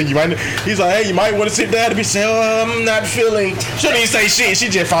 Yeah, you might. He's like, hey, you might want to sit down to be saying, I'm not feeling. She didn't even say shit. She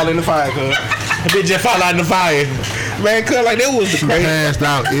just fall in the fire, cuz. The bitch just fall out in the fire. Man, cuz, like, that was the crazy. She passed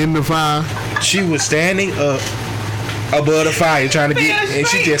out in the fire? She was standing up above the fire trying to get, and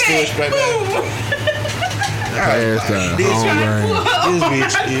she just fell straight back. This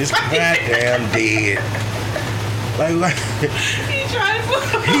bitch is goddamn dead. Like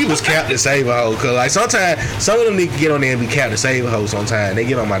he was Captain Save-A-Ho, cause like sometimes some of them need to get on there and be Captain Save-A-Ho. Sometimes they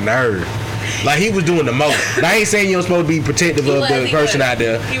get on my nerve. Like he was doing the most. Now, I ain't saying you're supposed to be protective of the person out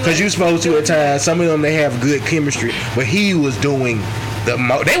there, cause you supposed to at times. Some of them they have good chemistry, but he was doing the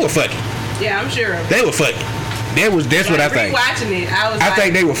most. They were fucking. Yeah, I'm sure. They were fucking. That's what I think. Watching it, I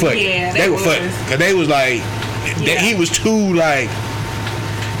think they were fucking. Yeah, they were fucking. Cause they was like, he was too like,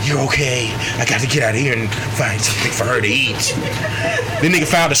 you're okay. I got to get out of here and find something for her to eat. The nigga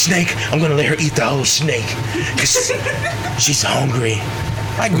found a snake. I'm gonna let her eat the whole snake, cause she's hungry.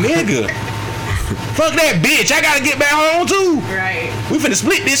 Like nigga, fuck that bitch. I gotta get back home too. Right. We finna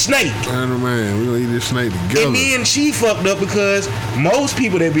split this snake. Man, we gonna eat this snake together. And then she fucked up because most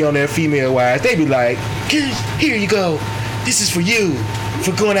people that be on their female wives, they be like, here you go. This is for you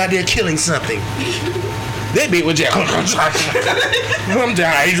for going out there killing something. That bitch was just, I'm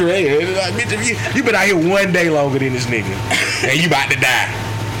dehydrated. Like, bitch, you been out here one day longer than this nigga, and you about to die.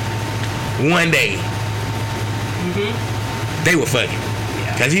 One day. Mm-hmm. They were fucking.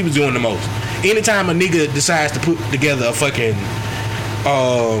 Because he was doing the most. Anytime a nigga decides to put together a fucking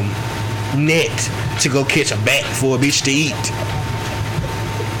net to go catch a bat for a bitch to eat.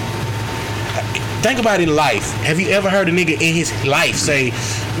 Think about it in life. Have you ever heard a nigga in his life say,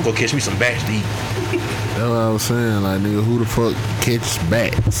 I'm gonna catch me some bats to eat? That's what I was saying. Like, nigga, who the fuck catches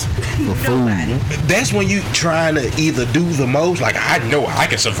bats for food? That's when you trying to either do the most. Like, I know I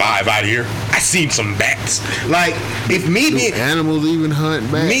can survive out here. I seen some bats. Like, if me being animals even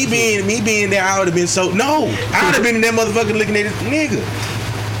hunt bats. Me being there, I would have been so I would have been in that motherfucker looking at this nigga.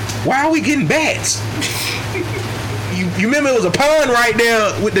 Why are we getting bats? You remember it was a pond right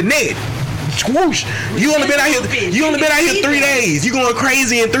there with the net. Swoosh! You only been out here 3 days. You going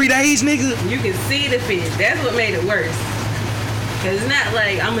crazy in 3 days, nigga? You can see the fish. That's what made it worse. Cause it's not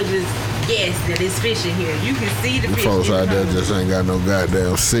like I'ma just guess that it's fish in here. You can see the fish. Folks out there just ain't got no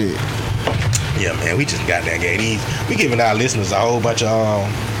goddamn set. Yeah, man, we just got that game. We giving our listeners a whole bunch of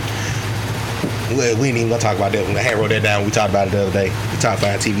we ain't even gonna talk about that. I had wrote that down. We talked about it the other day. We talked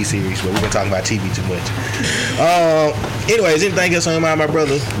about a TV series, but we've been talking about TV too much. Anyways, anything else on your mind, my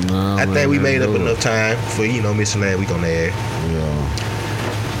brother? Nah, I think we made up enough time for missing that week on the air.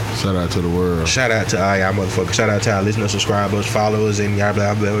 Yeah. Shout out to the world. Shout out to all y'all motherfuckers. Shout out to our listeners, subscribers, followers, and y'all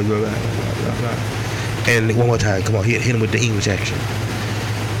blah blah blah blah blah blah. And one more time, come on, hit him with the English action.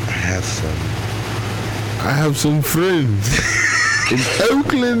 I have some friends in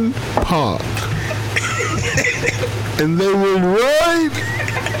Oakland Park. And they will ride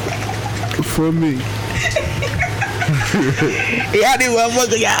for me. Y'all do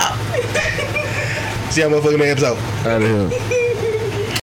motherfucker, y'all. See y'all motherfucking episode. Out of here.